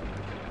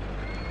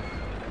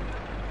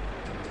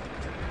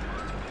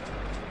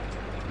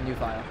 New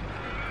file.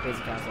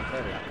 Basic Castle.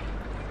 There we go.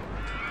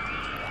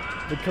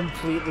 The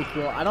completely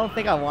cool. I don't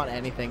think I want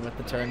anything with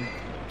the turn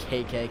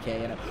KKK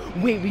in it.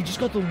 Wait, we just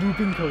got the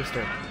looping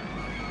coaster.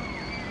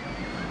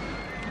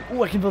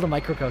 Ooh, I can build a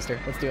micro coaster.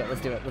 Let's do it.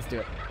 Let's do it. Let's do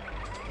it.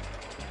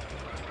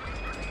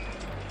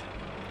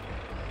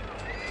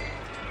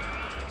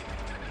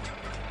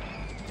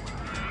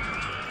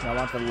 I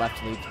want the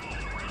left loop.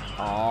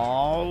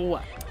 Oh.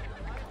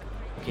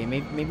 Okay,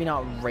 maybe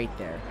not right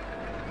there.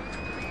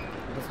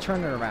 Let's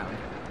turn it around.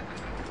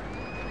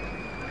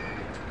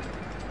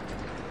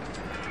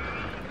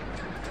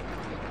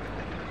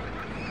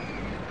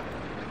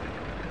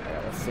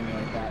 Alright, let's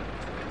simulate that.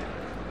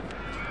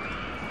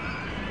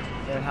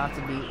 It would have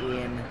to be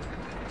in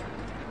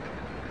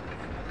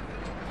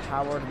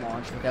powered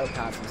launch without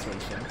passing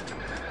station.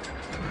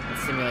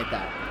 Let's simulate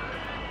that.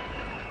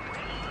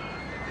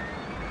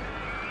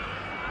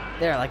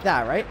 There, like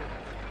that, right?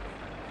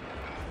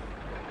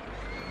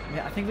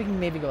 Yeah, I think we can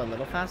maybe go a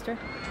little faster.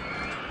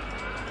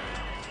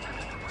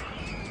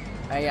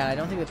 Yeah, I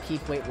don't think the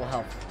peak weight will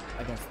help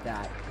against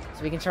that.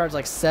 So we can charge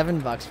like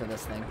 $7 for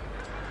this thing.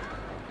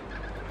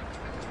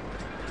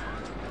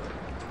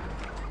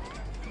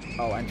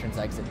 Oh, entrance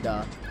exit,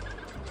 duh.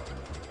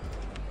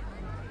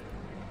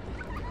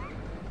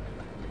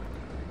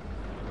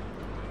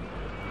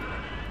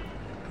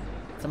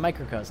 It's a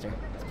microcoaster.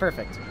 It's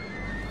perfect.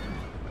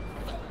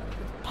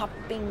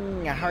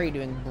 Popping. How are you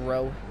doing,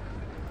 bro?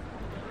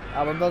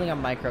 We're building a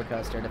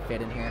microcoaster to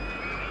fit in here.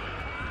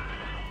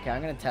 Okay,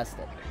 I'm gonna test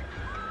it.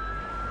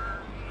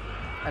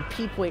 And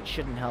peep weight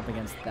shouldn't help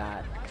against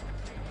that.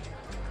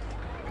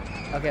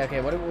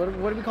 Okay, what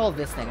do we call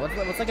this thing?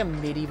 What's like a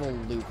medieval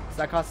loop? Does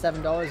that cost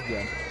 $7?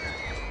 Good.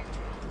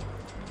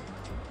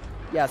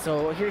 Yeah,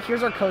 so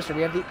here's our coaster.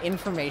 We have the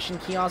information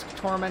kiosk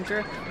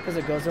tormentor, because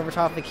it goes over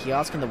top of the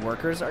kiosk and the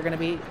workers are going to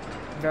be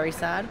very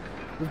sad.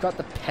 We've got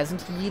the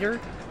peasant yeeter.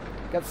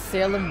 We've got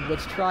Salem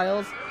Witch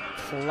Trials,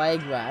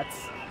 Plague Rats,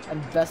 and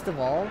best of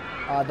all,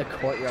 the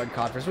Courtyard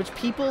Coffers, which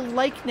people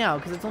like now,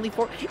 because it's only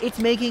it's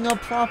making a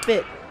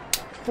profit.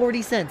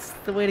 40 cents,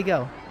 the way to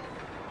go.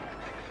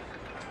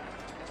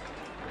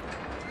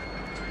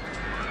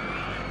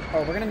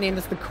 Oh, we're gonna name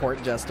this the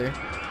Court Jester.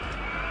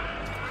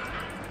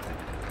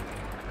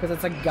 Because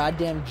it's a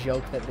goddamn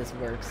joke that this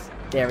works.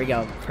 There we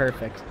go,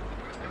 perfect.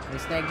 Can we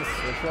snag this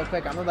switch real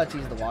quick? I'm about to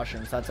use the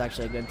washroom, so that's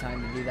actually a good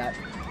time to do that.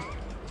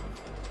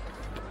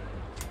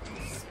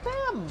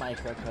 Spam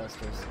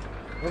microcoasters.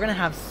 We're gonna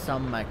have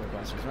some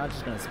microcoasters, we're not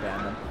just gonna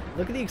spam them.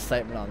 Look at the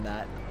excitement on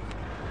that.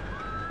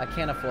 I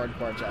can't afford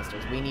Court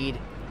Jesters. We need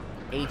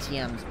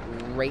ATMs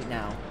right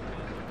now.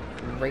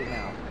 Right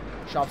now.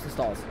 Shops and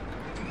stalls.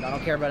 I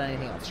don't care about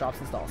anything else. Shops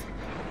and stalls.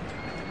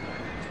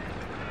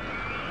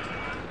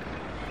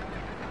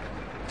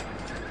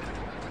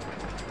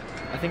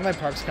 I think my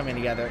park's coming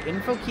together.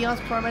 Info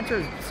kiosk tormentor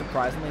is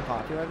surprisingly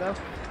popular though.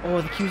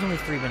 Oh, the queue's only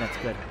 3 minutes.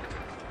 Good.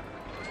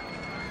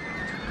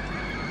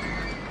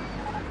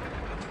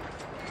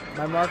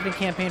 My marketing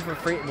campaign for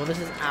free. Well, this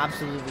is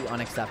absolutely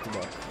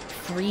unacceptable.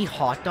 Free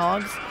hot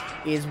dogs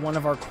is one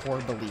of our core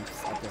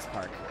beliefs at this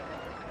park.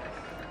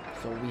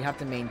 So we have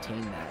to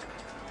maintain that.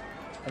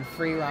 And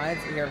free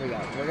rides, here we go.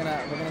 We're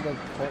gonna go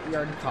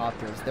Courtyard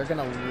Copters. They're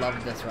gonna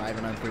love this ride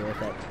when I'm through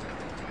with it.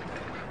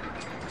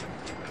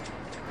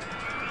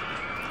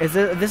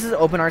 This is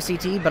open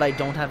RCT, but I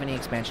don't have any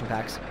expansion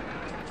packs.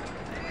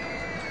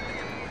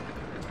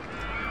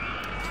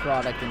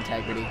 Product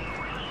integrity.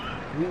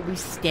 We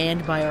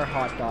stand by our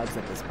hot dogs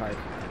at this park.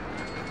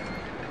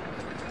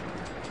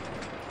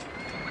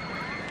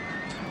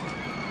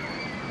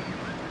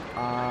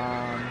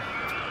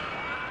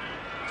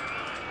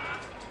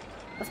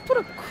 Let's put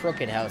a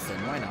crooked house in,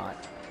 why not?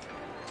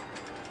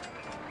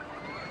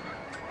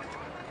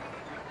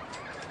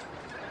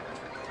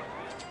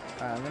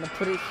 Alright, I'm gonna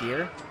put it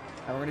here.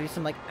 And we're gonna do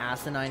some like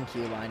asinine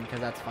queue line because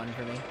that's fun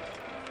for me.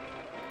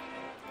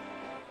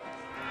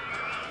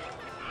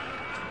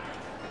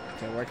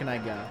 Okay, where can I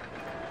go?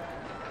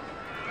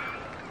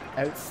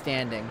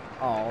 Outstanding.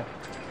 Oh.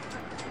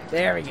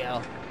 There we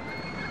go.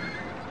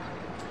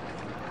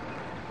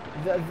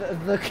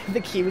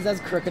 The queue is as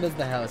crooked as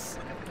the house.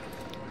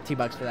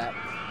 $2 for that.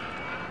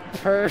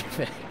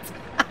 Perfect.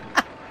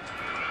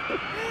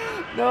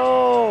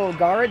 No,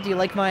 Garrett, do you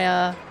like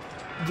my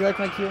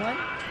Q line?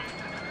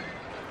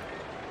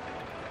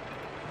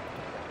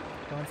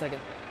 1 second.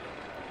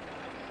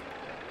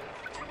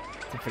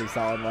 It's a pretty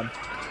solid one.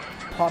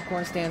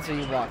 Popcorn stands or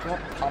you walk. You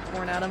want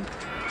popcorn, Adam?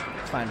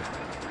 It's fine.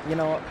 You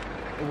know,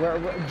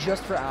 we're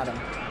just for Adam.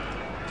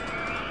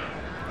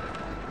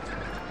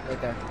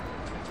 Right there.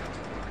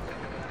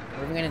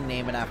 We're even gonna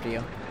name it after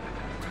you.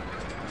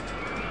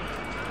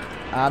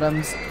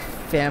 Adam's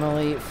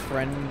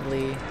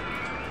family-friendly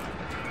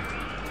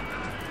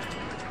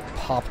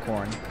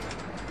popcorn.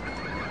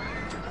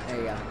 There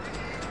you go.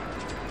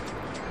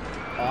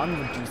 Oh,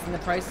 I'm reducing the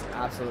price?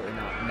 Absolutely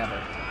not.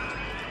 Never.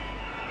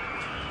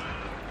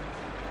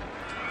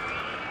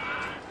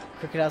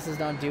 Cricket houses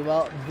don't do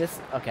well.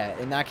 Okay,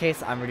 in that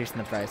case, I'm reducing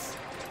the price.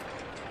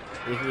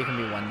 You can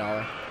be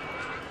 $1.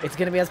 It's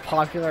gonna be as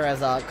popular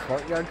as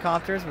courtyard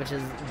copters, which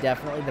is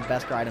definitely the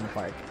best ride in the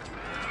park.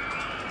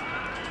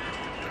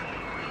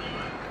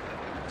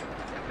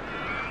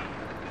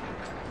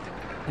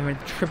 They were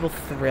triple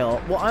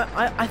thrill. Well,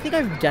 I think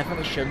I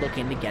definitely should look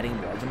into getting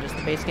more than just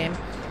the base game.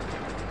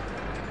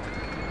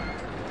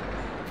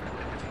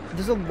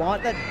 There's a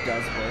lot that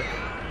does work.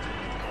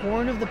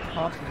 Horn of the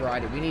Pops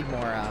variety. We need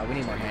more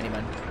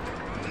handymen.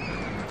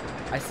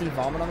 I see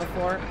vomit on the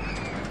floor.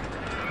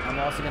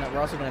 We're also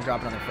gonna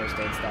drop another first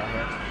aid stall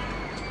here.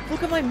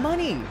 Look at my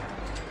money.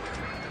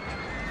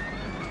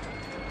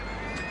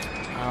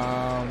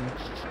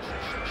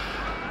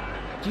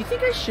 Do you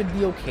think I should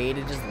be okay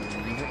to just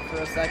leave it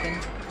for a second?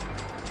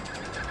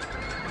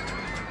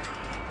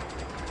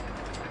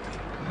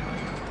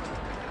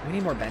 We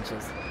need more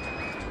benches.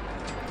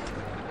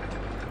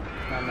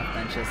 Not enough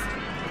benches.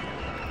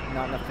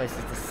 Not enough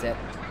places to sit.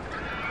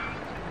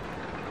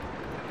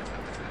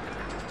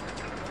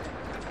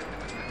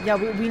 Yeah,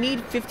 we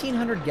need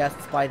 1,500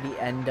 guests by the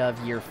end of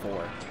year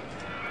 4.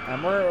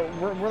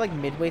 We're like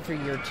midway through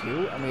year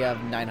 2, and we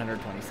have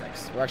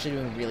 926. We're actually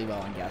doing really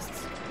well on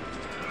guests.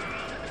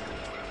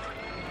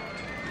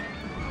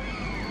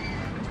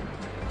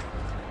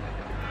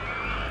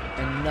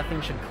 And nothing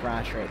should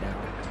crash right now.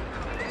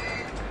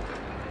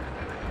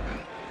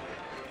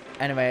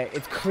 Anyway,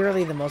 it's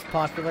clearly the most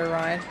popular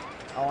ride.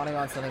 I want to go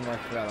on something more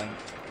thrilling.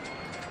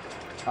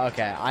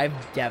 Okay, I've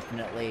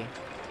definitely...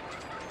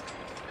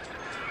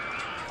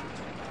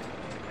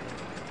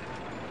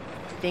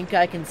 think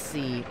I can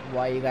see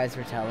why you guys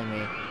were telling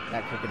me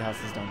that cricket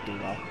houses don't do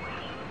well.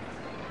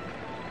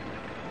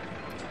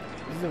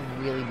 This is a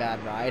really bad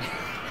ride.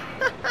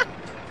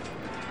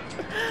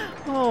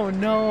 Oh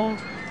no.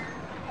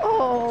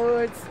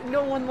 Oh,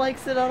 no one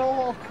likes it at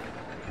all.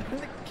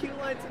 The queue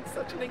line's in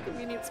such an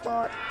inconvenient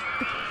spot.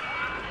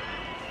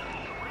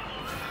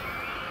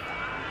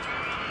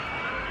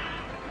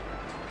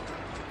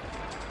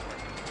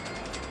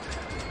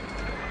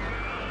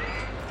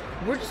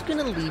 We're just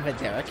gonna leave it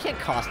there. It can't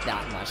cost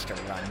that much to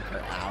run per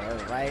hour,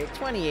 right?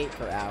 28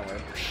 per hour.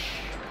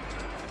 Psh,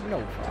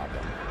 no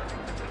problem.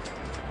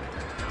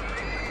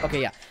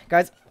 Okay, yeah.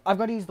 Guys, I've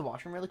got to use the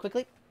washroom really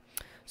quickly.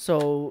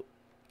 So,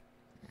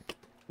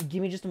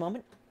 give me just a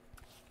moment.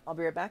 I'll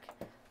be right back.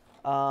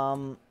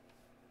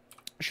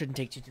 Shouldn't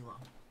take too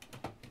long.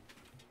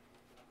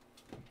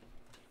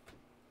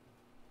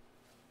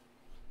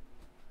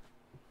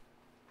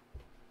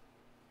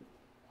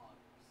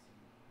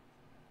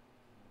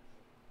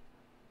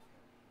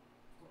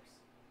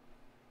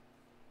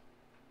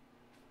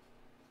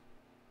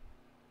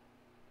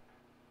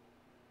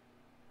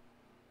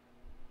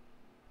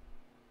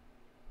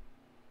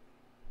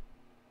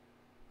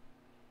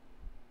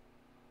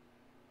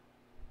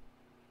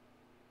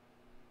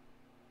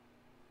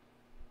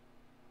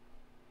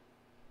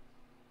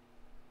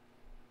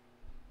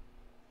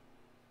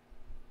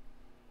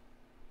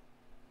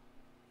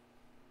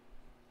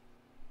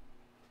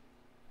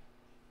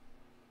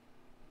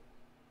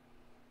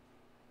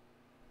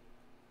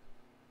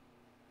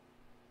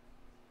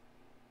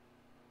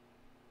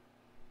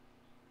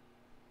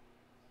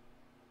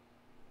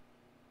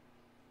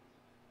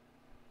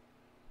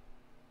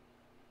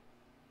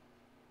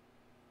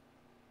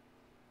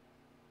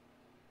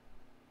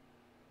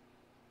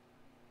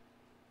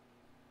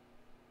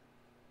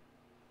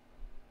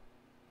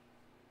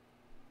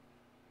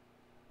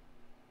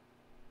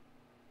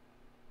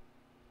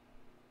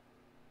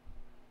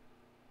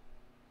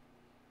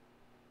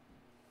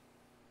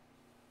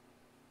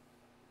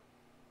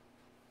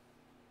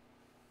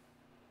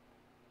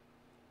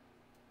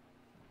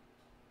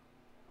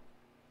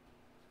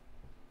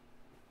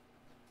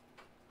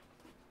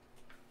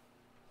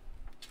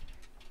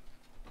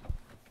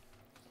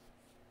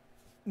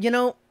 You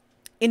know,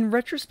 in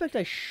retrospect,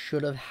 I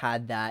should have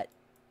had that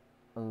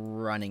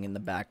running in the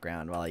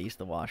background while I used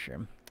the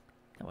washroom.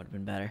 That would have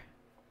been better.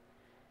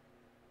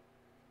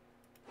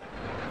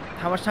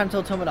 How much time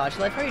till Tomodachi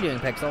Life? How are you doing,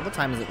 Pixel? What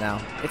time is it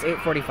now? It's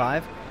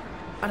 8:45.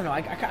 I don't know.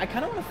 I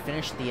kind of want to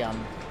finish the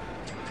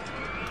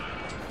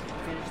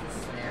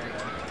scenario.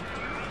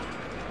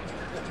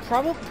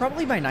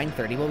 Probably by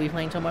 9:30 we'll be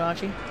playing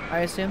Tomodachi,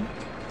 I assume.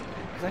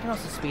 Because I can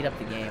also speed up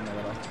the game a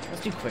little.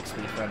 Let's do quick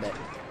speed for a bit.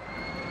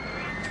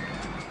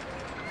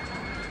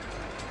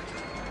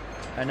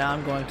 And now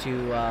I'm going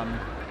to,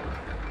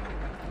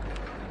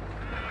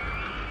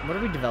 what are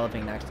we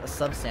developing next? A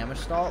sub-sandwich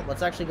stall?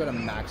 Let's actually go to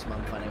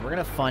maximum funding. We're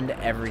going to fund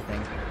everything.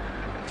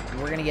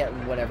 We're going to get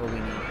whatever we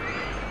need.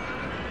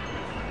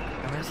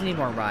 And we just need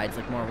more rides,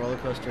 like more roller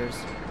coasters.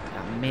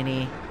 Got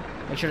mini.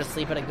 Make sure to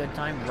sleep at a good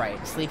time.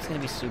 Right, sleep's going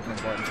to be super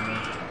important to me.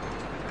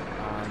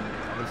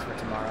 At least for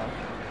tomorrow.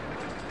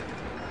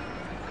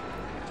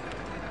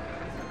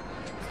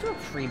 Let's do a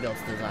pre-built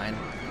design.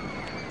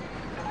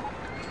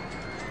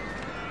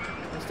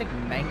 Let's stick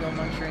Mango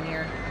Muncher in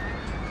here.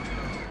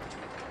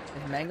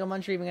 Is Mango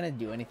Muncher even going to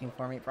do anything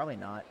for me? Probably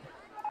not.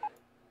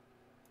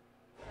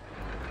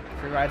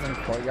 Free rides on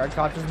Courtyard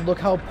Cocktails. Look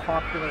how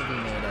popular we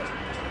made it.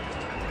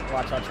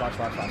 Watch, watch, watch,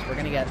 watch, watch. We're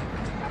going to get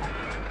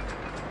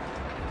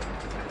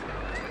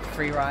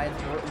free rides.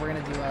 We're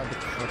going to do the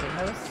Cricket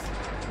House.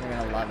 They're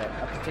going to love it.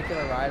 A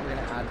particular ride we're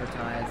going to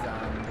advertise...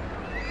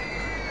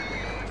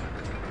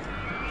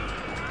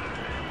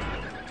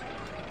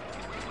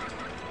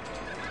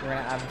 we're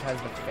going to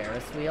advertise the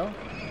Ferris wheel.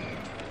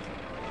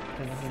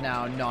 Because this is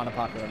now not a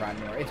popular ride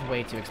anymore. It's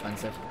way too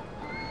expensive.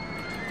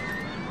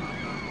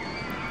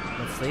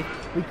 Let's sleep.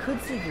 We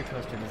could see if your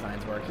coaster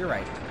designs work. You're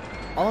right.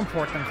 I'll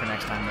import them for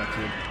next time though,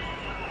 too.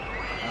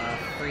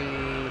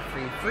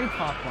 Free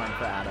popcorn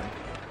for Adam.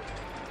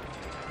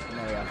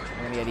 There we go.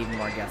 We're going to get even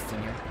more guests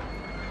in here.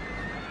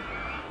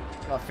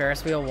 Well,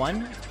 Ferris wheel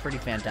 1, it's pretty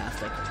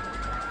fantastic.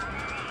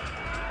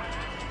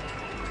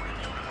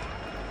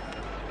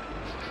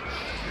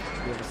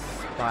 We have a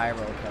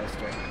spiral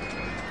coaster.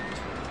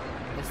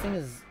 This thing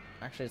is...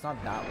 actually, it's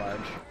not that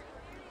large.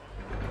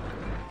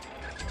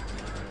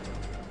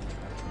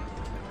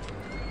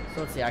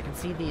 So let's see, I can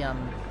see the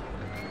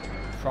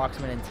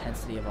approximate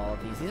intensity of all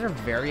of these. These are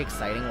very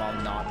exciting while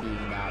not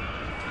being that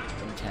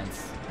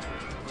intense.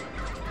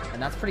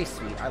 And that's pretty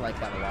sweet. I like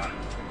that a lot.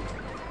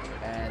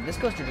 And this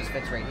coaster just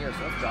fits right here,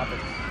 so let's drop it.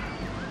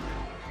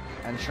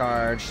 And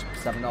charge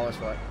 $7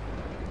 for it.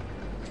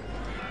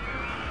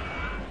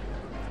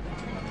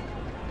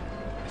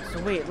 So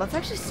wait, let's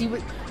actually see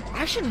what...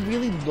 I should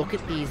really look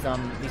at these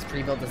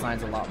pre-built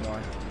designs a lot more.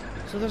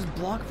 So there's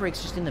block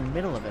breaks just in the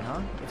middle of it,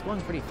 huh? It's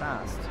going pretty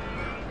fast.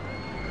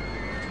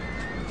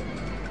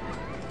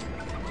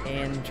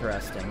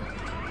 Interesting.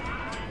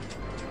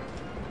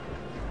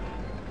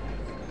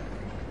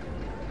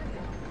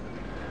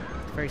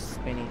 It's very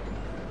spinny.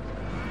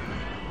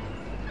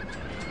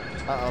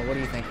 Uh-oh, what do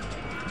you think?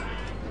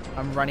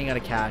 I'm running out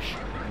of cash.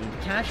 We need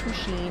a cash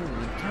machine. We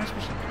need a cash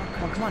machine.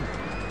 Come on, come on.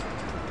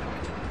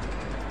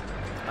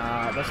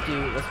 Let's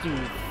do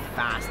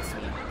fast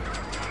speed.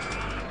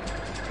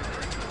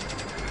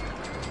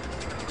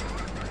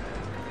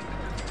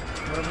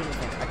 What do people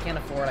think? I can't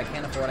afford, I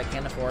can't afford, I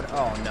can't afford.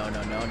 Oh, no,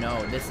 no, no,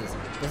 no. This is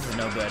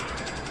no good.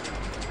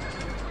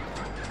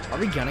 Are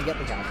we gonna get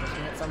the cash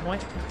machine at some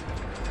point?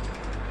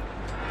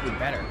 We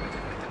better.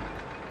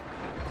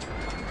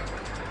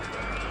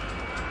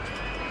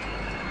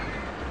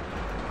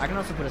 I can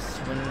also put a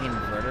swinging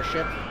inverter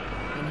ship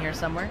in here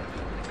somewhere.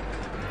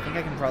 I think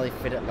I can probably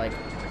fit it like...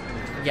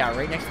 yeah,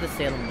 right next to the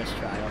Salem Witch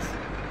Trials.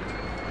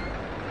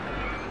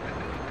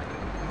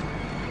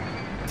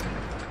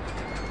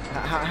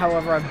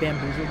 However, I've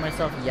bamboozled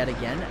myself yet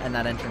again, and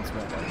that entrance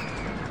won't work.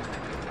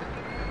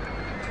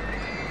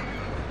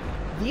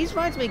 These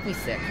rides make me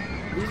sick.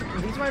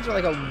 These rides are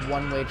like a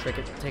one-way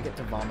ticket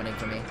to vomiting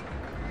for me.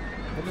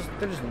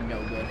 They're just no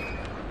good.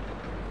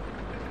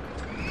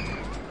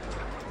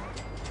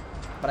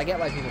 But I get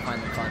why people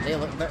find them fun.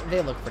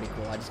 They look pretty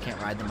cool. I just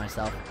can't ride them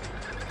myself.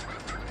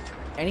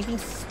 Anything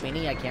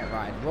spinny, I can't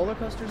ride. Roller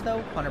coasters,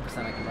 though,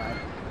 100% I can ride.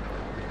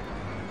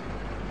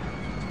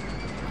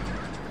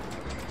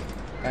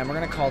 And we're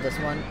gonna call this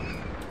one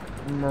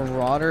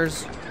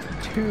Marauders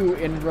 2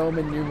 in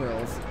Roman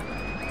numerals.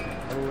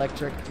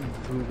 Electric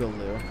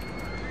Boogaloo.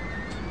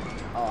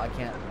 Oh, I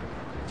can't.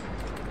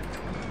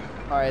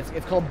 Alright,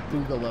 it's called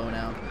Boogaloo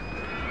now.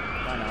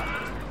 Why not?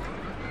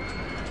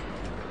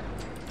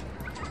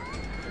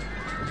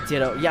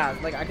 Ditto. Yeah,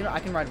 like I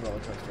can ride roller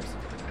coasters.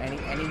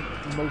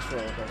 Most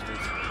roller coasters.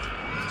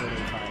 It's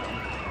totally fine.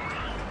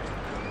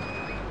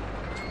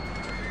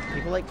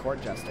 People like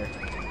Court Jester.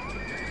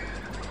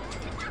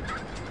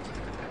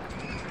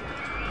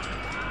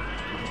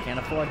 People can't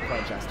afford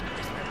Court Jester.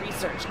 Where's my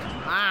research?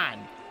 Come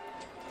on!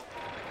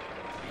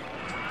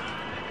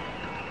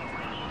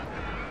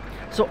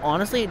 So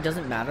honestly, it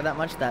doesn't matter that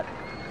much that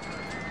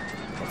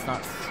it's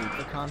not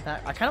super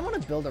compact. I kind of want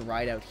to build a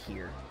ride out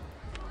here.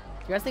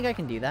 Do you guys think I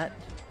can do that?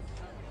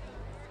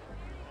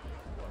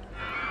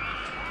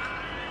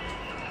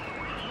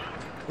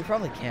 We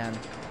probably can.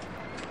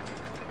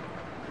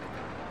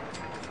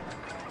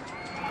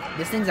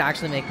 This thing's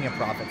actually making a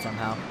profit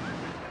somehow.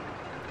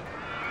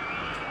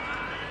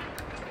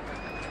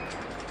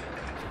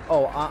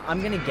 Oh,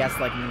 I'm gonna guess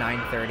like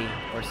 9:30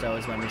 or so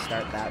is when we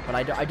start that, but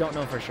I don't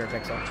know for sure,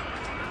 Pixel.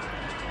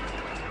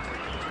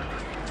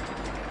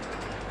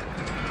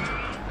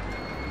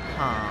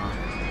 Huh.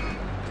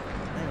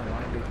 I don't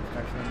want to do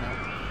construction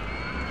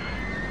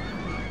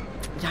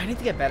Yeah, I need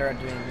to get better at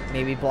doing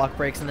maybe block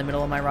breaks in the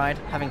middle of my ride,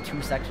 having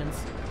 2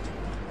 sections.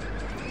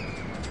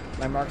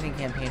 My marketing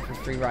campaign for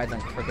free rides on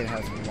Crooked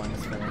House 1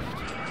 is finished.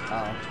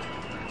 Oh.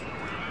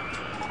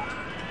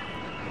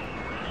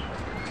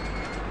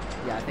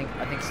 Yeah, I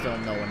think still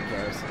no one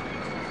cares.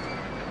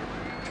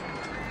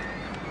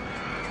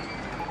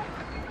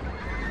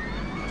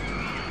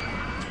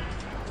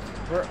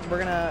 We're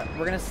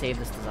gonna save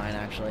this design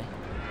actually.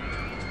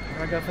 We're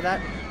gonna go for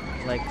that,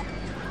 like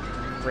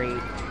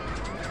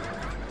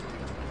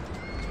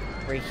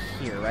right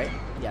here, right?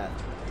 Yeah.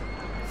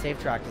 Save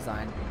track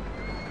design.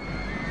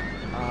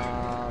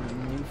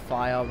 New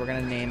file. We're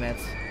gonna name it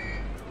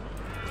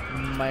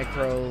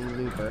Micro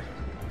Looper.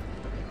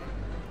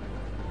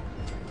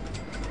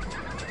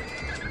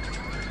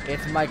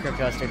 It's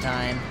microcoaster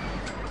time.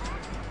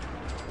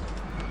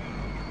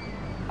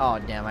 Oh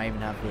damn! I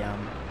even have the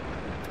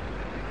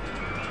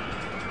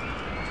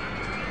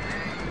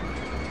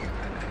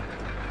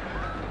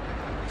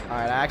All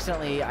right, I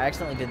accidentally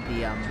did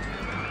the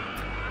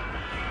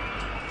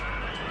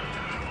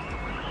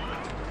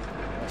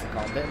what's it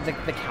called?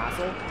 The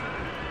castle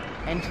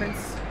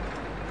entrance,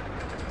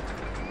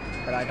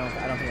 but I don't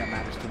think that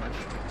matters too much.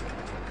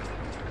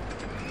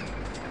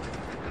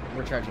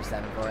 We're charging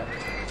 7 for it,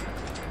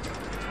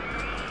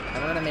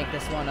 and we're gonna make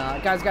this one.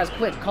 Guys,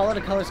 quick! Call it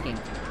a color scheme.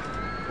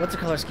 What's a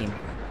color scheme?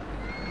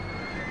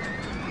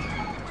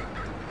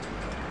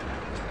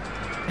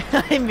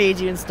 I made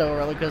you install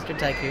Roller Coaster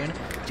Tycoon.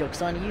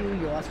 Joke's on you,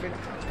 you lost your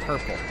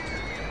purple.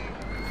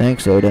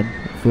 Thanks, Aiden.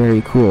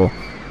 Very cool.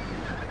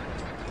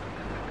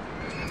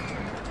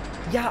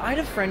 Yeah, I had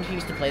a friend who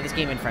used to play this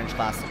game in French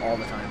class all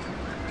the time.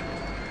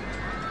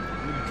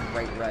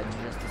 Bright red,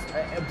 just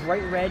a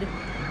bright red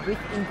with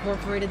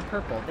incorporated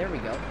purple. There we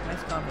go.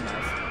 Nice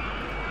compromise.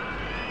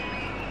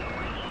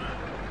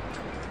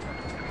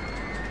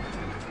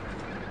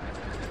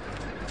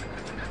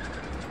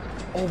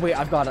 Oh wait,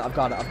 I've got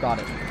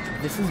it.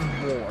 This is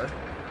war.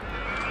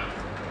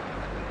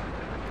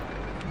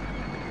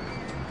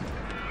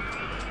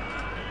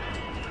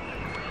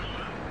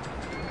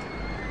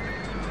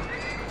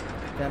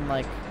 Then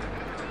like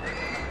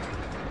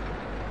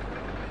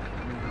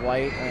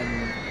white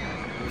and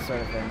this sort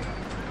of thing.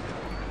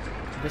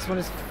 This one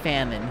is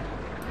famine.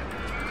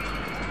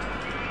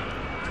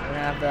 We're gonna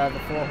have the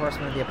 4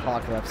 horsemen of the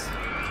apocalypse.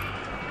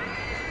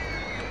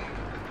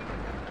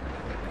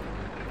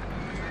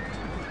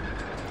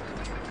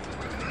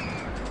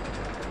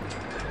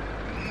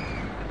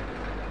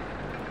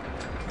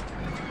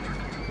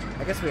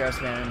 I guess we are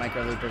spamming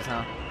micro loopers,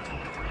 huh?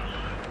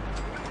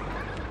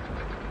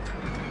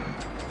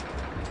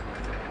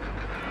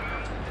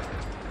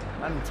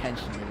 Not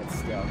intentionally, but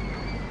still.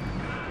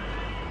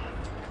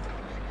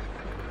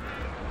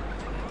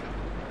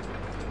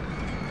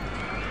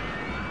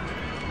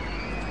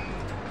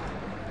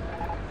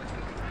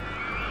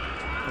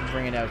 We'll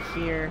bring it out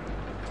here.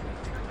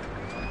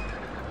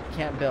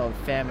 Can't build.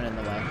 Famine in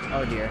the way.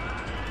 Oh dear.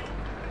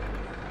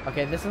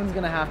 Okay, this one's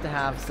gonna have to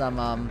have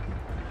some,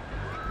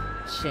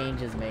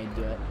 changes made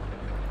to it.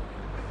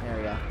 There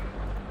we go.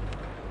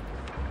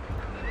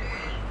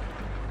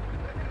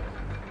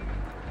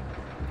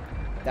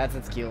 That's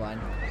its queue line.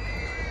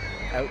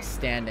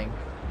 Outstanding.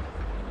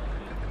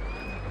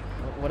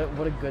 What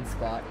a good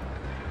spot.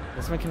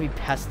 This one can be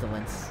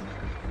pestilence.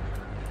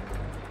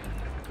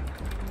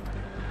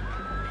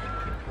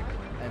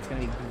 And it's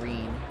gonna be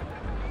green.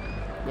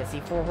 Yeah, see,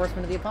 4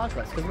 horsemen of the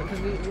apocalypse. Because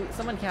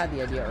someone had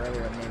the idea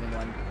earlier of naming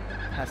one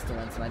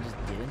pestilence, and I just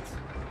didn't.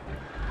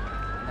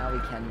 Now we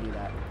can do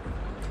that.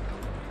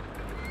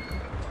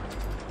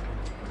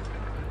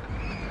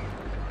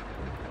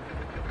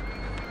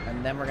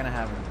 And then we're gonna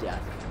have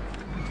death.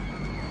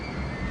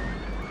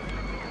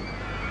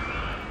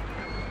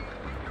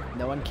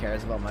 No one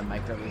cares about my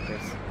micro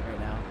loopers right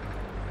now.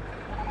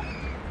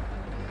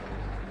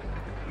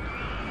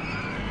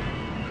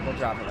 We'll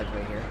drop it like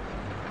right here.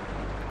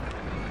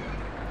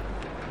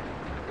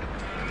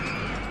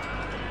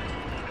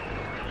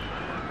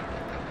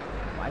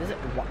 Why does it?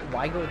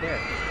 Why go there?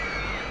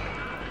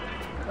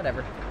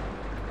 Whatever.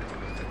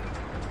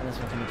 And this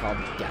one can be called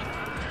death.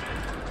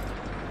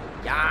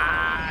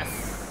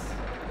 Yes!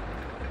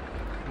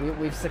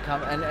 We've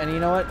succumbed, and you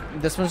know what?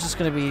 This one's just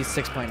gonna be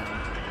 6.9.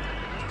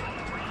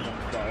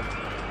 12.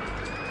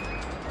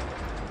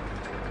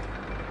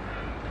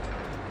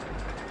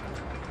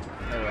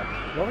 There we go.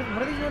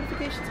 What are these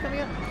notifications coming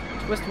up?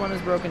 Twist 1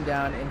 is broken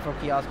down. Info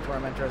kiosk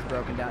Tormentor is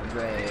broken down.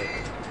 Great.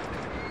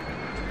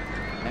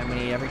 And we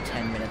need every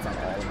 10 minutes on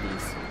all of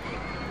these.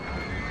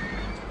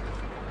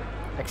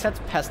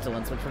 Except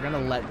Pestilence, which we're gonna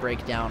let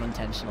break down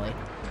intentionally.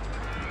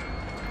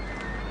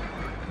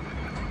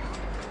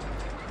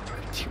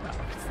 2 hours.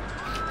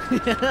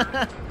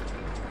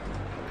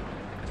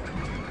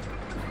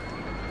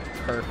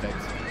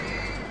 Perfect.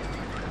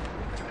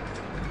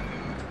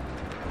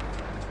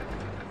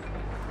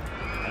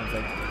 And it's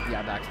like,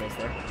 yeah, backspace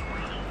there.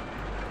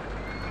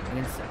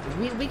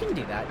 And we can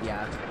do that,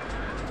 yeah.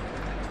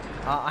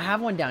 I have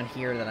one down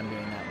here that I'm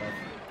doing that with.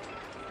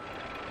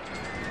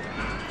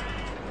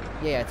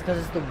 Yeah, it's because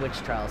it's the witch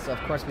trial, so of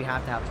course we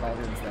have to have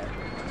cauldrons there.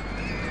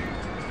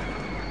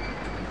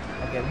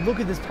 Okay, look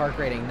at this park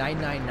rating,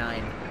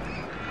 999.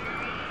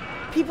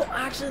 People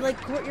actually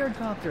like courtyard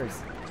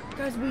copters.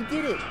 Guys, we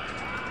did it.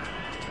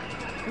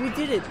 We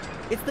did it.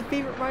 It's the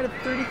favorite ride of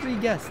 33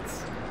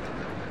 guests.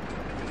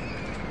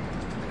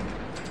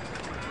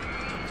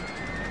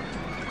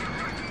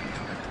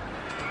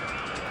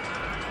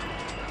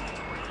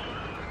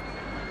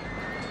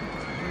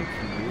 How many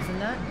queues in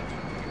that?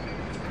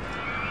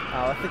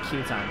 Oh, what's the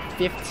queue time?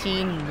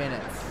 15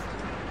 minutes.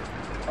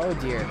 Oh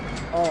dear.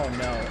 Oh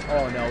no.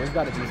 Oh no. We've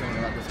got to do something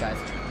about this, guys.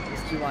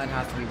 This queue line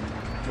has to be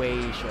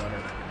way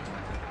shorter.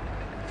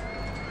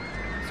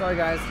 Sorry,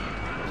 guys.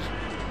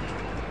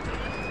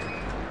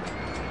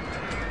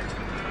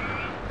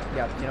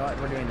 Yep, you know what?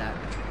 We're doing that.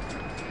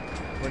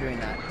 We're doing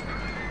that.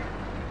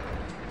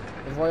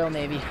 The Royal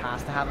Navy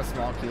has to have a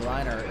small queue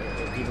line, or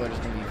people are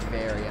just going to be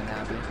very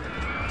unhappy.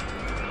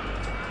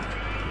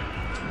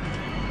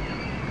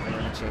 We're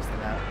going to chase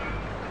them out.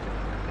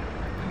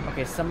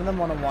 Okay, some of them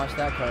want to watch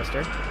that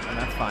coaster, and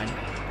that's fine.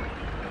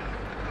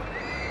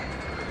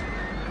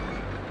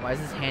 Why is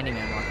this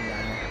handyman walking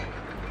down here?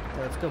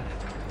 Okay, let's go.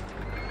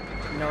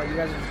 You know what? You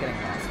guys are just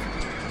getting lost.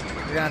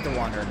 You're going to have to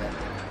wander a bit.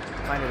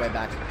 Find your way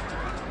back.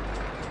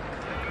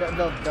 They'll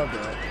do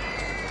it.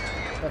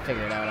 They'll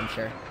figure it out, I'm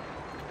sure.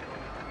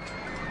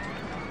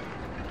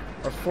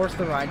 Or force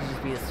the ride to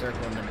just be a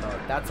circle in the boat.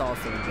 That's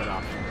also a good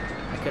option.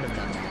 I could have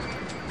done that.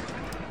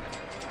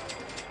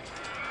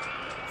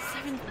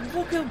 7.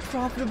 Look how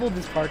profitable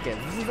this park is.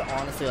 This is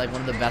honestly like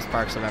one of the best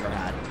parks I've ever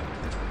had.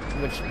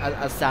 Which,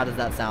 as sad as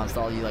that sounds to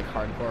all you like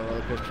hardcore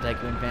Roller Coaster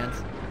Tycoon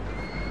fans,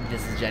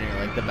 this is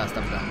genuinely like the best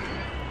I've done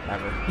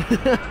ever.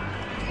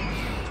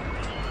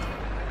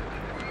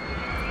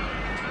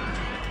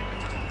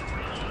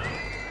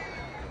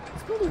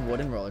 A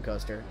wooden roller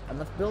coaster, and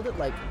let's build it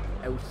like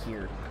out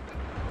here.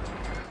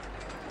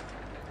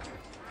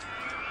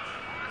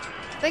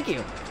 Thank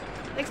you.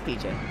 Thanks,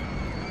 PJ.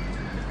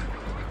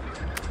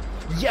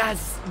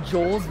 Yes,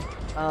 Joel's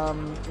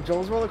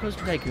roller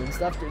coaster tycoon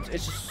stuff.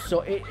 It's just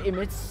so it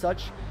emits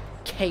such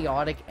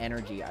chaotic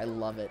energy. I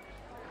love it.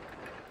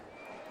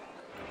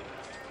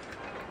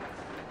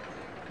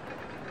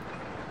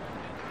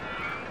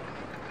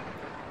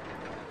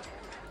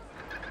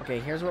 Okay,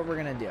 here's what we're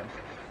gonna do.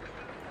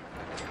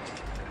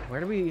 Where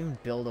do we even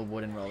build a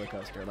wooden roller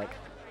coaster? Like,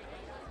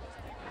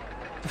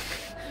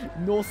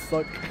 no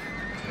suck.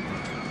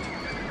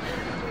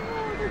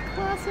 Oh, they're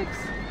classics.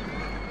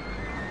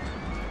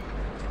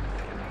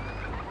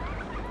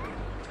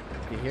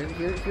 Okay,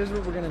 here's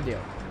what we're gonna do.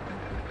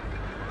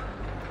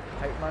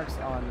 Height marks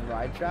on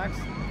ride tracks.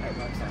 Height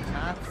marks on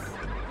paths.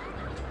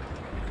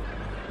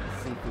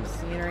 See through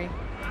scenery.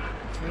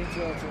 Means to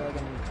like a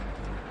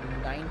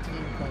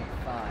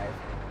 19.5.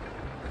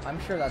 I'm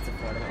sure that's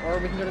affordable. Or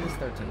we can go to this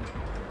 13.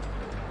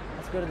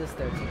 Let's go to this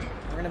 13.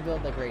 We're gonna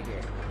build like right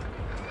here.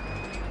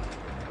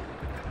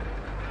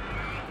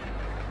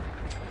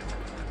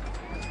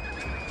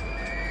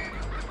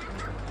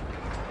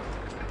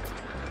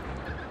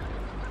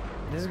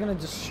 This is gonna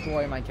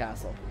destroy my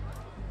castle.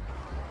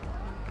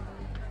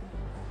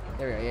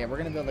 There we go. Yeah, we're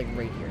gonna build like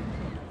right here.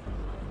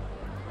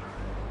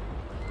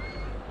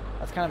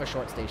 That's kind of a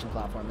short station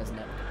platform, isn't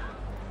it?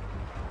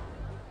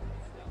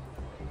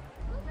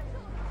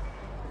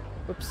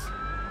 Oops.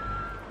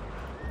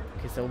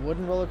 Okay, so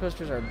wooden roller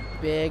coasters are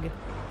big,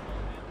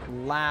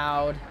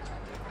 loud.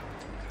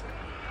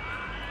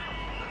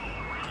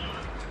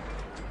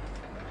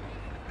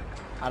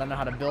 I don't know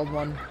how to build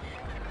one.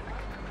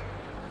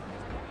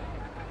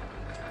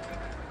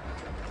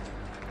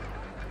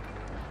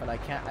 But I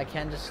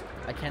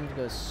can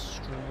go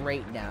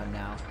straight down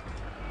now.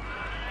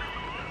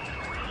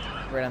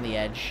 Right on the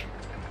edge.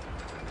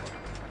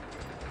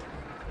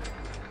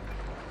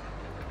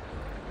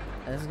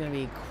 And this is going to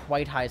be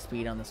quite high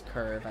speed on this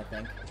curve, I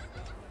think.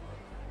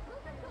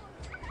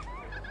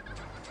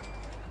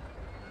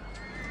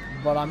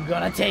 But I'm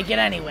going to take it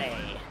anyway.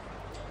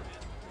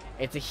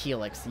 It's a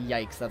helix.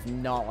 Yikes, that's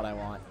not what I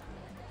want.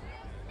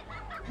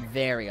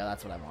 There we go,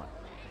 that's what I want.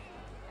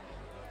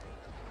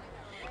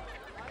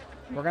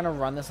 We're going to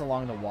run this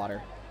along the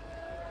water.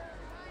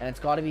 And it's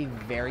got to be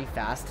very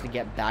fast to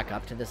get back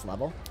up to this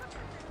level.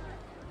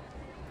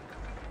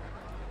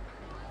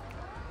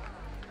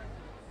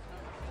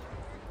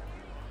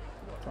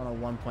 It's on a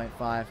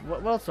 1.5.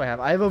 What else do I have?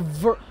 I have a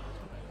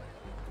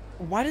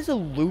Why does a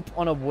loop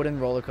on a wooden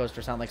roller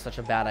coaster sound like such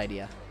a bad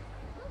idea?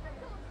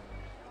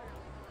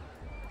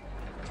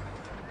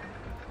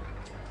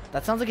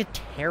 That sounds like a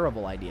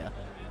terrible idea.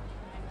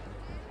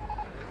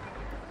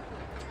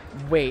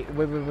 Wait.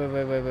 We're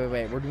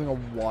doing a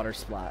water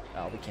splat.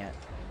 Oh, we can't.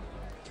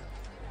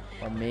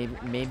 Or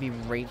maybe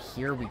right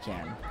here we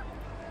can.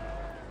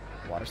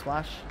 Water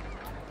splash?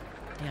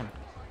 Damn.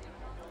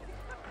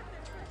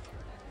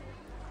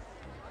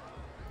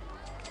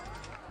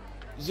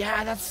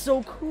 Yeah, that's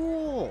so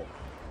cool.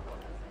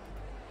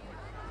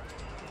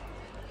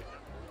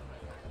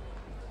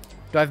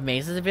 Do I have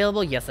mazes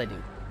available? Yes, I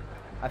do.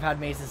 I've had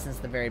mazes since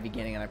the very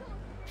beginning, and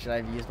should I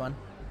have used one?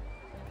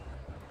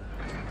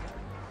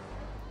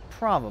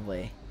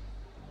 Probably.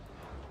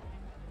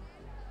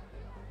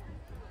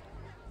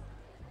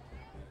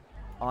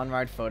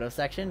 On-ride photo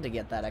section to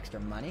get that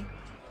extra money.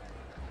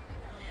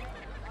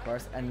 Of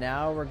course. And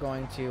now we're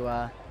going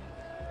to,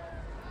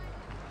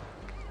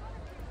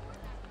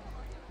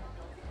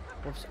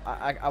 whoops.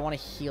 I want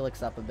to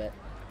helix up a bit.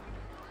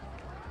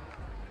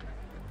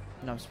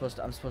 No, I'm supposed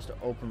to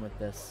open with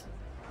this.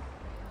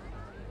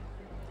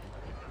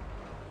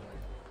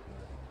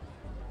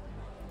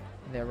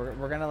 There,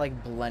 we're gonna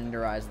like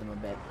blenderize them a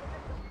bit.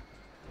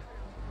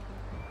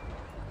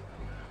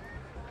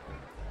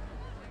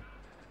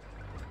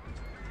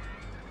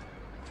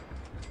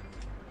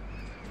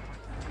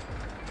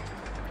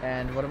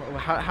 And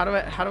how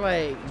do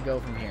I go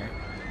from here?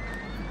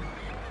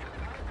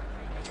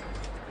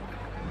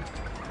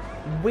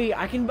 Wait,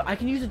 I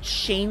can use a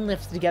chain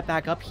lift to get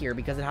back up here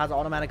because it has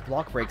automatic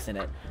block brakes in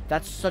it.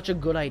 That's such a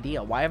good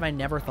idea. Why have I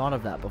never thought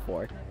of that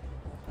before?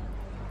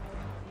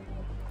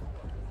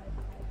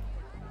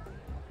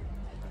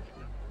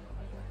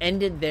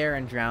 End it there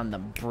and drown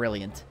them.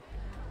 Brilliant.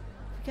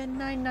 We got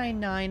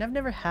 999. I've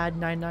never had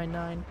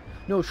 999.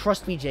 No,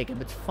 trust me,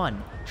 Jacob. It's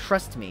fun.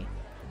 Trust me.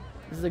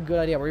 This is a good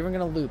idea. We're even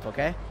gonna loop,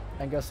 okay?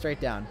 And go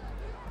straight down.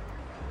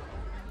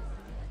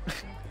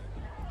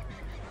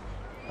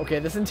 Okay,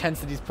 this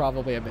intensity's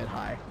probably a bit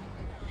high.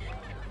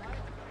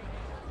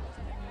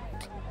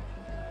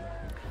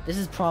 This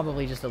is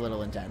probably just a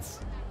little intense.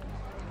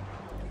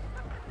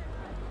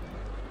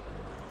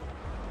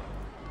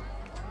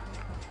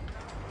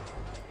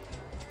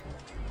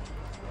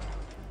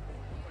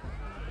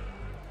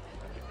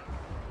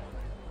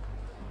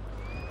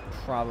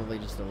 Probably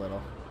just a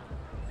little.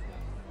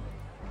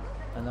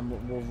 And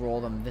then we'll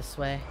roll them this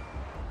way.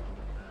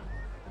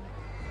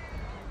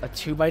 A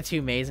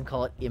 2x2 maze and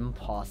call it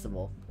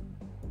impossible.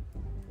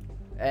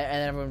 And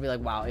then everyone will be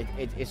like, wow,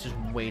 it's just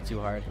way too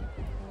hard.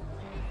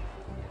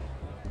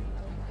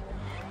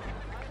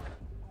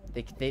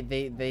 They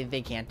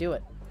can't do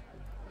it.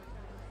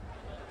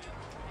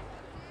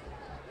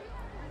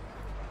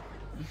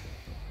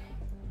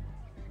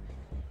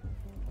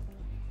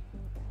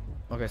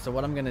 Okay, so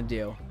what I'm gonna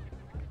do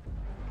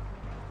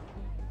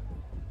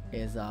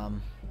is,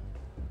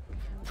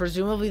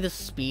 presumably the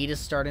speed is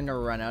starting to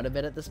run out a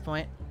bit at this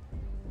point.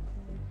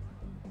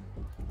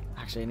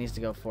 Actually, it needs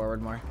to go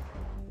forward more.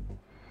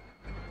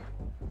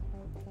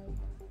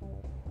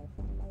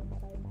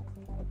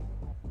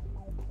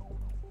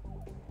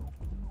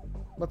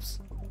 Whoops.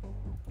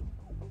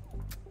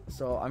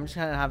 So I'm just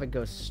gonna have it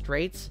go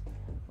straight.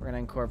 We're gonna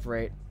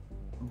incorporate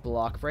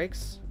block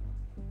brakes.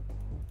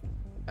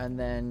 And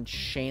then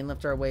chain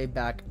lift our way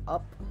back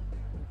up.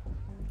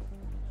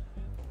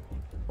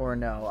 Or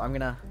no, I'm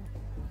gonna...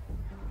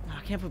 Oh,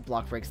 I can't put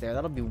block brakes there.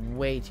 That'll be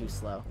way too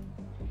slow.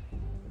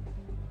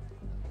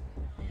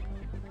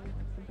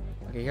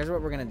 Okay, here's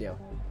what we're gonna do.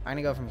 I'm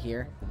gonna go from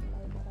here.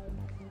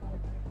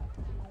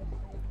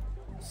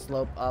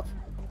 Slope up.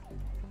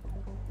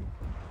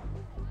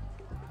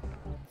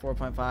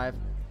 4.5.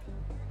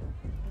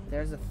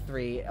 There's a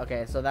 3.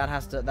 Okay, so that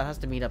has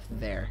to meet up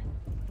there.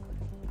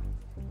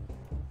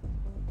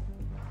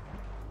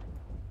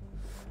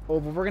 Oh,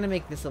 but we're gonna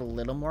make this a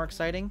little more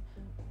exciting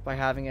by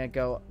having it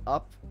go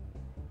up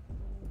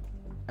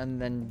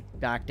and then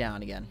back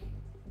down again.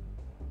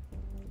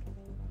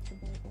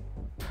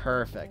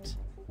 Perfect.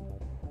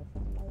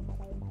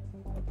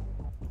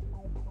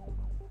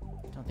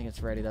 Don't think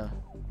it's ready to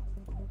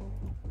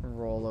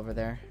roll over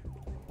there.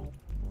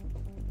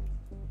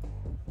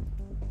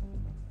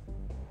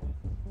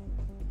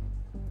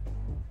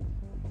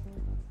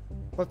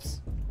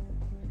 Whoops.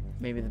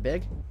 Maybe the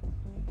big?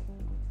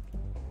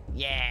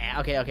 Yeah,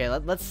 okay,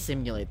 let's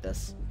simulate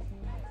this.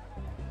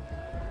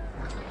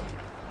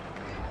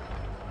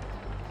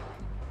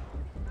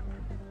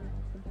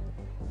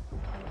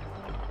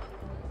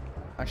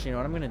 Actually, you know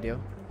what I'm gonna do?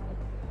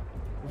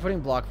 We're putting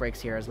block brakes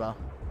here as well.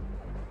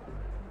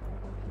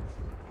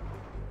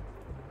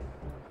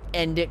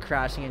 End it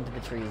crashing into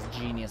the trees.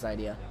 Genius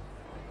idea.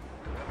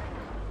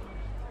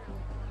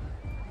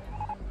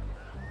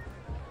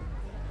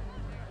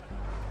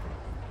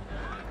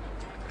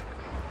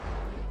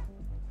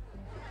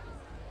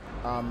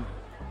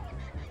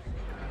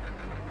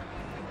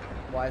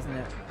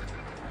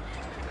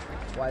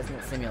 Why isn't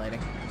it simulating?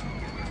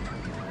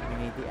 We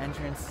need the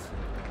entrance.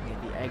 We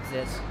need the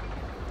exit.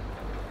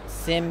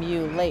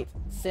 Simulate.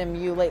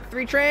 Simulate.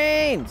 3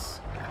 trains!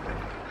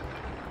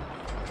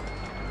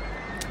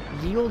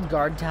 Yield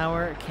guard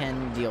tower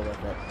can deal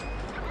with it.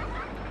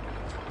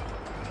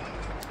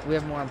 We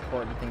have more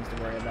important things to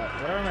worry about.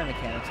 What are my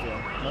mechanics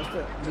doing?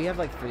 We have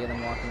like 3 of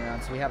them walking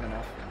around, so we have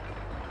enough.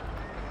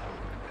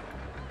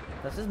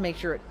 Let's just make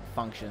sure it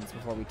functions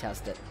before we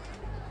test it.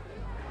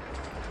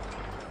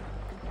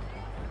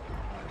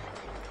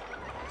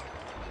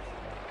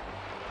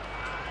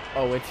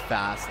 Oh, it's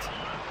fast.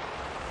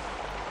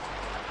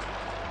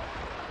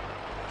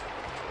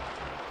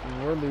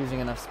 We're losing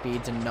enough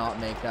speed to not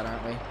make that,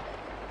 aren't we?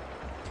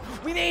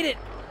 We made it!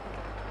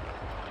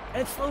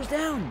 And it slows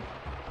down!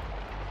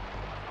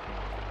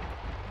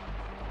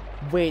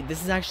 Wait,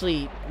 this is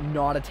actually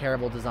not a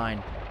terrible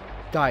design.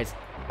 Guys,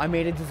 I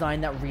made a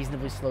design that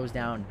reasonably slows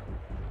down.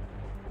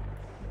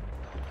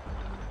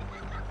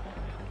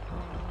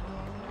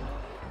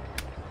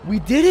 We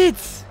did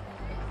it!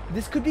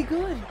 This could be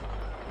good.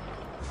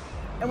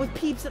 And with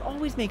peeps, it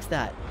always makes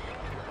that.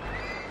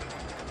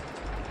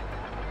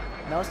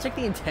 Now let's check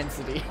the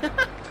intensity.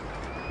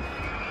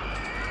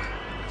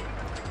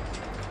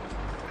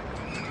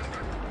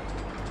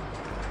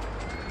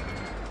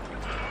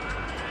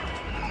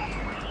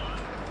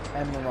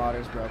 And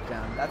Marauders broke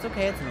down. That's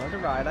okay, it's an older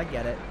ride, I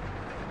get it.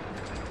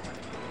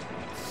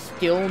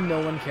 Still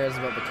no one cares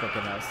about the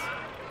Crooked House.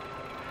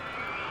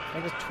 I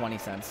think it's 20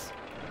 cents.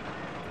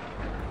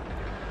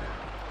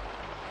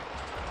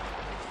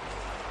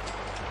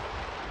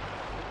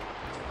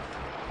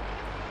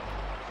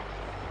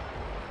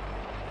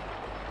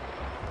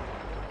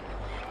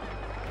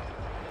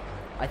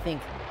 I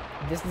think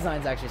this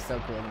design's actually so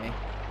cool to me.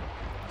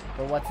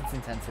 But what's its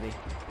intensity?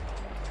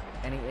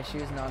 Any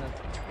issues? None.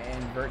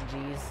 Invert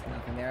G's?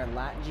 Nothing there.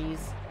 Lat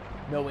G's?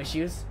 No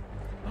issues?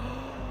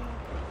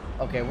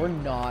 Okay, we're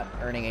not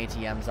earning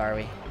ATMs, are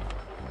we?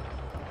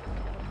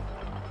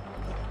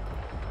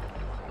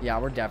 Yeah,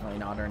 we're definitely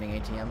not earning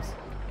ATMs.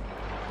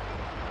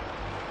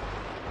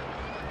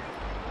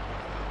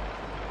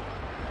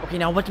 Okay,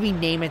 now what do we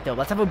name it, though?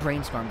 Let's have a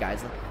brainstorm,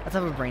 guys. Let's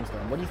have a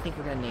brainstorm. What do you think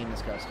we're going to name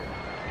this coaster?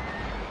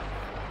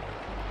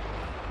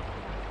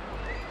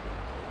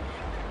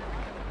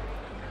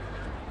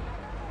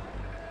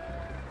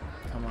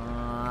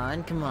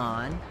 Come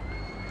on.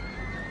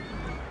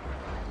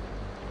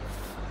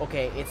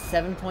 Okay, it's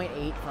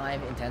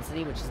 7.85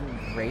 intensity, which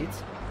isn't great,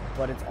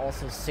 but it's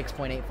also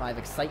 6.85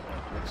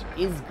 excitement, which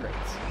is great.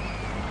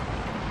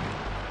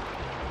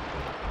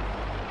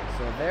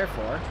 So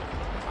therefore,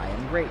 I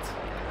am great.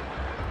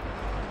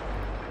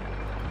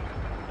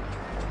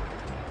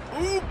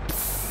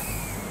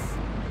 Oops!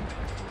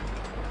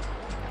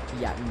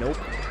 Yeah, nope.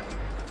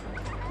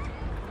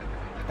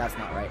 That's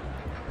not right.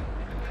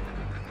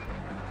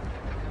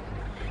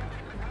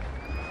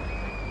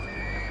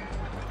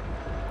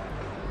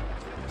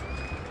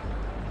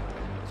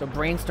 So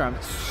brainstorm,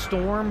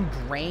 Storm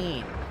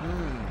Brain.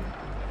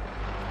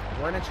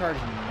 We're gonna charge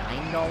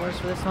 $9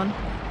 for this one.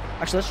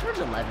 Actually, let's charge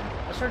 11.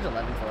 Let's charge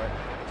 11 for it.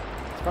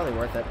 It's probably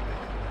worth it.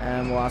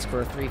 And we'll ask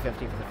for $3.50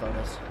 for the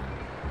photos.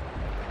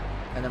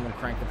 And then we'll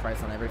crank the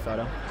price on every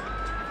photo.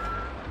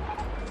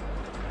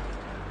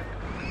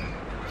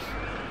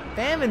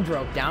 Famine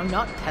broke down,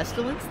 not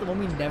Pestilence, the one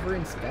we never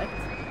inspect.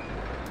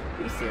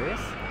 Are you serious?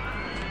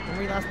 When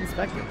were we last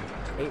inspected?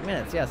 8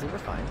 minutes. Yeah, so we're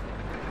fine.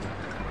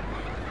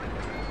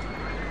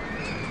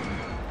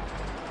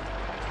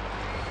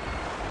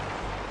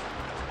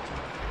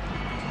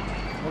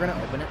 We're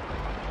gonna open it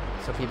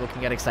so people can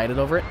get excited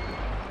over it.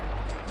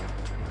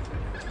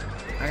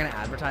 I'm gonna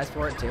advertise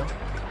for it too.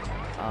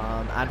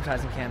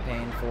 Advertising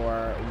campaign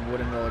for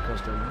Wooden Roller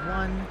Coaster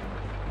 1.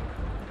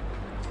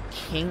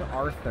 King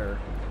Arthur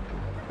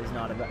is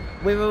not about.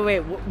 Wait.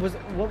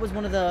 What was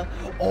one of the?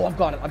 Oh, I've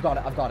got it. We're gonna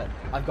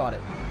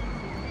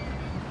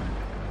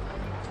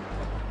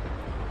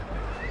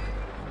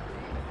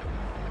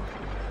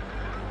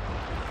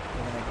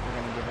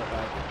give it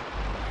like.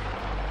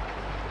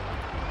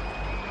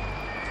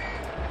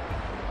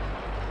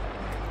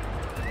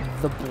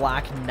 The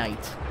Black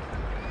Knight.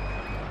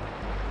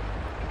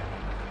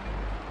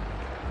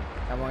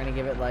 And we're gonna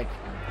give it like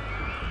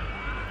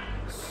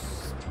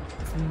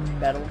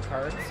metal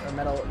carts or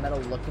metal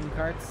looking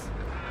carts.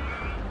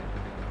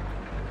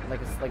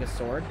 Like a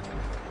sword.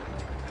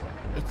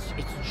 It's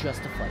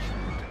just a flesh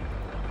wound.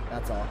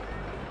 That's all.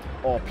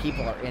 Oh,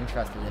 people are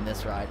interested in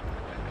this ride.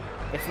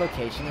 Its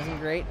location isn't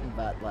great,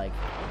 but like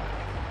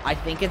I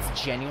think it's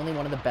genuinely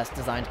one of the best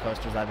designed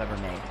coasters I've ever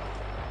made.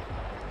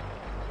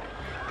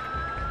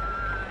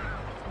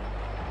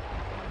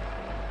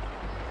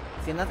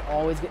 See, and that's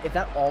always good. If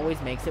that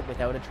always makes it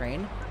without a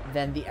train,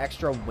 then the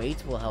extra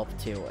weight will help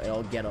too.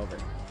 It'll get over.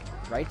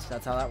 Right?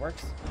 That's how that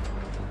works?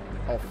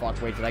 Oh,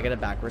 fuck. Wait, did I get it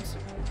backwards?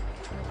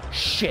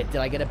 Shit,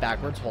 did I get it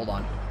backwards? Hold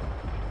on.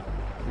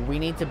 We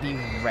need to be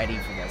ready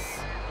for this.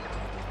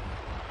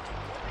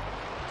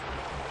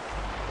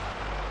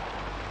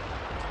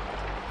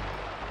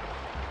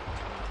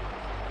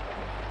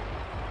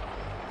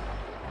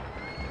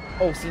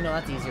 Oh, see, no,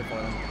 that's easier for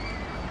them.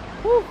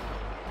 Whew.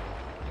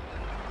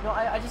 No,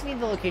 I just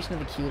need the location of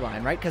the queue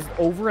line, right? Because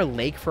over a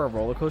lake for a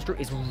roller coaster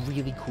is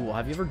really cool.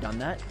 Have you ever done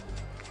that?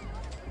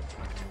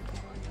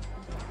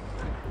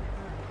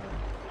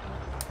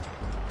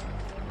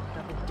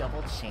 Got the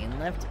double chain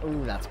lift?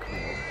 Ooh, that's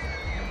cool.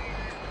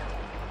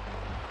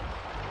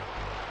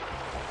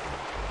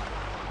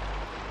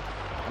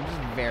 I'm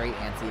just very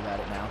antsy about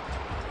it now.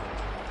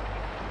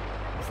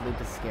 This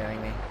loop is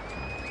scaring me.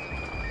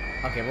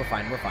 Okay, we're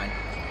fine, we're fine.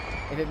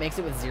 If it makes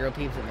it with 0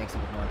 peeps, it makes it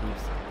with more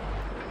peeps.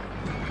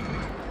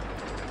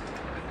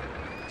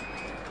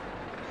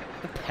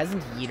 The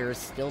Peasant Yeeter is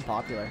still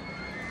popular.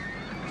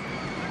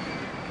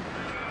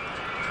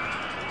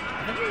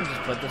 I think we can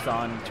just put this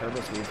on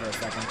turbo speed for a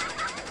second.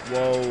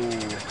 Whoa.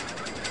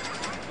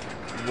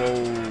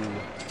 Whoa.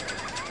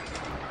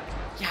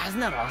 Yeah,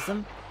 isn't that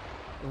awesome?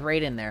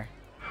 Right in there.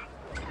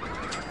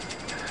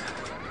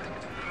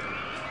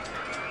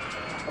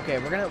 Okay,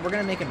 we're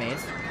gonna make a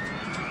maze.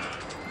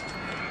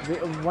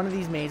 One of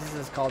these mazes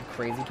is called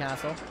Crazy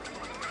Castle,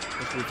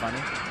 which will be funny.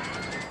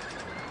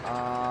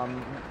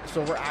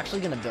 So we're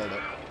actually gonna build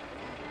it.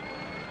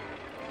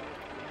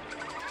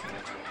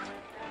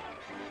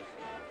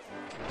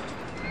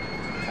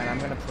 And I'm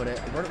gonna put it.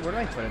 Where do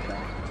I put it though?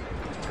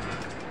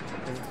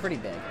 Because it's pretty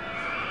big.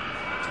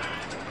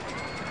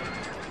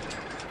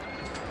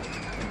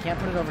 I can't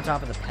put it over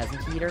top of the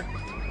peasant eater.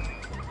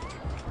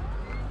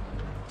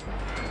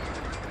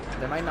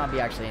 There might not be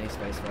actually any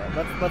space for it.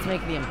 Let's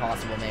make the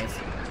impossible maze.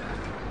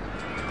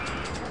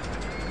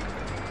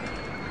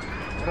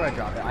 Where do I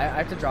drop it? I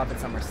have to drop it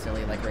somewhere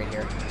silly, like right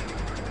here.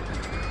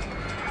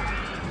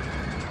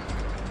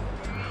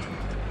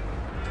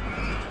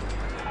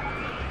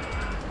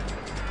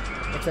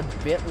 It's a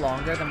bit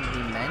longer than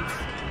we meant,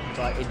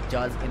 but it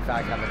does in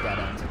fact have a dead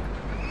end.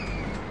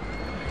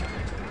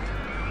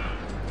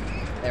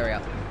 There we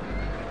go.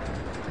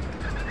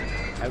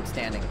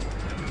 Outstanding.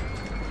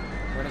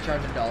 We're gonna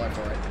charge $1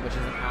 for it, which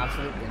is an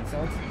absolute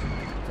insult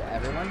to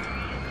everyone.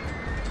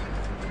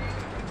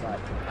 But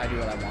I do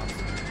what I want.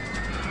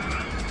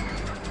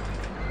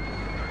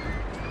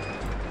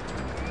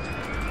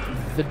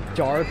 The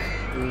Dark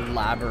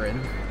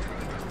Labyrinth.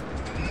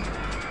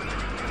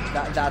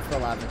 That's the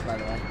labyrinth, by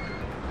the way.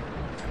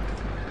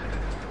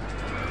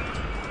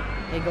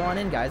 Hey, go on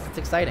in, guys. It's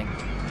exciting.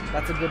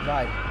 That's a good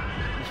ride.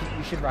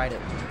 You should ride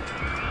it.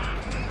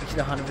 You should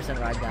 100%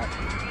 ride that.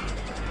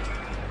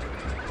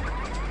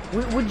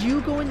 Would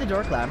you go in the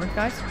Dark Labyrinth,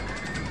 guys?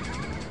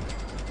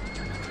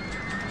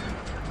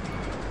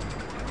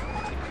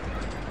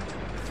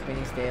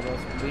 Spinning stables.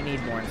 We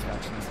need more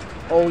instructions.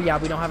 Oh yeah,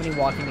 we don't have any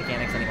walking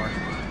mechanics anymore.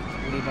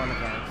 We need more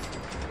mechanics.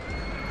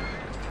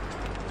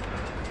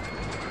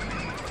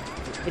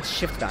 It's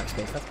shift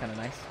backspace. That's kind of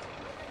nice.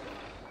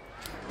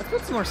 Let's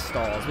put some more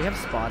stalls. We have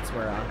spots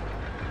where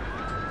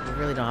we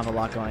really don't have a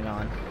lot going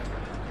on.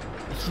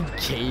 He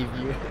gave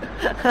you.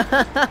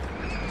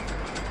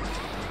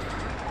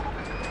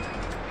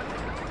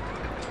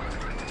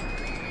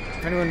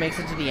 If anyone makes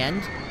it to the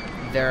end,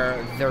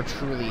 they're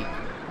truly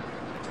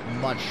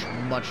much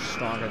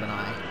stronger than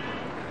I.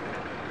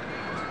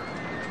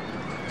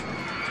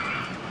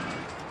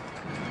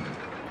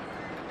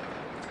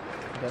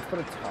 Okay, let's put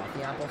a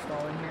toffee apple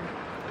stall in here.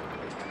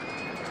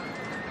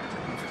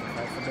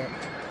 Price a bit.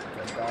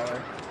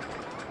 $1.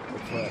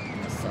 We'll put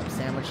a sub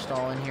sandwich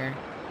stall in here.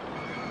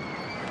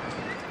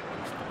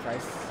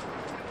 Price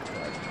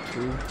like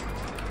 2.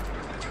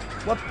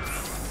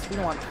 Whoops! We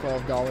don't want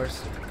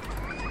 $12.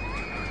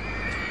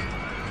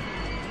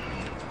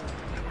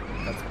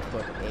 Let's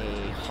put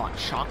a hot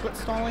chocolate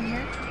stall in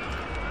here.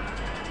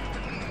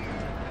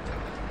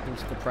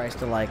 Boost the price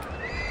to like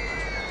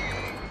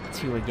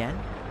 2 again.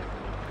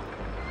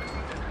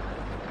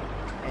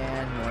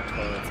 And more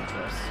toilets, of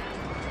course.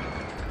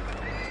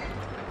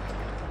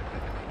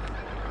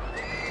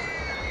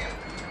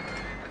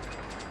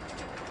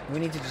 We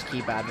need to just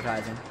keep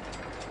advertising.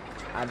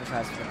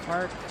 Advertise for the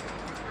park.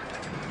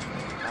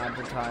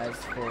 Advertise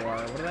for...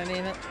 what did I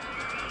name it?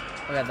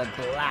 Oh yeah, the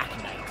Black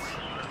Knight.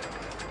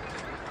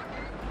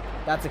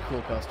 That's a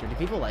cool coaster. Do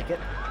people like it?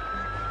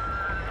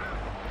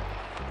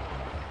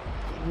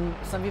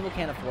 Some people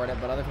can't afford it,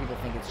 but other people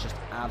think it's just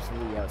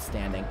absolutely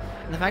outstanding.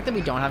 And the fact that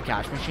we don't have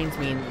cash machines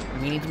mean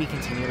we need to be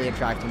continually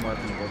attracting more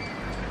people.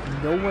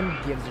 No one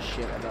gives a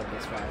shit about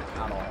this ride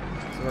at all.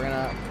 So we're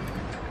gonna...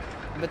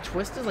 The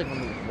Twist is like one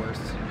of the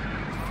worst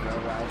thrill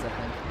rides, I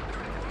think.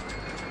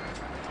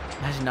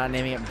 Imagine not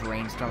naming it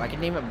Brainstorm. I could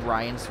name it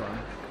Brainstorm.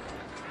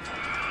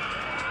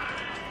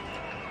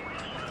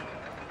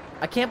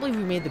 I can't believe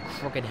we made the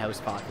Crooked House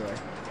popular.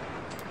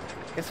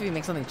 I guess if you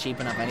make something cheap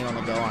enough, anyone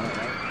will go on it,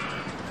 right?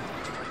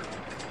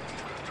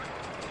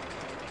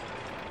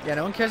 Yeah,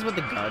 no one cares about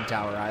the guard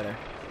tower either.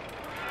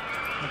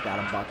 Make that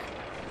 $1.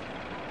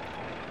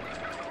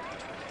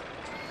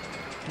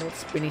 No, it's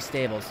Spinny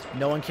Stables.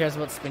 No one cares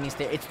about Spinny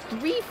Stables. It's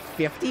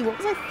 $3.50? What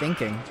was I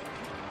thinking?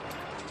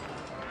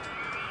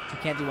 I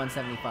can't do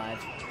 175.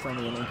 It's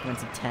only in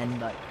increments of 10,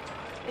 but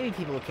maybe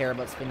people will care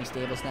about Spinny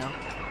Stables now.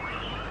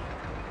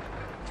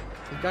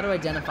 We've got to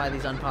identify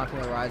these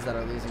unpopular rides that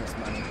are losing us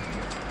money.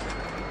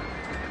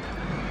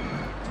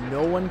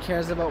 No one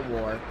cares about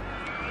war.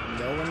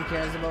 No one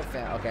cares about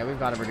okay, we've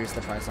got to reduce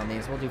the price on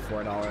these. We'll do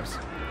 $4.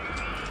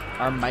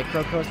 Our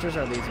micro coasters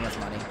are losing us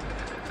money.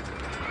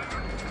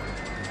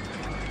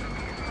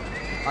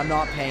 I'm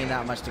not paying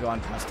that much to go on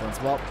Pestilence.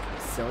 Well,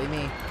 silly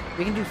me.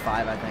 We can do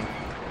 5, I think.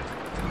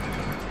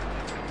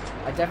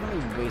 I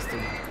definitely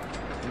wasted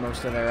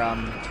most of their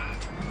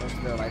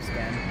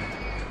lifespan.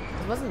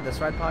 Wasn't this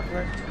ride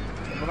popular?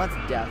 Well, that's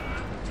death.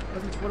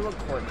 What about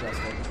Court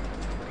Jester?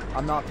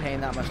 I'm not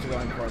paying that much to go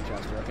on Court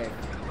Jester. Okay.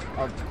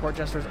 Oh, Court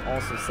Jester's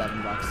also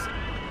 $7.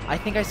 I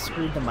think I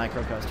screwed the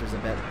micro coasters a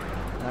bit.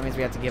 That means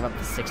we have to give up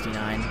the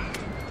 69.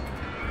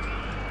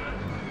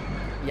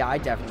 Yeah, I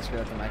definitely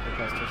screwed up the micro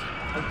coasters.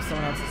 Hope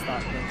someone else has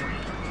stopped thinking.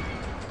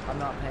 I'm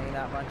not paying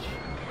that much.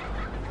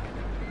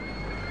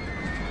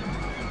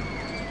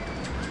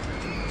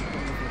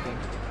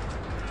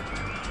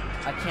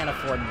 I can't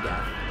afford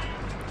death.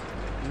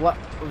 What?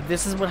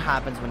 This is what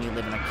happens when you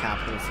live in a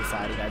capitalist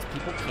society, guys.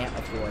 People can't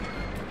afford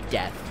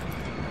death.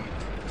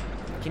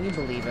 Can you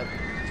believe it?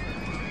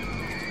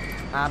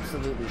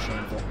 Absolutely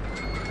shameful.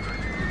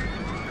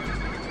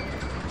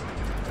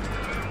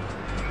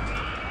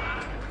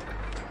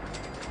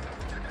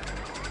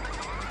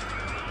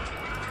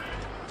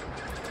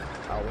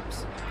 Oh,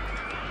 whoops.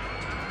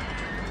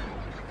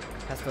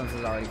 Pestilence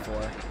is already 4.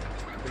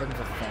 We're looking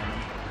for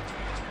famine.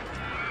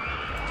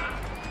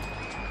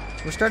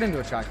 We're starting to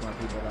attract more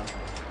people, though.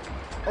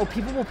 Oh,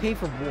 people will pay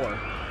for war.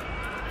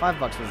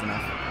 $5 was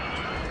enough.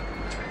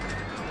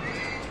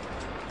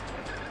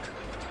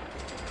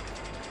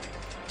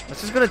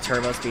 Let's just go to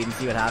turbo speed and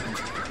see what happens.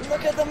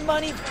 Look at the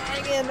money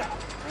flying in!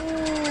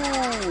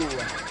 Ooh!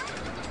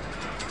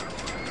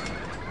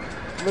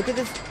 Look at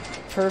this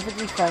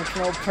perfectly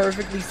functional,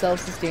 perfectly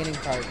self-sustaining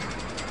park.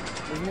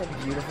 Isn't it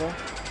beautiful?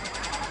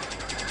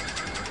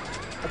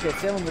 Okay,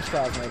 Salem Witch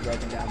Trials may have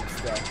broken down, but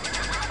still.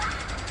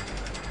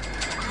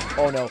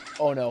 Oh no,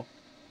 oh no.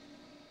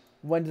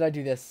 When did I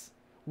do this?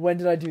 When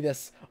did I do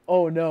this?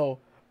 Oh no.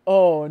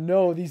 Oh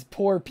no, these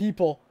poor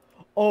people.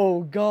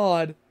 Oh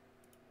god.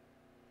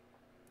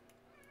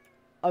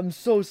 I'm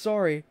so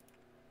sorry.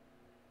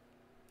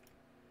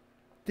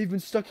 They've been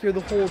stuck here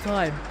the whole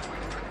time.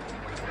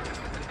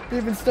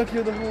 They've been stuck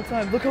here the whole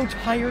time. Look how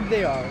tired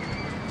they are.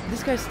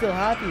 This guy's still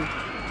happy.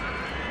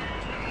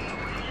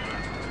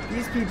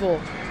 These people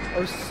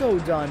are so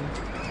done.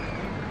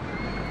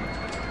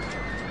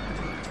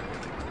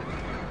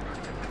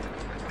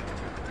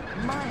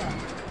 Maya.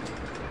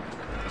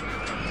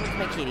 Where's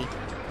my kitty?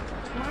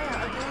 Maya,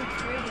 I'm doing a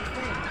terrible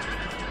thing.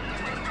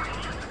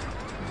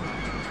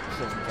 She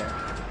doesn't care.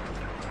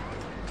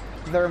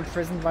 They're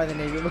imprisoned by the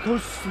Navy. Look how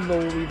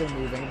slowly they're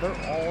moving. They're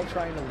all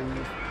trying to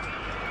leave.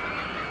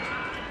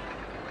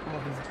 Oh,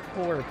 these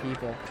poor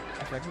people.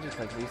 Actually, I can just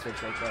like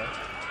research right there.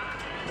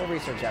 We'll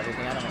research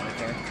everything. I don't really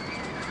care.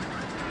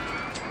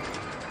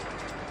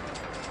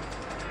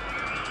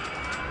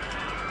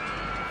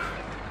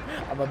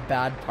 I'm a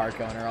bad park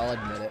owner, I'll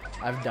admit it.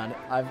 I've done it.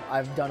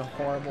 I've done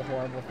horrible,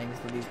 horrible things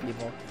to these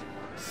people.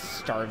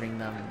 Starving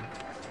them.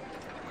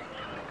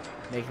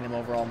 Making them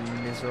overall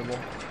miserable.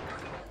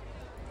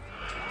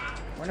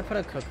 We're gonna put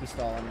a cookie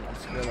stall in an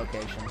obscure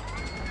location.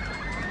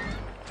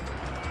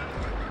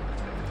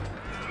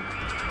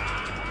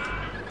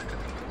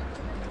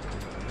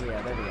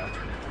 Yeah, there we go.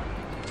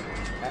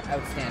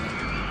 Outstanding.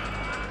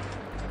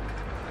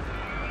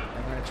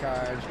 I'm gonna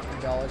charge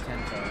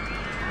 $1.10 for it.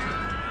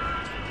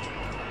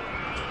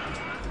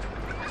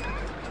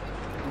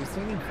 Do you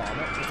see any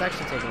vomit? Let's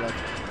actually take a look.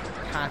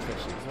 Path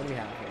issues. What do we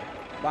have here?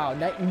 Wow,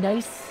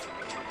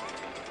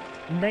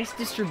 nice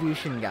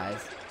distribution,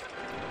 guys.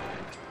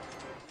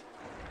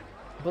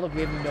 But look,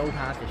 we have no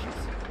path issues.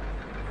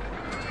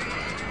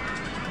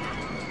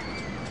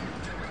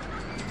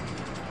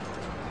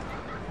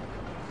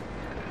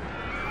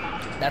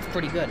 That's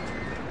pretty good.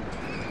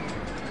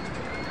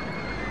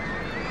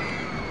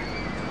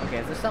 Okay,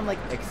 is there some like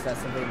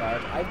excessively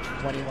large? I have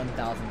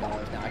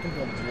 $21,000 now. I can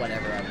build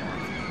whatever I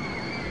want.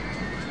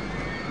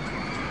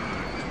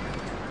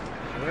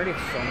 We already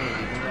have so many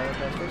leaping roller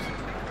coasters.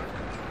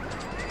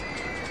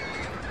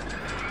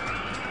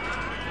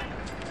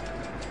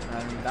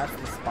 That's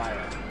the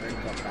spiral. We already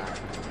built that.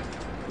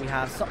 We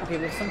have some. Okay,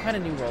 we have some kind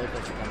of new roller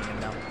coaster coming in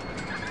now. I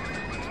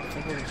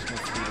think we're just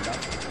gonna speed it up.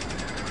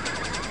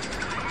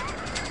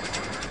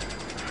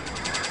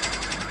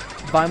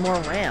 Buy more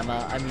RAM.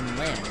 I mean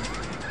land.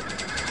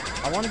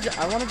 I want to just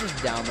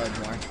download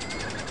more.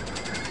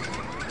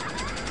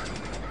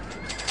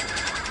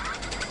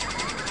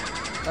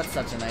 That's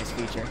such a nice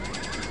feature.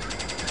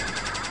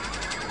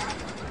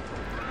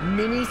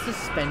 Mini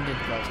suspended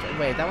coaster.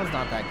 Wait, that one's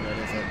not that good,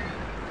 is it?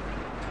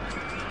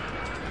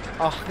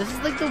 Oh, this is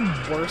like the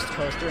worst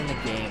coaster in the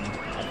game,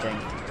 I think.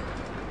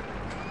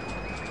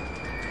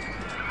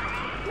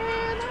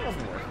 Man, that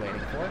wasn't worth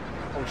waiting for.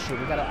 Oh shoot,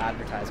 we gotta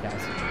advertise,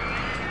 guys.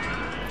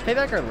 Pay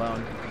back our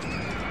loan.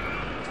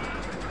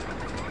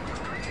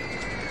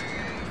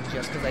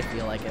 Just because I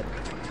feel like it.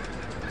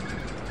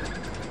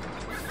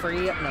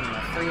 Free, no,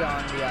 free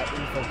on the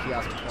info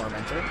kiosk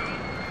Tormentor.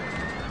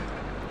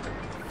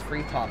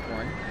 Free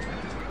popcorn.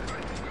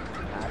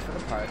 Ad for the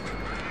park.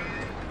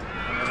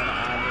 And we're gonna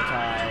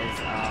advertise,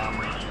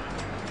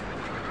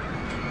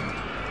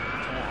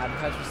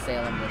 for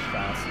Salem Witch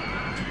Trials.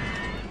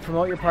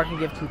 Promote your park and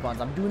give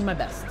coupons. I'm doing my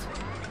best.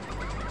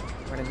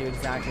 We're gonna do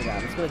exactly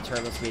that. Let's go to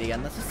turbo speed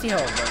again. Let's just see how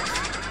it works.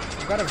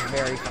 We've got a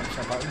very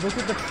functional park. Look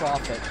at the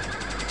profit.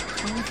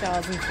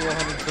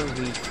 2,400 per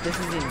week. This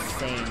is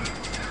insane.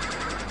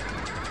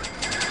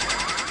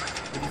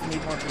 We just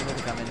need more people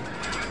to come in.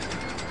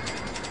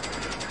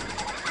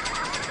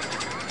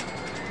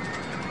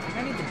 I think I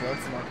need to build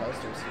some more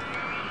coasters.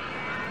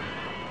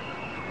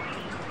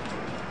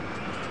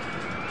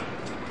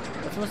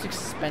 What's the most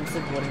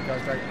expensive wooden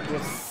coaster? We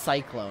have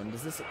Cyclone.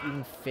 Does this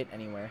even fit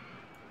anywhere?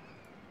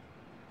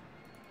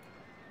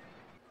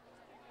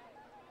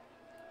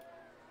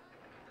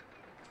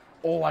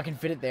 Oh, I can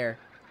fit it there.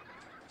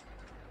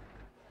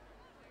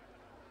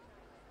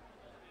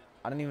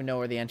 I don't even know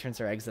where the entrance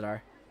or exit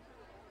are.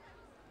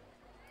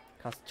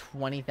 Costs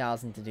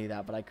 20,000 to do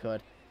that, but I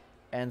could.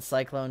 And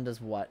Cyclone does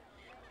what?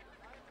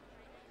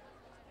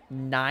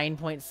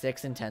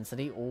 9.6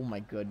 intensity? Oh my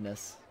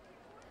goodness.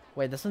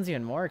 Wait, this one's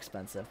even more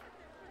expensive.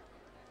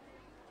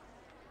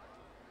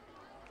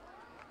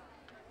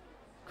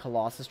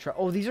 Colossus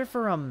oh, these are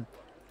for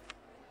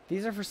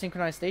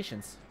synchronized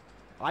stations.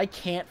 I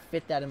can't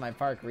fit that in my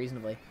park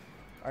reasonably.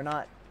 Or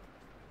not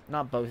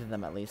both of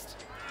them at least.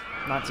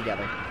 Not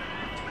together.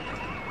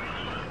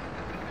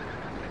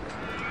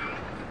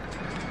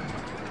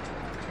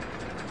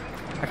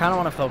 I kind of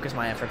want to focus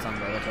my efforts on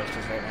roller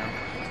coasters right now.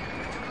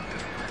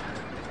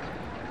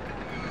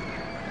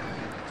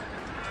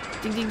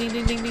 Ding ding ding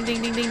ding ding ding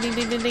ding ding ding ding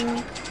ding ding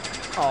ding.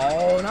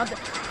 Oh, not that.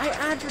 I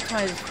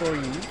advertised for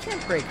you. You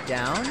can't break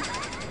down.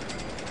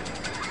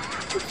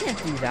 You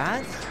can't do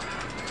that.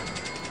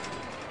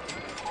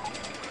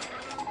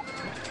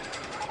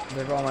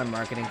 There go all my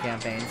marketing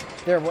campaigns.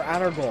 There, we're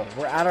at our goal.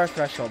 We're at our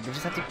threshold. We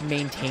just have to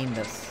maintain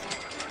this.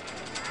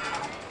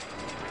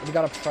 We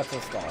got a pretzel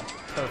stall.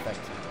 Perfect.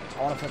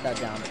 I want to put that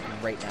down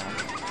right now.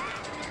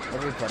 Where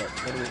do we put it?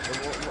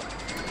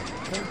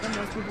 Then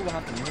most people will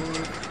have to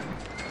move.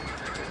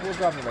 We'll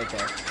drop it right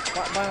there.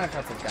 Buy my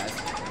pretzels, guys.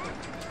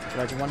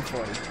 They're like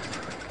 140.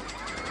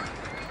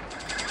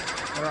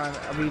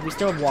 We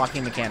still have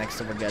walking mechanics,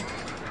 so we're good.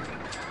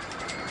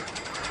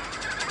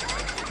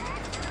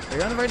 Are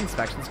you on the right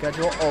inspection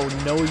schedule? Oh,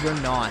 no, you're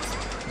not.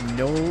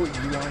 No,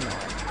 you are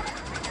not.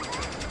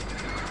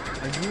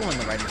 Are you on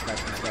the right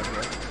inspection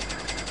schedule?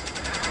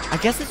 I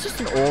guess it's just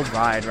an old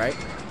ride, right?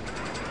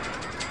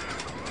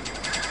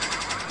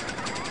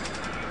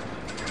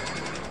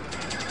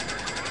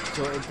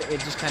 So it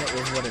just kind of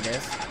is what it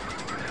is.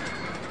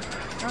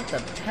 Not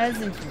the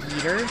peasant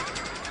heater.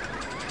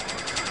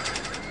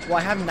 Well,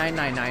 I have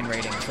 999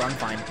 rating, so I'm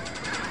fine.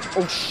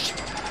 Oh, shit.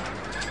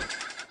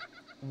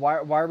 Why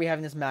are we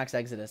having this max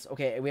exodus?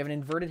 Okay, we have an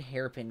inverted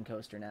hairpin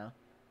coaster now.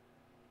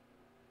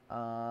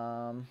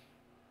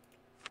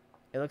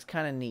 It looks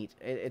kind of neat.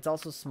 It's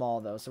also small,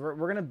 though. So we're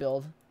going to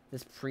build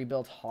this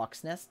pre-built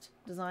Hawk's Nest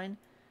design.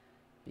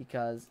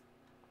 Because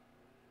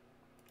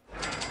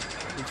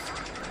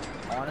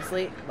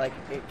honestly, like,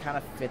 it kind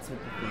of fits with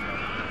the theme.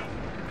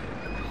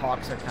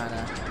 Hawks are kind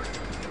of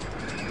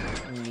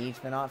neat.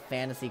 They're not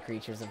fantasy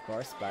creatures, of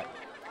course, but...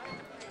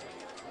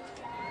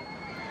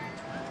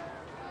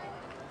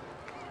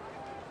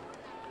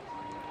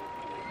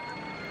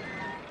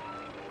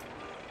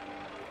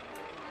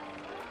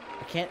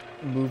 I can't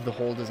move the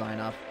whole design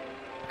up.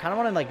 I kind of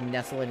want to, like,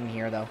 nestle it in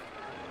here, though.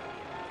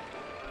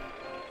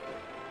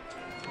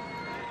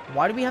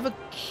 Why do we have a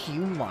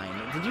queue line?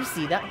 Did you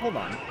see that? Hold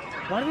on.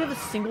 Why do we have a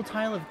single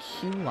tile of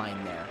queue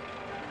line there?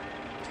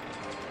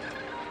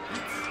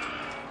 What?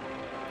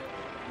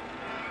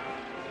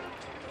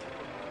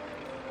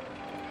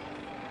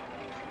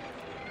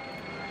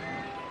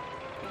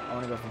 I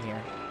want to go from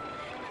here.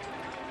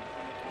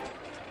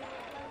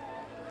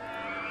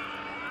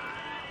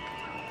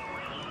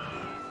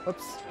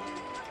 Whoops.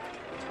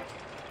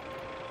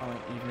 I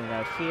want to even it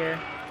out here.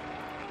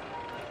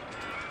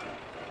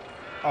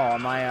 Oh,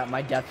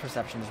 my depth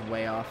perception is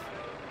way off.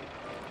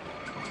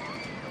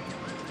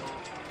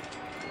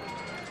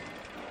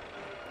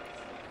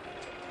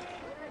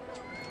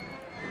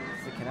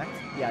 Does it connect?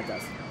 Yeah, it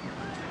does.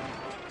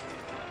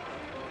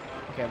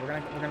 Okay, we're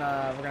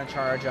gonna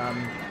charge $8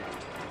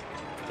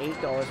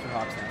 for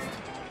Hawk's Nest.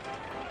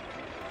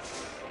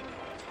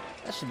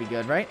 That should be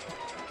good, right?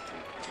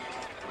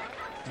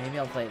 Maybe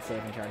I'll play it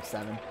safe and charge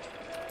 7.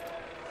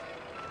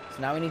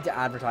 So now we need to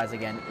advertise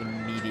again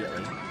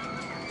immediately.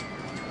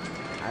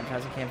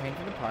 Advertising campaign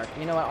for the park.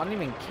 You know what? I don't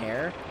even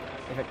care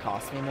if it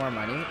costs me more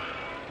money.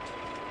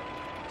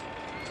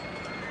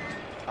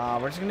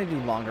 We're just gonna do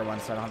longer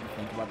ones so I don't have to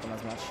think about them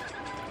as much.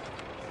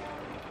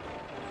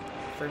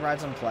 Free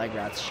rides on Plague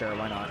Rats, sure,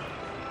 why not?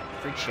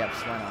 Free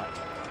chips, why not?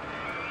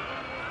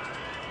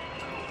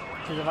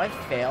 Because if I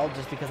fail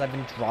just because I've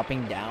been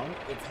dropping down,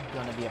 it's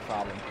gonna be a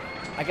problem.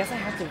 I guess I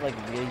have to, like,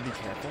 really be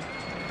careful.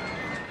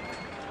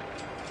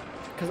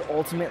 Because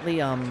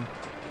ultimately,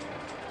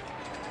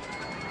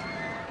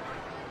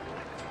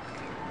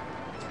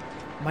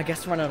 my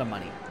guests run out of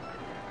money.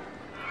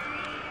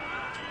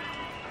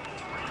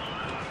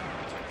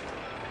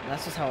 And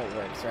that's just how it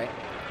works, right?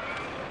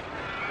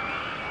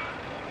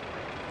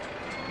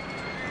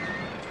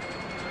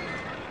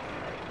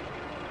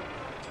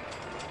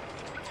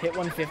 Hit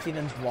 150,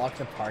 then block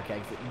the park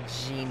exit.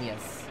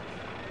 Genius.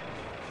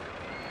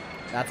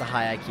 That's a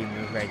high IQ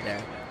move right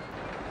there.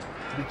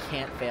 We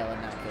can't fail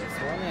in that case.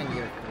 We're only on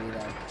year 3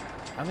 though.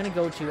 I'm gonna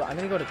go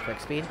to quick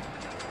speed.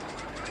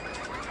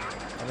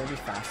 I'm gonna do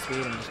fast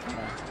speed and just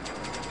kinda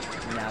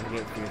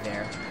navigate through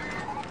there.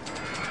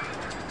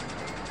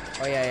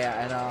 Oh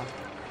yeah, and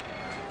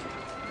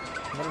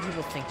what are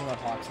people thinking about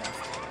Hawk's Nest?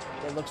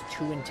 It looks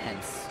too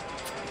intense.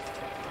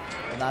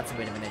 Well, that's a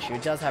bit of an issue.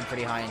 It does have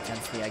pretty high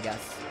intensity, I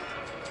guess.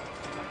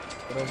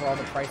 But overall,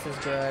 the price is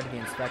good. The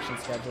inspection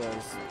schedule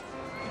is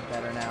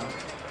better now.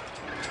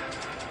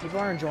 People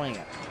are enjoying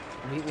it.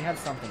 We have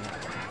something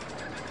happening.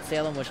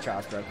 Salem Witch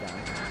Trials broke down.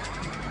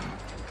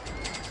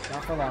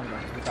 Not for long though,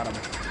 'cause we got a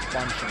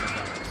bunch of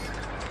mechanics.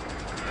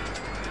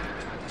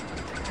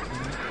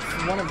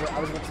 One of the, I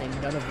was about to say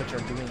none of which are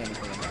doing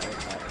anything about it,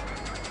 but...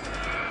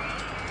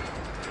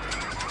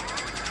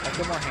 Let's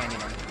get more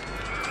handymen.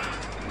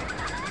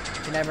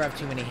 You can never have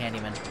too many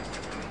handymen.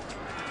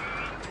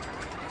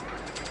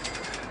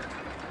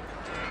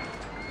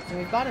 So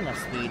we've got enough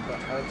speed, but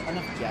or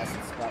enough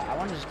guests, but I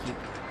want to just keep...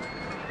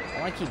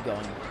 I want to keep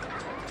going.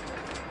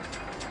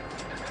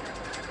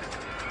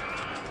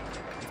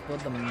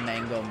 Let's build the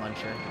mango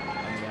muncher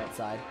on the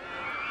outside.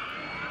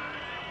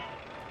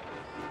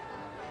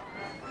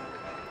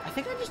 I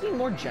think I just need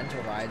more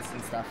gentle rides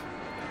and stuff.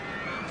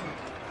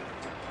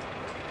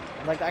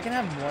 Like, I can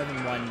have more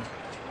than one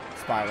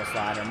spiral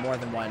slide, or more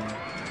than one...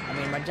 I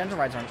mean, my gentle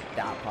rides aren't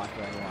that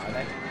popular anymore, are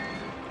they?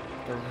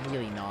 They're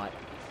really not.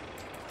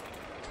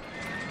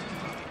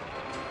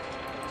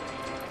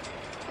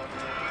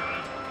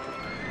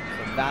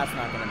 So that's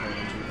not going to bring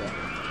in people.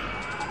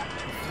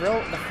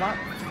 The front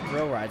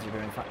thrill rides are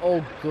doing fine.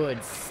 Oh,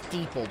 good.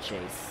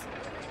 Steeplechase.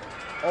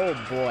 Oh,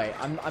 boy.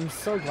 I'm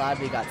so glad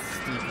we got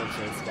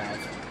Steeplechase, guys.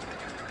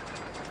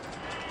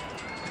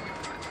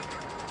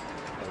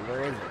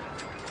 Where is it?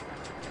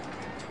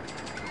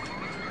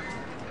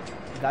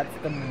 That's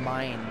the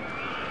mine.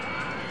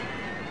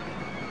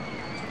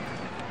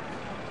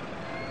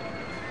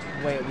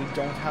 Wait, we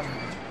don't have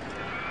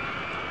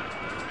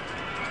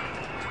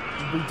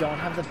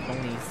the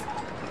ponies.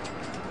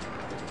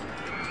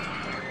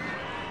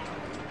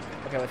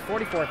 Okay, with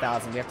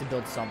 44,000, we have to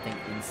build something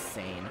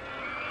insane.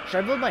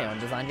 Should I build my own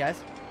design,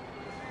 guys?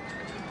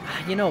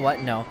 You know what?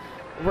 No.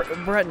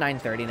 We're at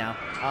 9:30 now.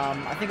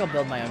 I think I'll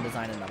build my own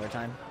design another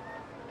time.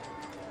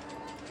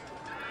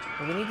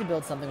 But we need to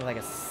build something with like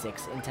a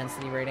 6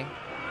 intensity rating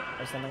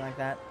or something like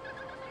that.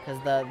 Because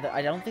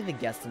I don't think the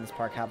guests in this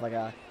park have like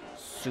a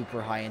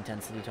super high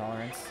intensity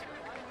tolerance.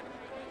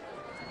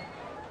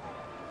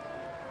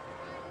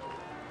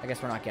 I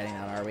guess we're not getting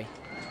that, are we?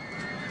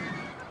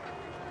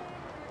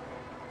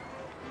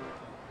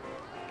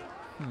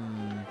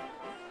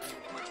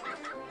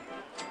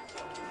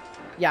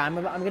 Yeah, I'm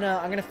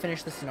gonna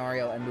finish the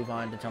scenario and move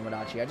on to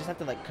Tomodachi. I just have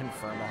to like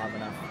confirm I'll have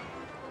enough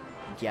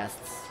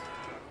guests.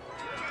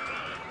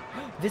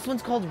 This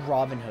one's called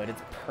Robin Hood.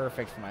 It's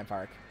perfect for my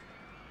park.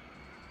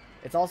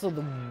 It's also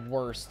the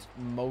worst,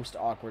 most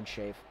awkward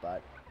shape,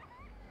 but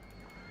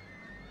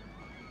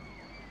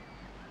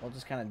we'll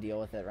just kind of deal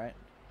with it, right?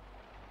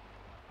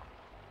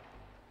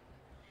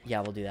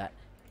 Yeah, we'll do that.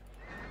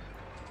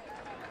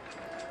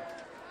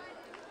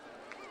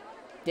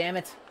 Damn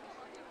it!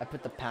 I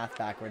put the path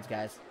backwards,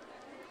 guys.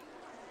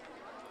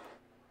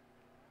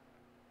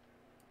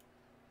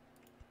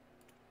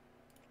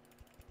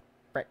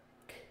 Frick.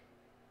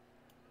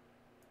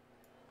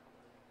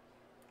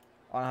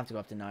 Oh, I don't have to go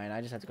up to 9. I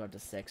just have to go up to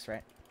 6,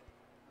 right?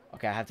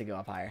 Okay, I have to go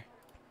up higher.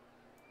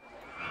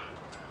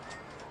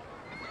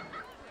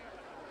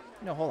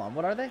 No, hold on.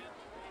 What are they?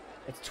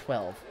 It's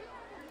 12.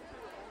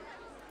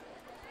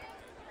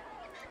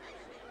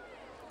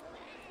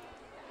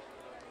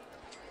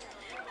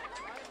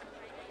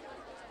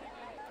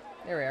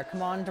 There we are.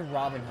 Come on to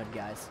Robin Hood,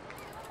 guys.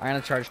 I'm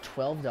gonna charge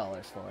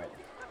 $12 for it.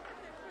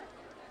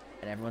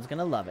 And everyone's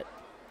gonna love it.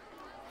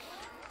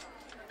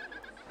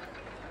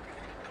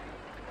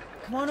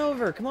 Come on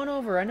over, come on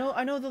over. I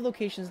know the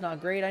location's not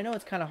great. I know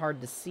it's kind of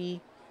hard to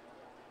see.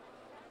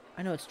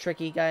 I know it's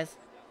tricky, guys.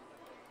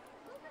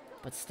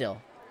 But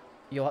still,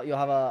 you'll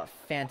have a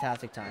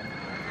fantastic time.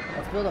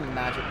 Let's build a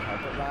magic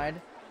carpet ride,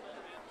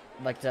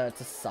 like to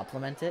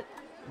supplement it,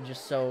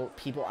 just so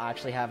people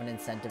actually have an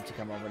incentive to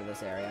come over to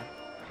this area.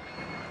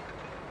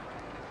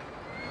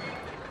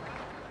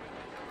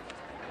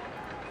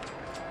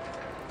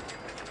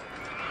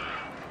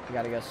 We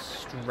gotta go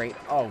straight.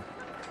 Oh,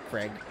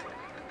 frig.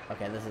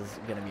 Okay, this is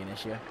gonna be an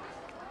issue.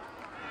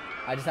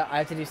 I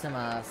have to do some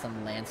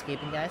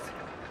landscaping, guys.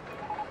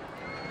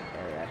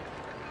 There we are.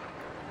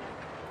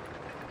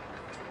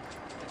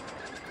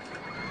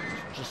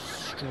 Just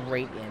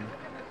straight in.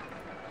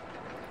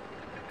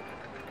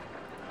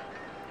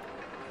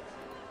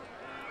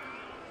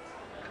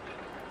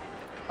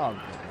 Oh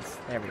goodness,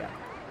 there we go.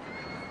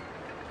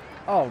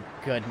 Oh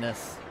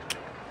goodness.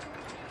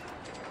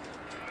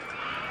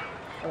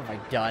 What have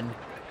I done?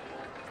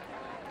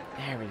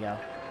 There we go.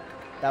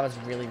 That was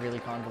really, really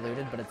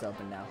convoluted, but it's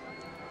open now.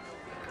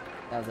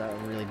 That was a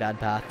really bad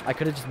path. I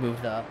could have just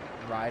moved the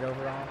ride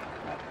overall.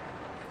 But...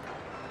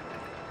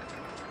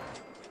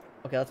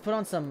 Okay, let's put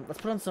on some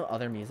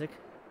other music.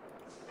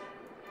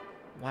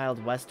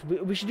 Wild West.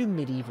 We should do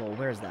medieval.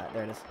 Where is that?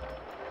 There it is.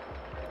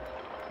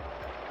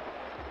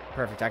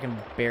 Perfect. I can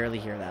barely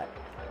hear that.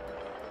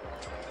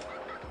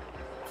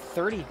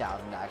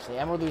 30,000 actually,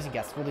 and we're losing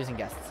guests. We're losing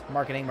guests.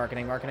 Marketing,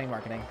 marketing, marketing,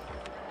 marketing.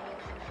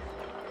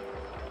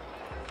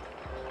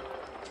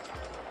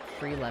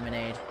 Free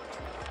lemonade.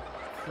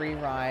 Free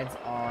rides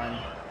on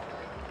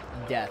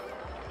death.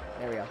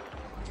 There we go.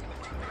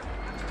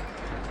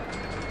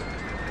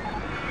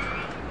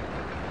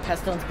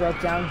 Pestones broke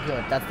down.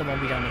 Good. That's the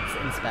one we don't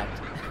inspect.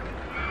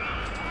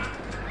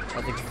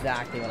 That's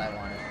exactly what I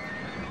wanted.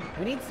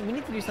 We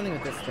need to do something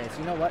with this space.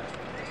 You know what?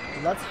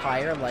 Let's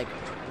hire like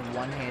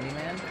one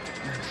handyman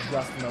who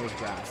just mows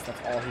grass.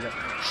 That's all he does.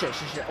 Shit.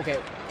 Okay,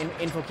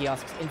 info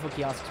kiosks.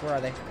 Where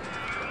are they?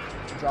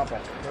 Drop a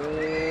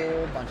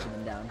whole bunch of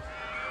them down.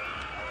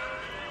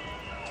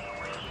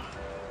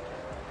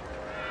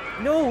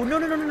 No.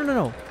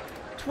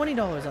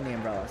 $20 on the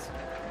umbrellas.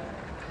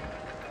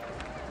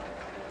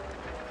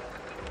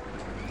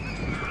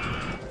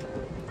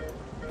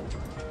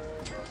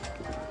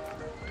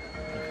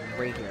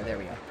 Right here. There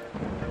we go.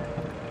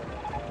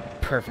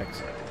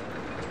 Perfect.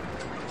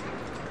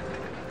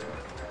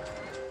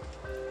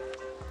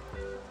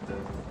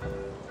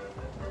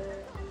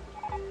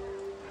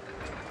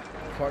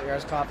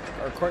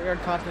 Courtyard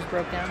copters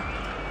broke down.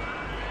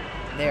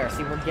 There,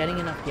 see, we're getting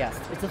enough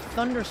guests. It's a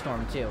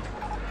thunderstorm too.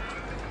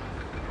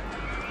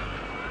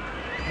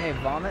 Hey,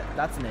 vomit,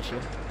 that's an issue.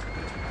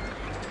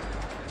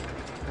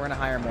 We're gonna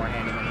hire more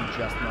handymen who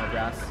just mow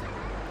grass.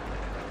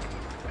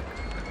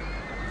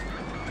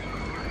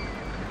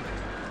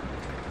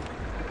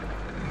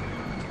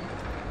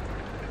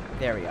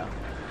 There we go.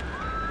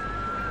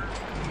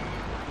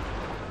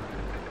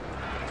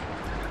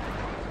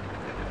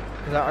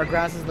 Because our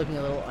grass is looking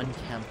a little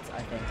unkempt,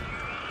 I think.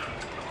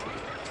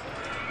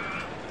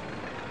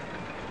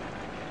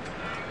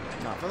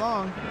 Not for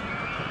long.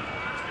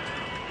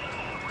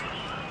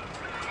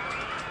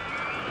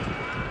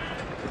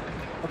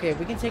 Okay,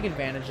 we can take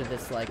advantage of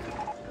this, like...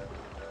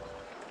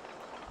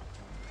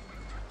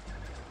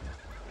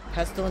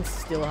 Pestilence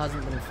still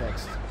hasn't been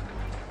fixed.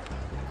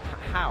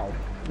 How?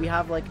 We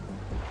have, like...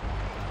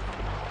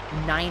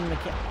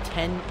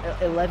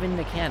 11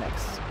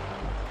 mechanics.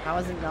 How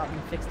has it not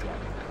been fixed yet?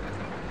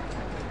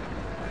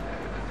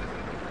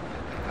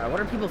 Alright, what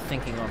are people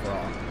thinking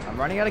overall? I'm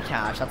running out of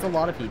cash. That's a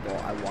lot of people.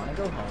 I want to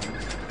go home.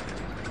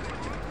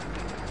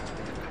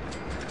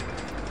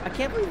 I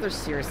can't believe they're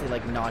seriously,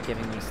 like, not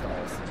giving me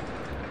stalls.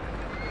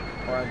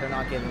 Or they're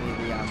not giving me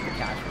the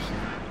cash machine.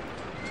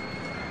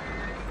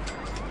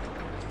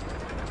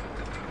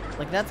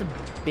 Like, that's a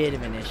bit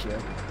of an issue.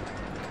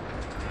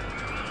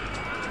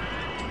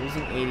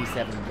 Losing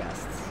 87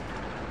 guests.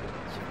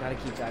 So we've got to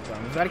keep that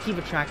going. We've got to keep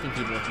attracting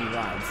people with new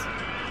rides.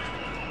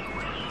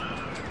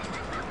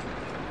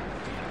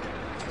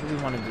 What do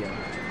we want to do?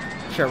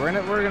 Sure, we're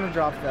gonna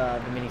drop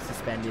the mini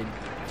suspended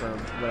for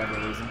whatever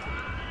reason.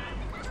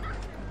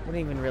 We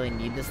don't even really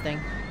need this thing.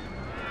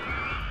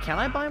 Can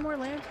I buy more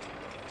land?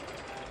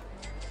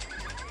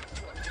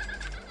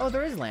 Oh,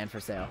 there is land for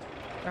sale.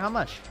 For how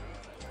much?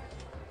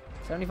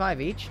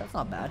 75 each? That's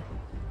not bad.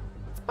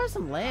 Let's buy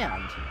some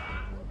land.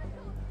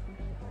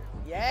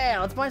 Yeah,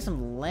 let's buy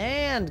some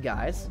land,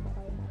 guys.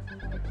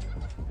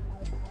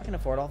 I can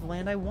afford all the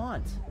land I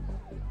want.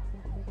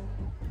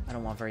 I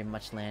don't want very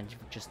much land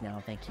just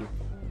now, thank you.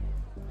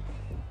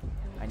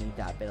 I need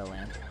that bit of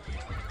land.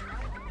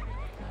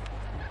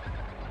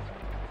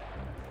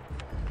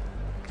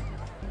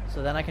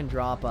 So then I can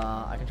drop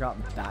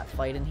Bat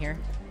Fight in here.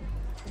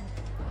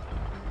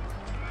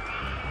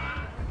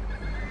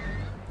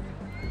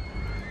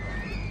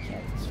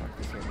 Can't construct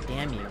this here.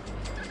 Damn you.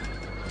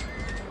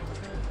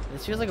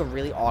 This feels like a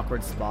really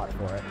awkward spot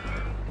for it.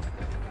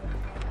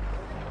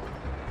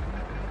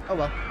 Oh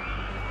well.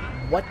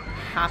 What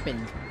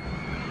happened?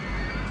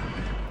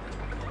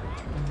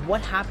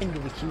 What happened to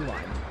the queue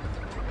line?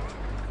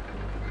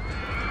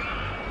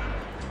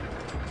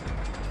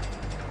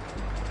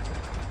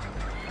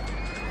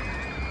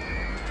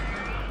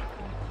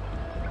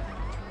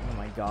 Oh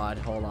my god,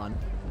 hold on.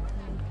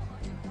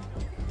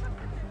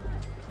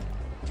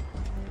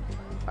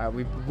 Alright,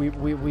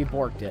 we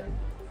borked it.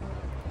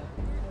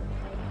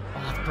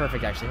 Oh, that's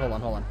perfect actually. Hold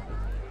on.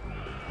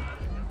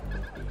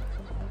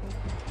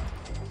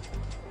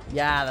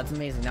 Yeah, that's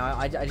amazing. Now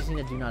I just need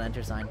a do not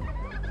enter sign.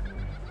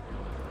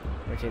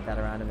 Rotate that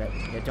around a bit.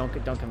 Yeah, don't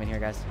come in here,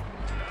 guys.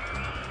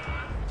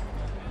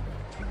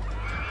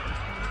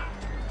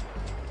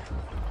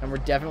 And we're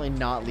definitely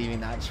not leaving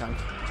that chunk.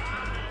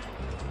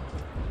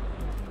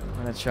 I'm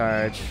gonna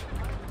charge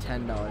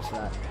 $10 for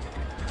that.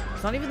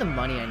 It's not even the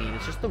money I need,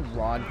 it's just the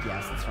raw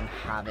guests from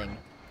having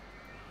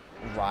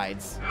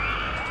rides.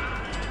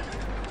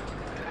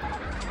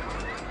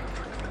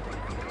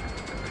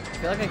 I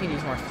feel like I can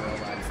use more throw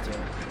rides too.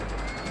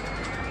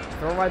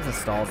 Throw rides and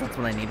stalls, that's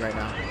what I need right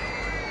now.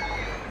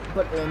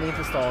 But only if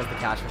the stall is the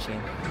cash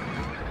machine.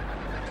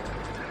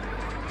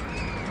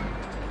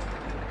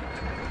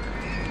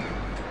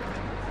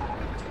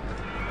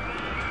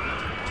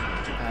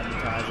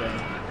 Advertising.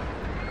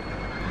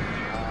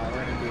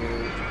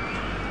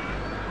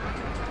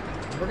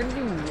 We're gonna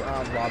do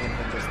Robin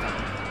Hood this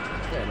time.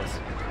 There it is.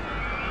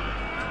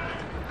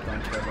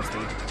 Going turbo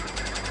speed.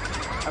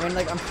 I mean,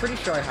 like, I'm pretty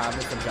sure I have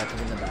this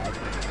objective in the bag.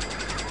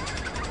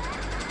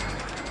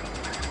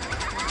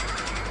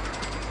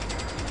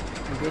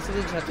 You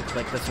basically just have to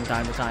click this from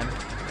time to time.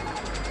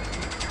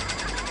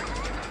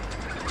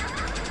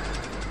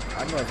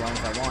 I can go as long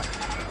as I want.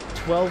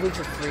 12 weeks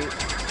of free.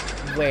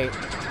 Wait.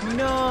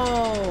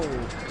 No!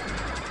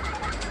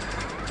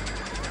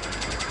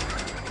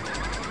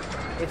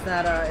 It's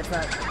that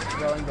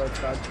rowing boat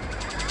bug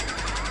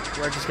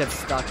where it just gets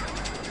stuck.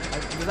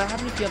 Does that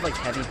happen if you have like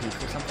heavy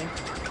peaks or something?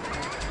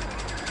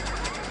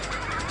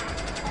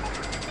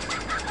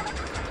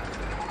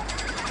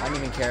 I don't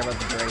even care about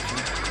the duration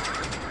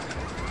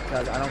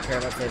because I don't care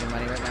about saving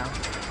money right now.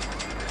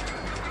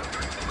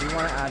 We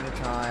want to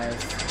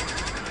advertise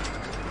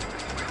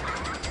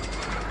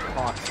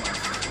Hawks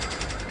Nest.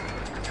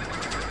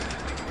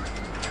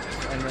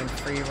 And then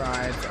free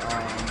rides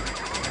on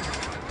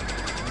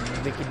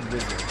Wicked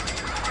Wizard.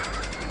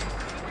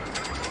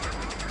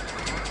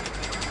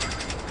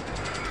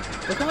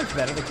 Look how much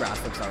better the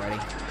grass looks already.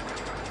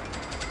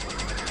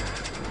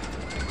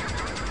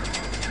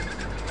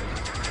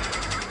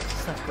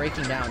 Stuff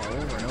breaking down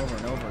over and over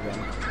and over again.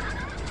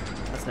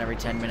 That's an every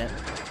 10 minute.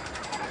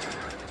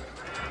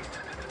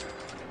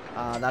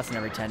 That's an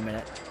every 10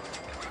 minute.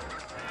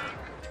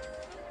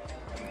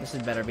 This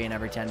had better be an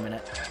every 10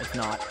 minute. It's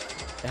not.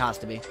 It has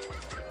to be.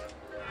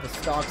 The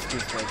stocks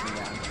keeps breaking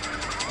down.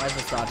 Why is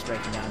the stocks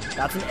breaking down?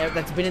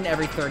 That's been in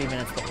every 30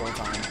 minutes the whole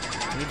time.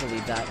 Can you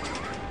believe that?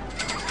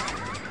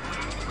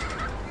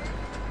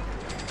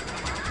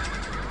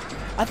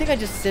 I think I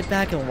just sit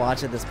back and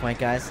watch at this point,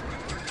 guys.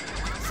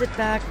 Sit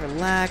back,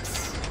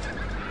 relax.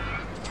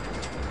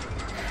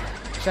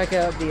 Check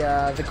out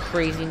the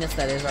craziness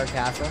that is our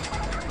castle.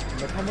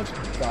 Look how much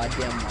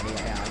goddamn money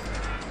I have.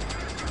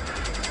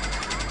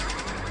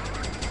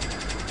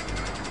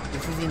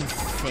 This is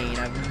insane.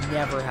 I've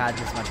never had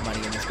this much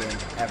money in this game,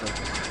 ever.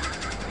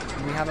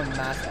 When we have a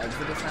mass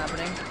exodus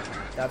happening,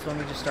 that's when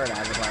we just start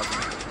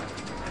advertising.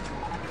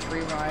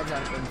 Free rides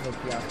on info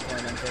kiosk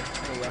point enter.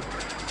 There you go.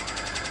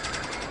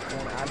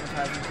 An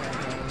advertising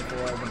campaign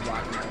for the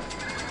Black Knight.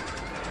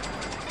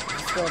 Is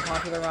this still a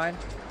popular ride?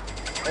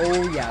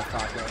 Oh yeah, it's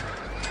popular.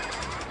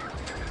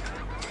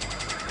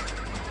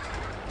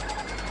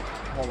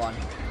 Hold on.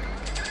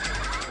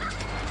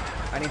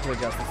 I need to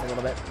adjust this a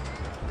little bit.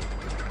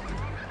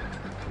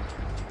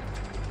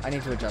 I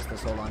need to adjust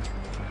this, hold on.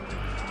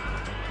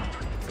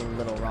 It's a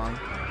little wrong.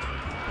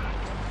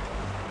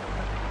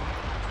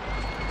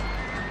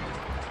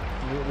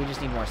 We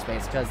just need more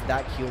space, because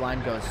that queue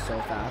line goes so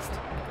fast.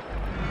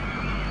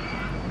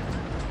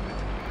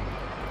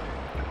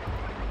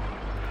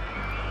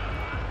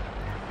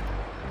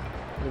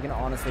 We can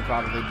honestly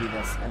probably do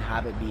this and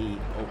have it be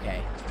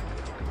okay.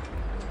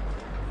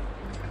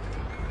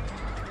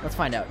 Let's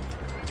find out.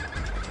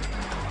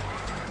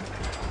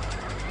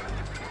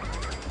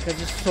 Because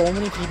just so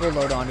many people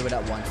load onto it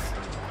at once.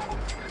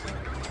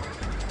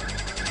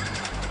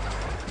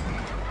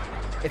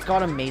 It's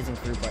got amazing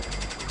throughput.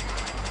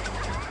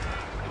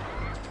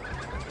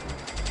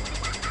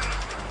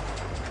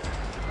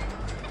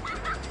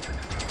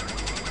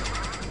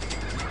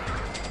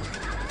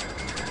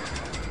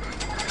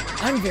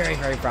 I'm very,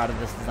 very proud of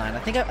this design. I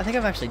think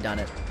I've actually done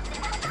it.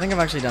 I think I've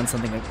actually done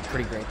something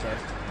pretty great there.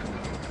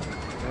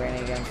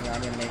 Raining again, so now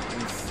I'm gonna make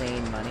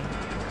insane money.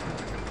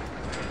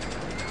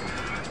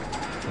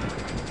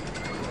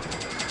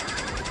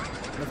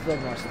 Let's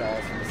build more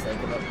stalls for the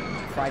sake of it.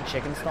 Fried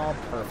chicken stall,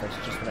 perfect,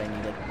 just what I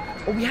needed.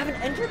 Oh, we have an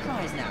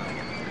enterprise now!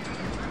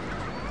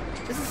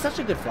 This is such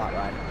a good flat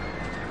ride.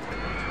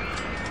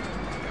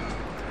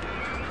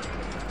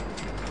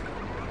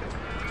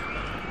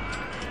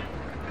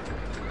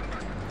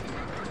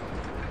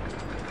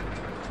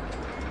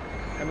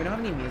 And we don't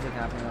have any music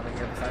happening over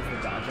here besides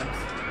the dodge jumps.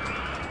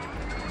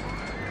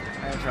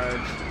 I'm gonna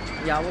charge...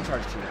 Yeah, we'll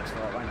charge 2x for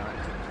it, why not?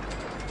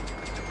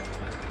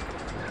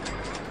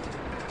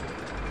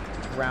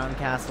 Brown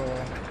Castle.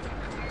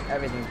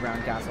 Everything's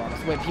Brown Castle on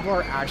us. Wait, people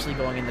are actually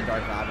going in the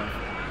Dark Labyrinth.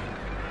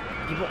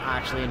 People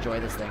actually enjoy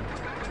this thing.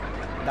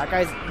 That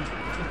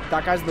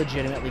guy's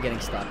legitimately getting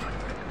stuck.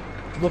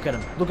 Look at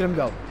him. Look at him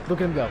go.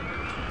 Look at him go.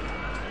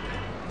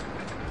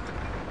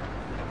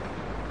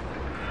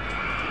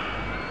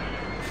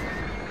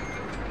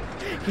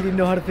 He didn't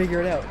know how to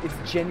figure it out. It's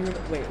genuine.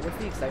 Wait, what's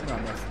the excitement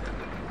on this?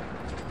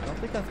 I don't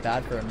think that's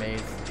bad for a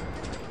maze.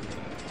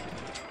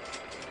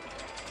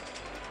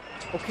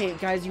 Okay,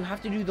 guys, you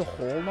have to do the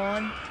hold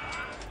on.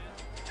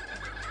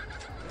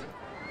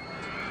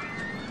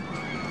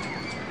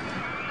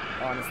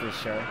 Honestly,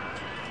 sure.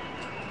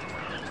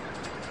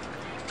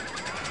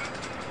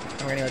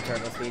 And we're gonna go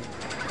turbo speed.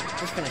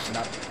 Just finish it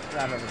up.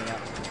 Wrap everything up.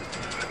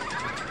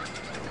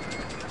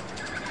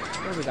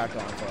 What do we got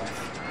going for us?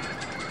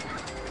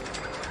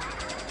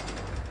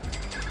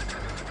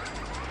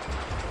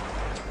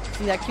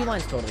 See, that queue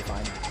line's totally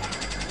fine.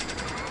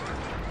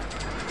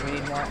 We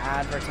need more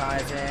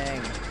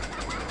advertising.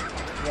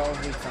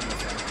 12 weeks on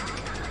this one.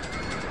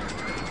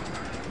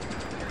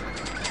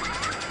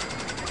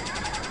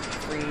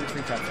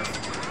 Free pretzels.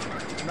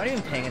 I'm not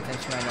even paying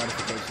attention to my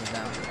notifications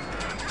now.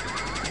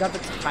 We got the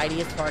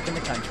tidiest park in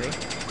the country.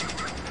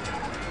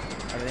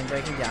 Everything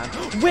breaking down.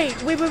 Wait,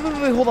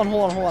 hold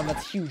on.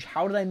 That's huge.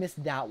 How did I miss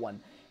that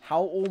one?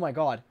 How? Oh my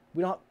god.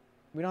 We don't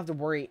have to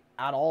worry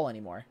at all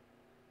anymore.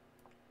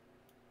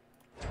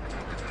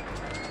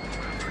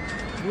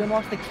 We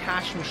unlocked the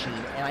cash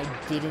machine, and I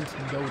didn't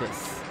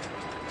notice.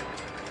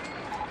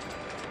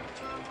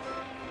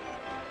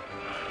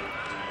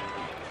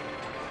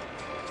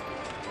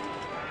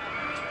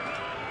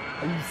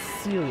 you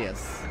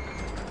serious?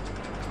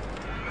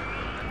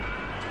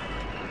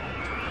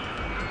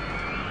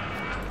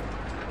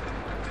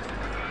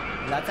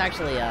 That's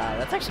actually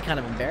kind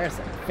of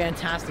embarrassing.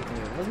 Fantastic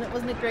move, wasn't it?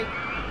 Wasn't it great? I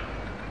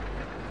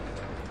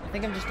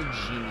think I'm just a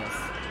genius.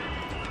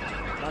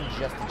 Not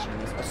just a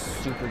genius, a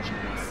super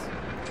genius.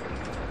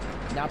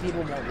 Now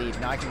people won't leave.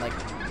 Now I can like.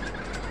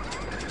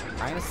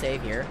 I'm gonna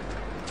save here,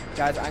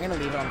 guys. I'm gonna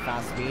leave it on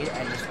fast speed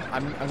and just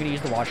I'm gonna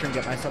use the washroom,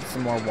 get myself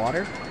some more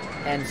water,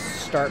 and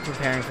start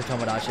preparing for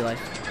Tomodachi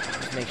Life.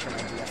 Just make sure my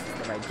DS is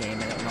the right game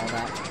in it and all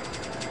that,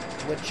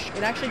 which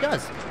it actually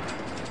does.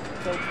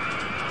 So.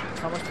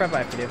 How much prep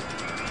I have to do?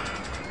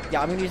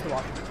 Yeah, I'm gonna use the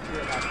washroom. Be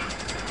right back.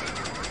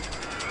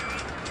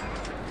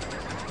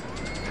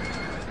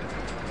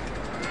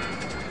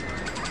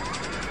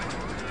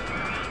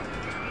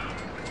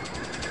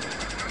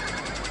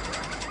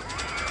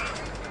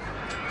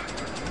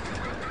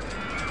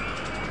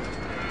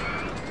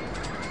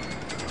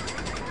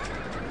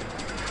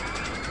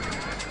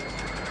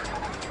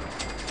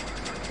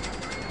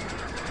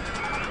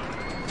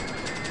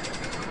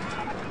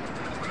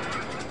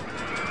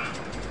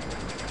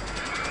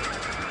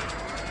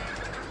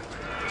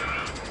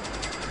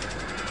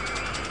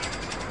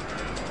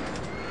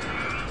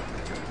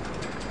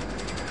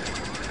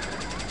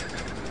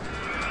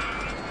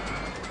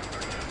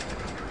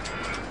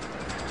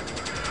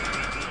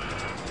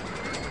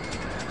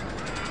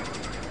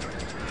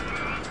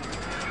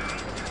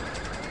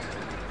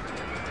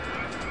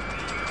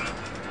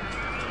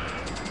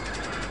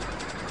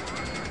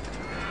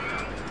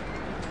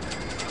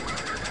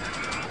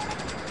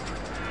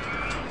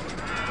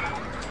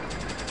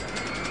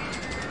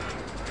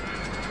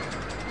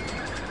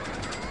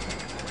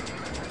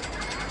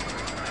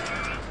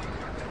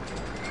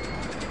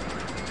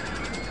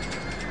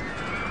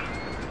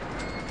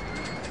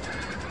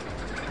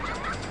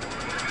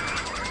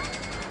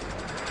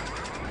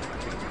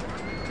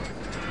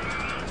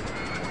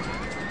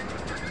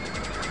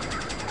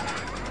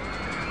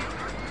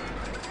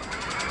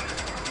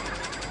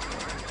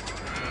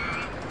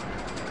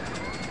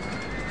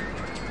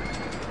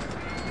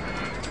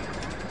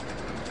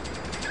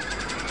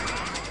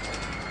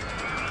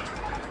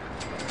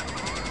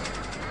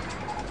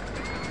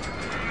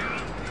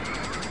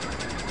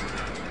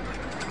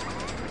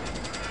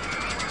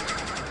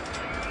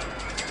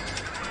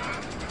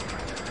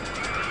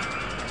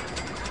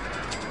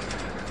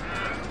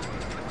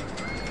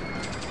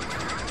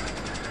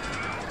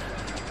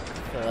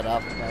 Fill it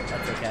up, but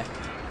that's okay.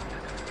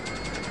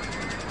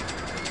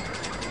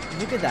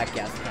 Look at that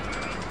gas tank.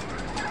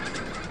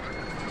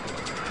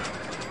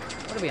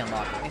 What do we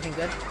unlock? Anything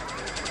good?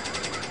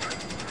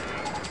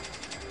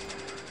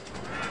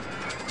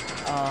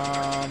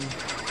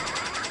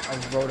 A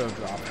roto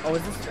drop. Oh,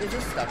 is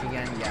this stuck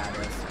again? Yeah, it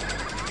is.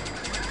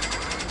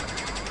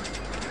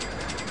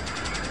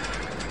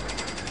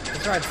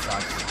 This ride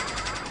sucks.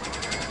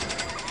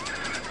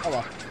 Oh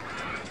well.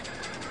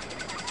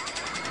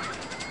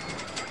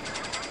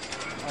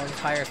 I'll just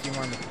hire a few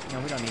more. No,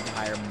 we don't need to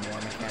hire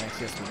more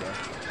mechanics. Yes, we do.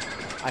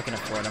 I can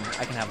afford them.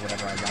 I can have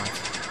whatever I want.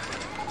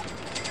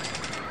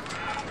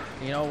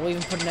 You know, we'll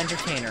even put an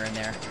entertainer in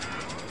there.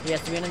 He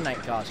has to be in a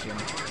night costume.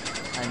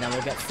 And then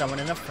we'll get someone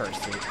in a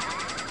fursuit.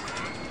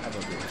 I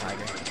will do the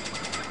tiger.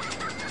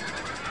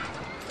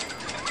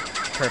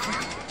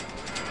 Perfect.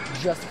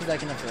 Just because I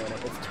can afford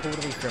it. It's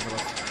totally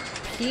frivolous.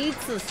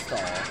 Pizza stall?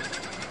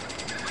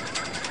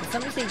 Did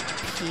somebody say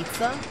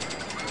pizza?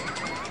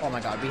 Oh my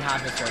god, we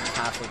have to serve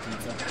Castle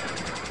Pizza.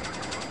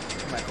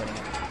 Where am I putting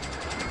it?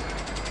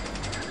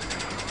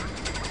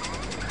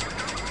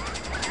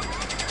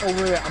 Oh,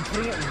 wait, I'm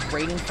putting it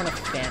right in front of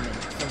Famine,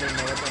 so they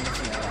know what they're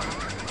missing out on.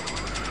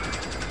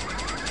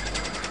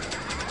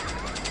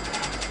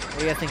 What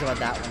do you guys think about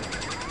that one?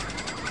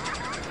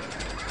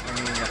 I'm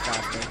using it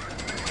faster.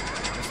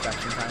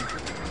 Inspection time.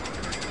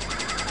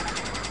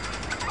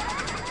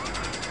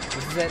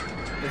 This is it.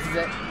 This is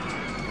it.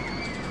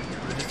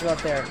 We're just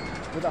about there.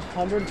 With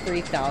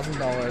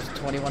 $103,000,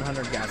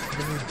 2,100 guests,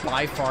 this is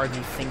by far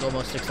the single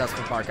most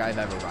successful park I've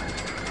ever run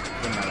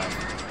in my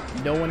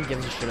life. No one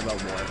gives a shit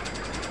about war.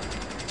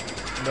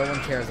 No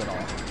one cares at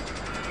all.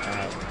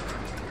 Alright.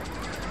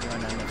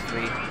 Run down to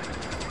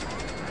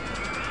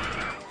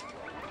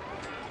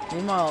 3.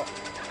 Meanwhile...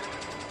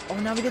 Oh,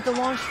 now we get to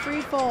launch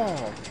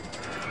freefall!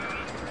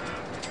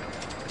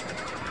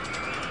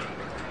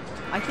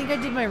 I think I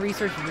did my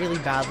research really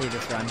badly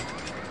this run.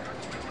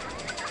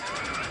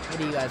 What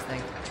do you guys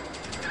think?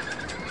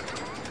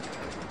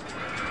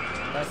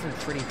 That's some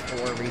pretty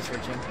poor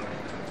researching.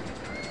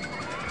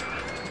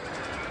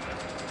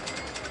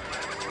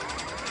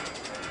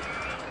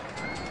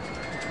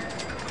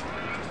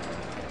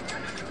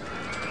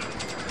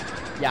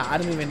 Yeah, I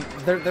don't even...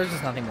 There's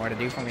just nothing more to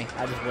do for me.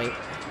 I just wait.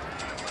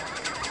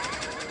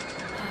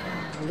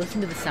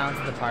 Listen to the sounds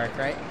of the park,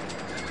 right?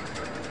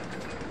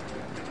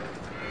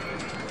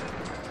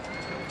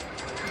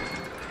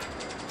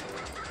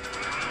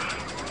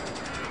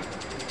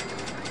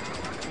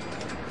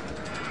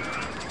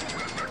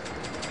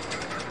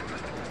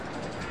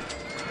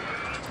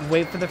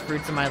 Wait for the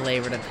fruits of my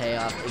labor to pay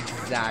off.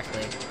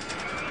 Exactly.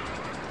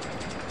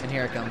 And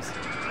here it comes.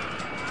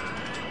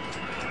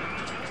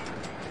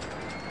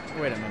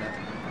 Wait a minute.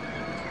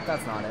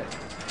 That's not it.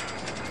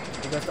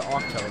 It goes to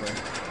October.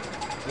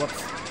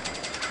 Whoops.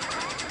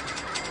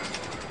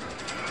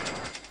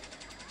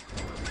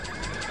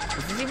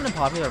 Is this even a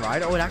popular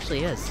ride? Oh, it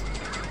actually is.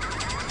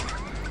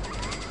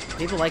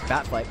 People like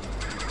Batflight.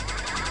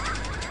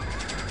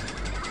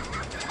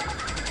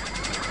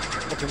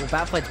 Okay, well,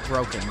 Batflight's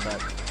broken,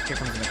 but here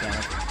comes the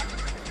mechanic.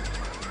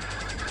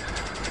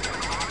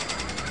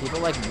 People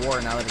like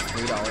War now that it's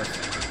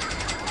 $3.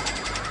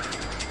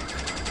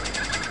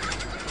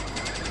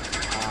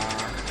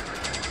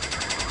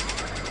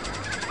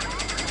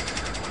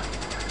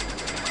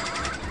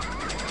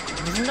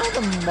 Isn't all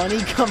the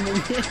money coming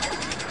in?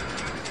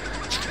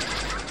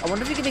 I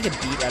wonder if you can make a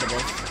beat out of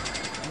this.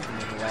 I'm gonna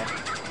move away.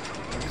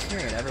 I'm just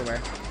hearing it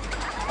everywhere.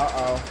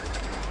 Uh-oh.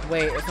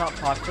 Wait, it's not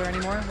popular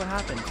anymore? What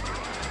happened?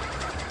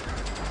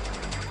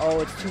 Oh,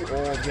 it's too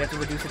old. We have to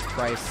reduce its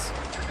price.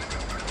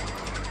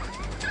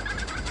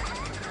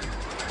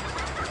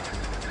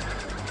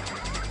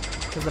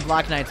 Because the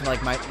Black Knight's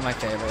like my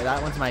favorite.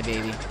 That one's my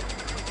baby.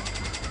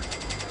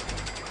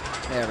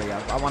 There we go.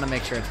 I want to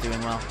make sure it's doing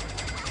well.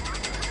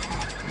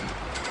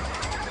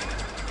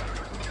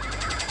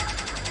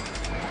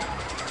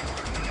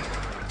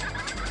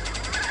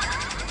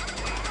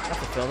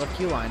 That's a filled up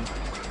queue line.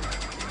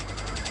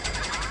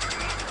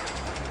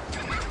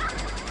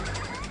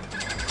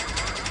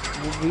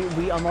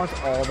 We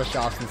unlocked all the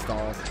shops and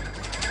stalls.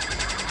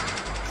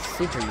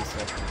 Super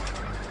useful.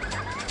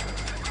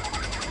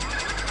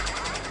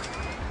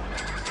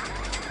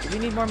 Do we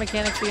need more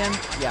mechanics again?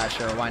 Yeah,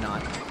 sure, why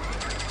not?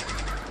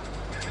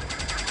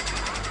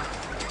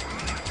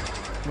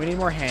 We need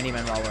more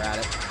handymen while we're at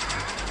it.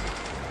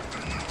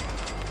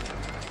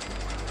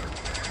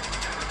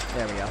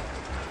 There we go.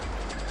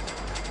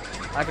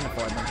 I can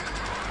afford them.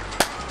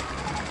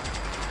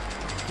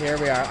 Here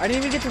we are. I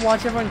didn't even get to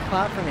watch everyone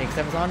clap for me because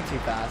I was on too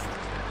fast.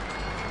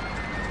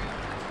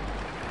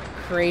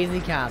 Crazy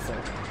castle.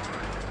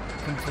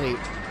 Complete.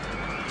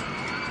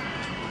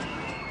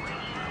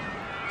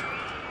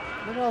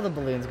 Look at all the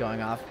balloons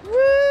going off.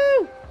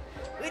 Woo!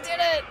 We did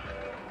it!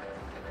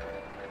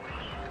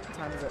 What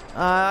time is it?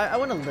 I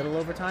went a little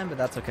over time, but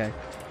that's okay.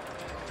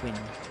 Quinn.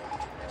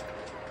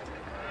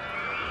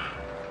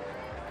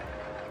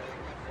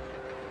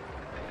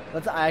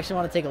 I actually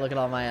want to take a look at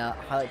all my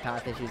highlight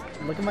path issues.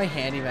 Look at my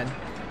handymen.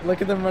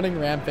 Look at them running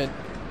rampant.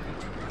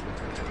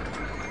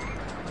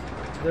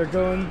 They're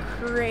going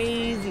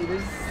crazy.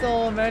 There's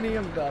so many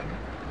of them.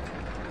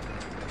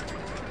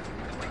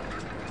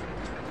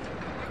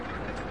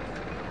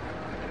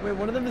 Wait,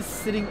 one of them is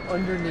sitting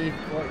underneath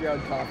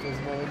courtyard coffers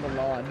mowing the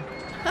lawn.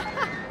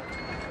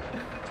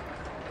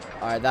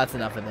 Alright, that's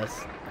enough of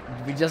this.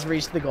 We just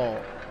reached the goal.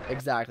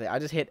 Exactly. I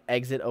just hit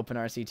exit open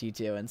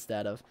RCT2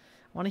 instead of...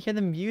 I want to hear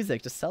the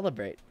music to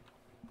celebrate.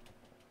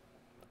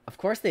 Of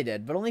course they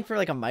did, but only for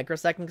like a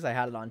microsecond because I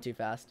had it on too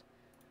fast.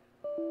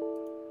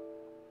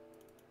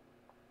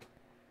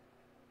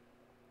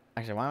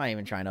 Actually, why am I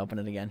even trying to open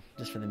it again?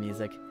 Just for the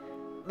music.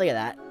 Look at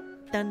that.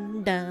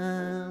 Dun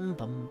dun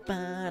bum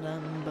ba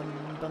dum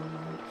bum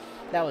bum.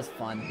 That was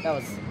fun. That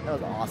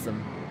was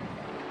awesome.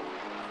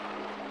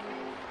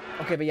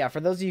 Okay, but yeah, for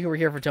those of you who were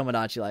here for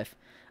Tomodachi Life,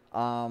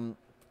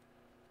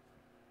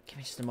 give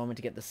me just a moment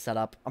to get this set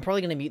up. I'm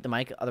probably gonna mute the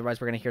mic, otherwise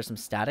we're gonna hear some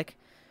static.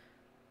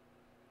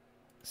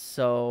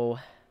 So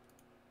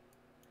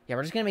yeah,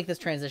 we're just gonna make this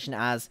transition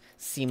as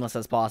seamless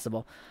as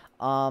possible.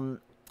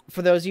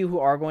 For those of you who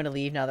are going to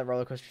leave now that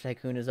Roller Coaster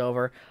Tycoon is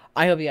over,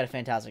 I hope you had a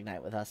fantastic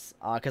night with us,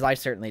 because I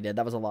certainly did.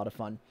 That was a lot of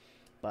fun,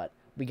 but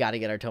we got to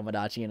get our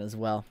Tomodachi in as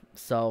well.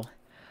 So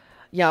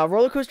yeah,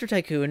 Roller Coaster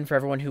Tycoon, for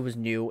everyone who was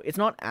new, it's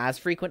not as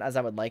frequent as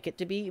I would like it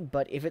to be,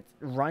 but if it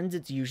runs,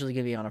 it's usually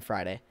going to be on a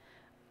Friday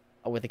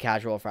with the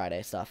casual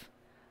Friday stuff.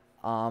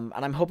 And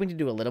I'm hoping to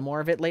do a little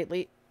more of it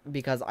lately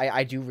because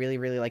I do really,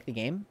 really like the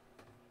game.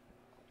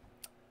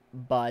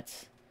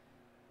 But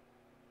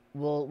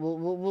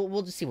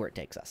we'll just see where it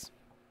takes us.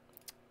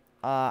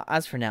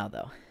 As for now,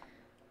 though,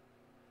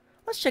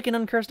 let's check in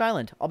on Cursed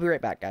Island. I'll be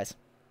right back, guys.